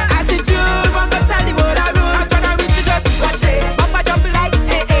 from outside the world I rude. Cause when I reach you just watch it, bumper jump like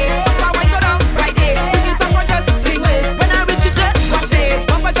so I go down right there, bring it up on just bring ways. When I reach you just watch it,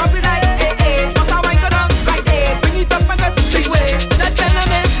 bumper jump like so I go down right there, bring it up on just bring ways. Just tell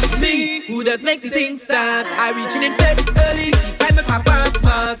them it's me who does make the thing start. I reaching in bed early, the time is half past.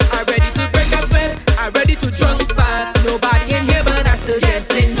 I'm ready to break a sweat, I'm ready to drunk fast. Nobody in here but I still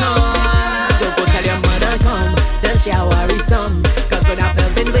getting on. So go tell your mother come, tell she I worry some. Cause when I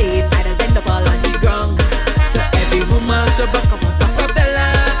belt in ways, I just end up all on the ground. So every woman should buck up on top of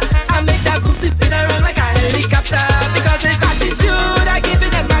fella. I make that boopsie spin around like a helicopter. Because it's attitude, I give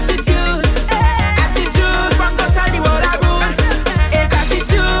it them attitude.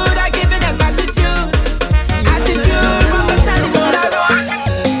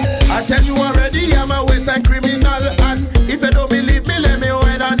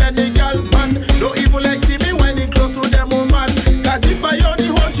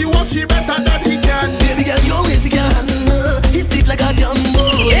 she better than he can. Baby girl, your ways you can handle. He's stiff like a jumbo.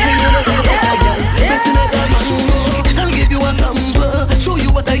 Yeah. Messing like a mango. I'll give you a sample, show you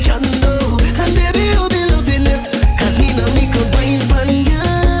what I can do. And baby, you'll be loving it. Cause me no make a wine on you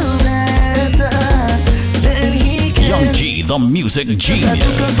better than he can. Young G, the music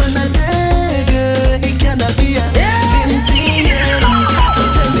genius. He cannot be a Vincy. So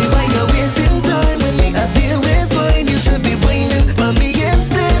tell me why you're wasting time when me a deal waste wine. You should be whining for me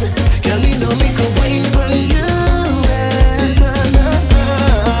instead. Girl, me no make a wine for you better than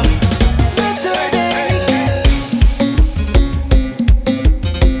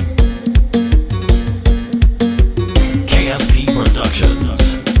KSP Productions.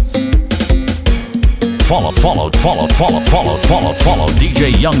 Follow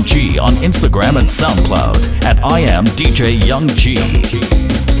DJ Young G on Instagram and SoundCloud at I am DJ Young G.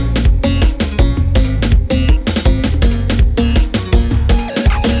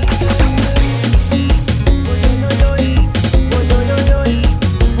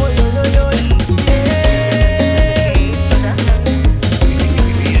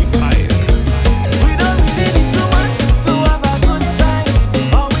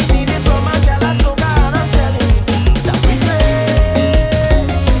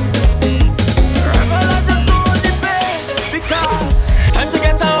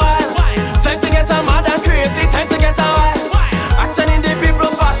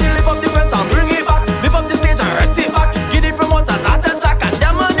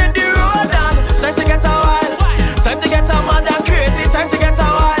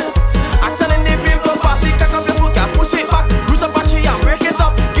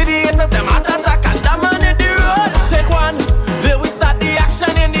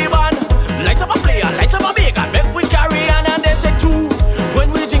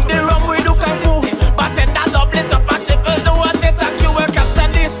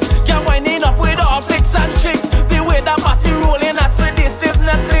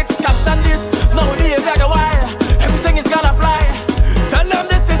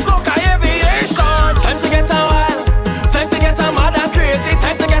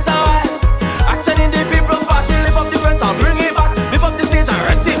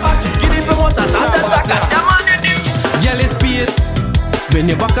 Bend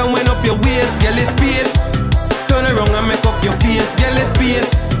your back and wind up your waist, girl, it's space. Turn around and make up your face, girl, it's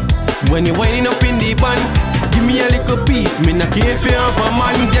space. When you winding up in the band, give me a little piece. Me not care if you have a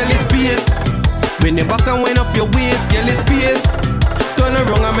man, girl, it's space. Bend your back and wind up your waist, girl, it's space. Turn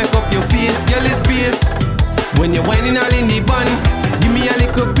around and make up your face, girl, it's space. When you winding all in the band, give me a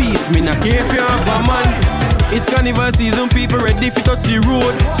little piece. Me not care if you have a man. It's carnival season, people ready for touch the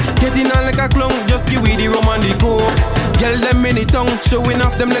road. Getting on like a clown, just give me the rum and the coke. Girl them in the tongue, showing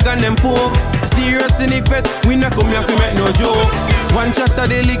off them leg and them poke. Serious in the fet, we not come here to make no joke. One shot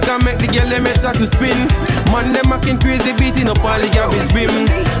of the liquor make the girl them head start to spin. Man them acting crazy, beating up all the garbage bin.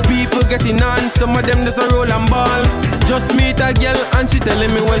 People getting on, some of them just a roll and ball. Just meet a girl and she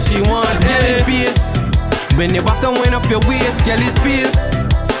telling me what she want. Girl is space, bend your back and wind up your waist. Girl is space,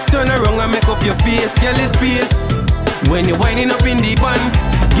 turn around and make up your face, girl is space. When you're winding up in the band,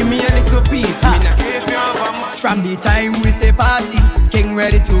 give me a little piece. Me not care if you have a man. From the time we say party, King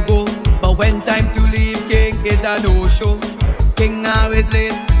ready to go. But when time to leave, King is a no-show. King always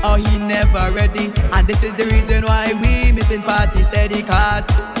late, or he never ready. And this is the reason why we missing party steady. Cause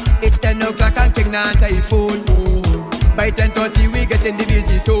it's 10 o'clock and King not answer his phone. By 10:30 we get in the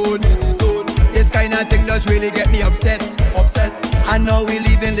busy tone. This kind of thing does really get me upset. And now we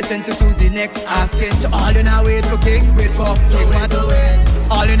leaving, listen to Susie next asking. So all in our wait for King, wait for King want to win.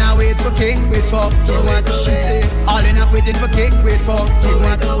 All in our wait for King, wait for King want to win. All in our waiting for King, wait for King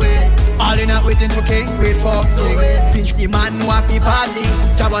want to win. All in out waiting for King, wait for King. Vincy man want fi party,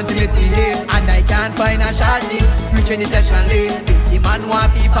 job on to misbehave, and I can't find a shawty. Reaching the session late. Vincy man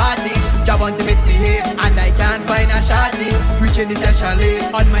want fi party, job on to misbehave, and I can't find a shawty. Reaching the session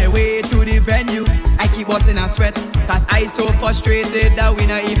late. On my way to the venue, I keep busting a sweat, cause I so frustrated that we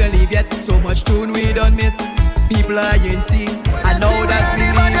not even leave yet. So much tune we don't miss. People are see. I know that we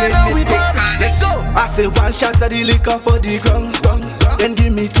leaving this big. Let's go. I say one shot of the liquor for the ground. Then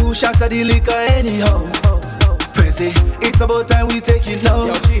give me 2 shots of the liquor anyhow. Prezi, it's about time we take it now.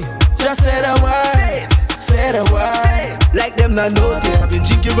 Just say the word, say the word. Like them not notice, I've been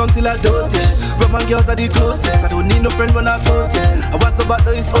drinking rum till I dotish. Rum and girls are the closest, I don't need no friend when I told it. And once the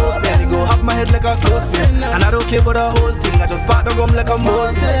bottle is open, they go half my head like a close man. And I don't care for the whole thing, I just part the rum like a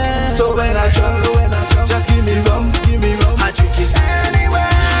Moses. So when I drunk, just give me rum, I drink it anywhere.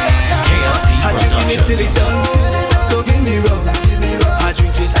 I drink it till it's done. So give me rum, I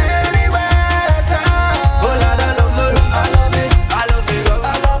drink it anywhere. Oh Lord, I love the rum, I love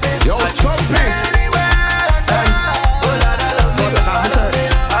it, rum.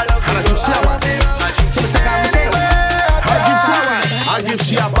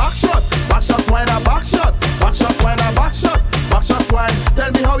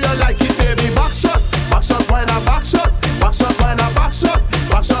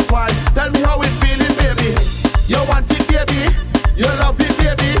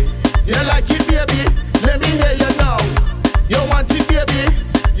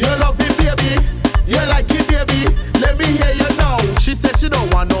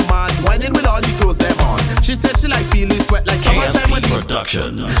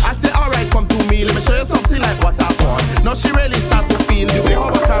 I say, alright, come to me, let me show you something like what I want. Now she really start to feel the way how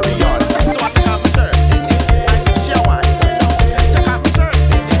I carry on. So I take off my shirt, and give she a wine. Take off my shirt,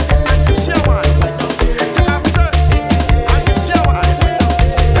 and give she a wine. Take off my shirt, and give she a wine.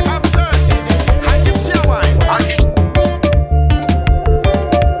 Take off my shirt, and give she a wine.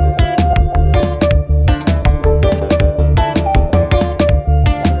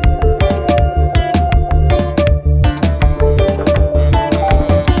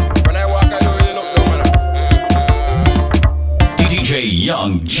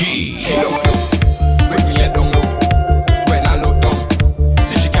 Young G. She don't look, with me head don't look. When I look down,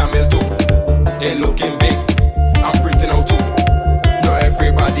 see she camel too. They looking big, I'm pretty now too. Not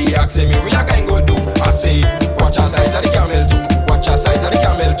everybody asking me, we are going to do. I say, watch her size of the camel too. Watch her size of the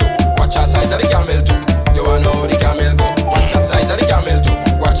camel too. Watch her size of the camel too. You wanna know the camel go. Watch her size of the camel too.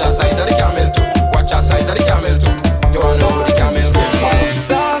 Watch her size of the camel too. Watch her size of the camel too. You wanna know the camel go.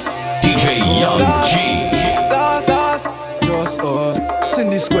 DJ Young G. Just us in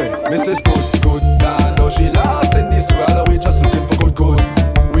this square, Mrs. Good, God, no she lost in this square. We just looking for good.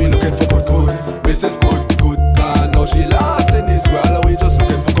 We looking for good. Mrs. Good, God, no she lost in this square. We just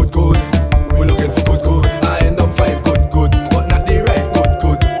looking for good. We looking for good. I end up fine good, but not the right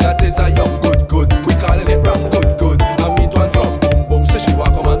good. That is a young good. We calling it wrong good. I meet one from boom, so she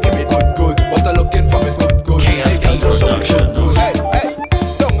walk come and give me good. What I looking for is good. KSP Productions. Hey,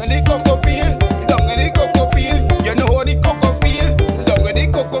 down in the cocoa field, down in the cocoa field. You know how the cocoa field, down in the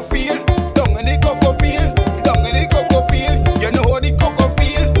cocoa field, down in the cocoa field, down in the cocoa field. You know how the cocoa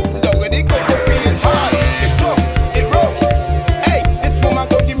field, down in the cocoa field. Hard, it's tough, it's rough. Hey, this woman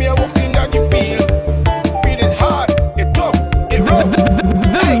go give me a walk in the field. Feel it hard, it's tough, it's rough.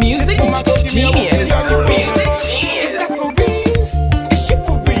 The music genius. Music genius. Is that for real? Is she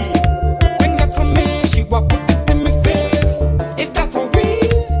for real? When that for me, she wa put it in my face. If that for real,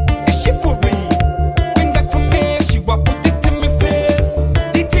 is she for real? When that for me, she wa put it in my face.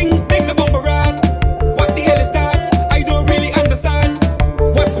 The thing the bomber rat. What the hell is that? I don't really understand.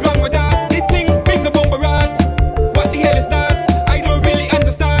 What's wrong with that? The thing the bomber rat. What the hell is that? I don't really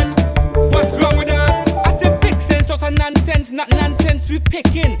understand. What's wrong with that? I said big sense out of nonsense, not nonsense we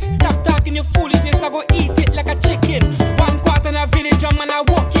picking. Stop talking your foolishness, I go eat it like a chicken. 1 quarter in a village drum and I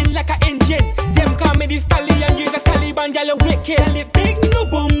walk in like a engine. Them call me the stallion, you're the Taliban, y'all wicked. Tell it big no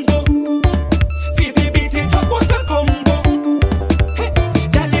bumbo. Fifi beat it up, what's a combo? Hey,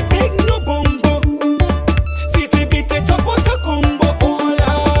 tell it big no bumbo. Fifi beat it up, what's a combo? Oh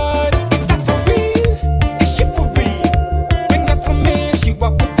Lord, if that for real, is she for real? Bring that for me, she wa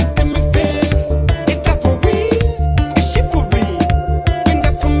put it in my face. If that for real, is she for real? Bring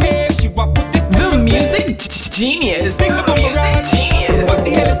that for me, she wa put it in my face. The music genius. Big the bomber rat. What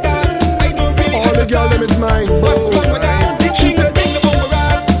the hell is that? I don't really All the girl them is mine. What's wrong with that? She said, Big the bomber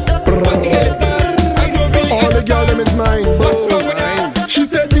rat. What the hell is that? I don't really all the girl them is mine. What's wrong with that? She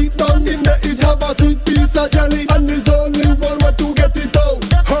said deep down in there it have a sweet piece of jelly, and there's only one way to get it out.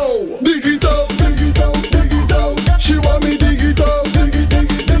 How? Dig it out, dig it out, dig it out. She want me dig it out, dig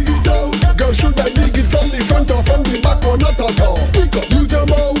it out. Girl, should I dig it from the front or from the back or not at all? Speak up, use your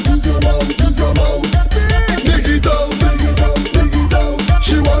mouth, use your mouth, use your mouth. Speak. Dig it out, dig it out, dig it out.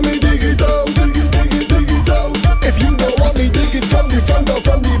 She want me dig it out, dig it out. If you don't want me dig it from the front or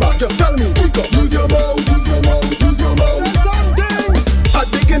from the back, just tell me. Speak up, use your mouth, use your mouth, use your mouth. Say something. I'm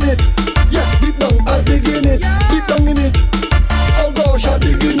digging it, yeah, deep down, I'm digging it, deep down in it. Oh gosh, I'm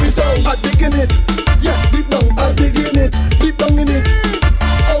digging it out. I'm digging it, yeah, deep down, I'm digging it, deep down in it.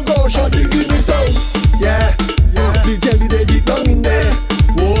 Oh gosh, I'm digging it out. Yeah, the jelly they deep down in there.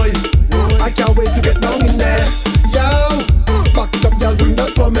 Boy, I can't wait to get down in there. Yo, back it up, girl, bring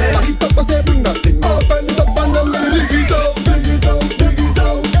that for me. Back it up, I say bring that thing. Open it up and then dig it out, dig it out, dig it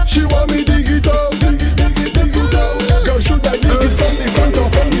out. She want me dig it out, dig it out. Girl, should I dig it from the front or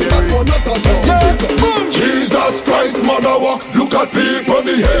from the back or not at all? Jesus Christ, mother walk, look at people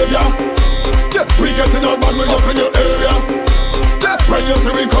behavior. Yeah, we getting on bad, we up in your area. Yeah, when you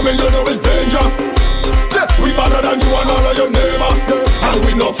see we coming, you know it's danger. Yeah, we better than you and all of your neighbor. Yeah, and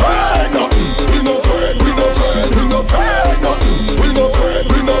we no afraid nothing. We no afraid, we no afraid, we no afraid nothing. We no afraid,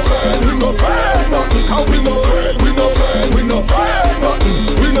 we no afraid, we no afraid nothing. And we no afraid, we no afraid, we no afraid nothing.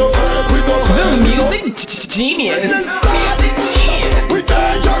 We no afraid, we no afraid. The music genius. Music genius. We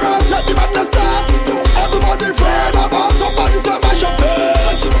dangerous, let the madness start. Everybody afraid of us, somebody say mash up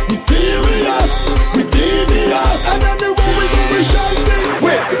face. We serious, we devious, and anywhere we go we shall things.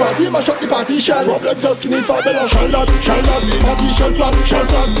 Wait, the party mash up, the party shall. Problem just skinny for better, shall not. The party shall flat.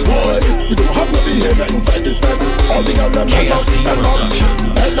 Boy, we don't have no behavior inside this fed. All the girl them head up.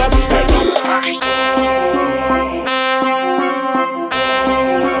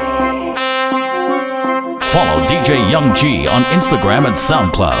 Follow DJ Young G on Instagram and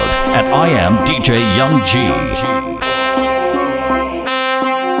SoundCloud at I am DJ Young G.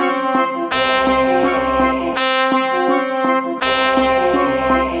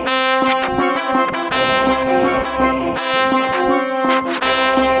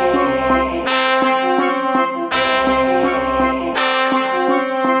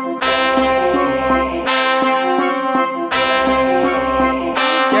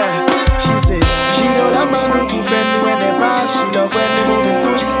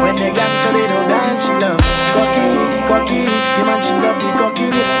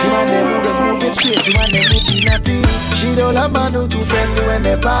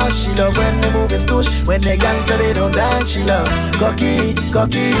 She love when they move it stoosh. When they gangster they don't dance. She love cocky,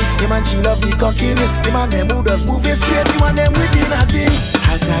 cocky. The man she love the cockiness. The man they move us move it straight. The man them with the natty.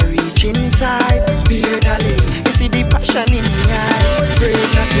 As I reach inside, beard alley, you see the passion in the eye. Break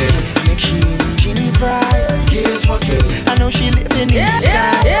nothing, make she engine fry. Gears fucking, I know she living in the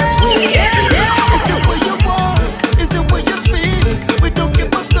sky. It's the way you walk, it's the way you speak. We don't give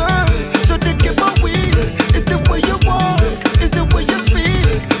a girl, so they give a wheel. It's the way you walk, it's the way you speak.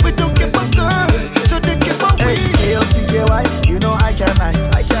 You know I can lie.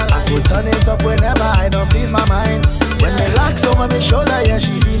 I could turn it up whenever I don't please my mind. When they locks over my shoulder, yeah,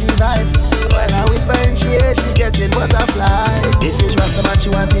 she feel the vibe. When I whisper in she hear, she catching butterfly. If it's rasta man, she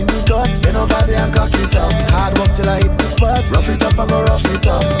want in me gut. Then over there and cock it up. Hard work till I hit the spot. Rough it up and go rough it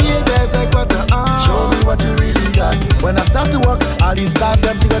up. Yeah, guys like what the show me what you really got. When I start to walk, all these stars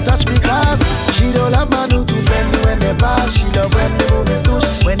them she gon' touch me cause she don't love man who too friendly when they pass. She love when they move it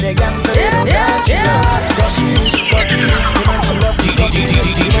stoosh. When they gangster they don't dance. She love cocky, cocky. The man she love the cocky.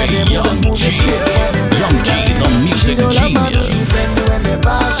 DJ Young G, Young G, the music genius. When they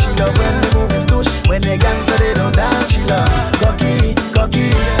pass, she love when they move it stoosh. When they gangster they don't dance. She love cocky, cocky.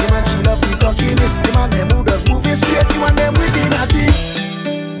 The man she love the cockiness. The man they move us move it straight. The man them with the natty.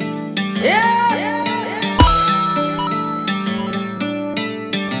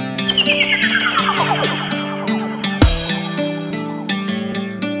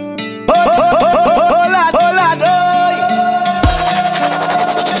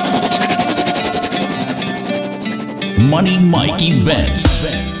 Money Mike Events.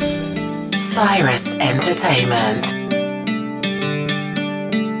 Cyrus Entertainment.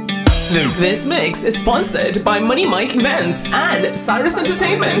 This mix is sponsored by Money Mike Events and Cyrus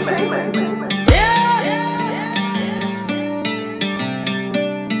Entertainment.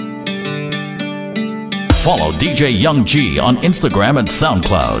 Follow DJ Young G on Instagram and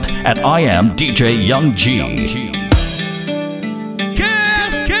SoundCloud at I am DJ Young G.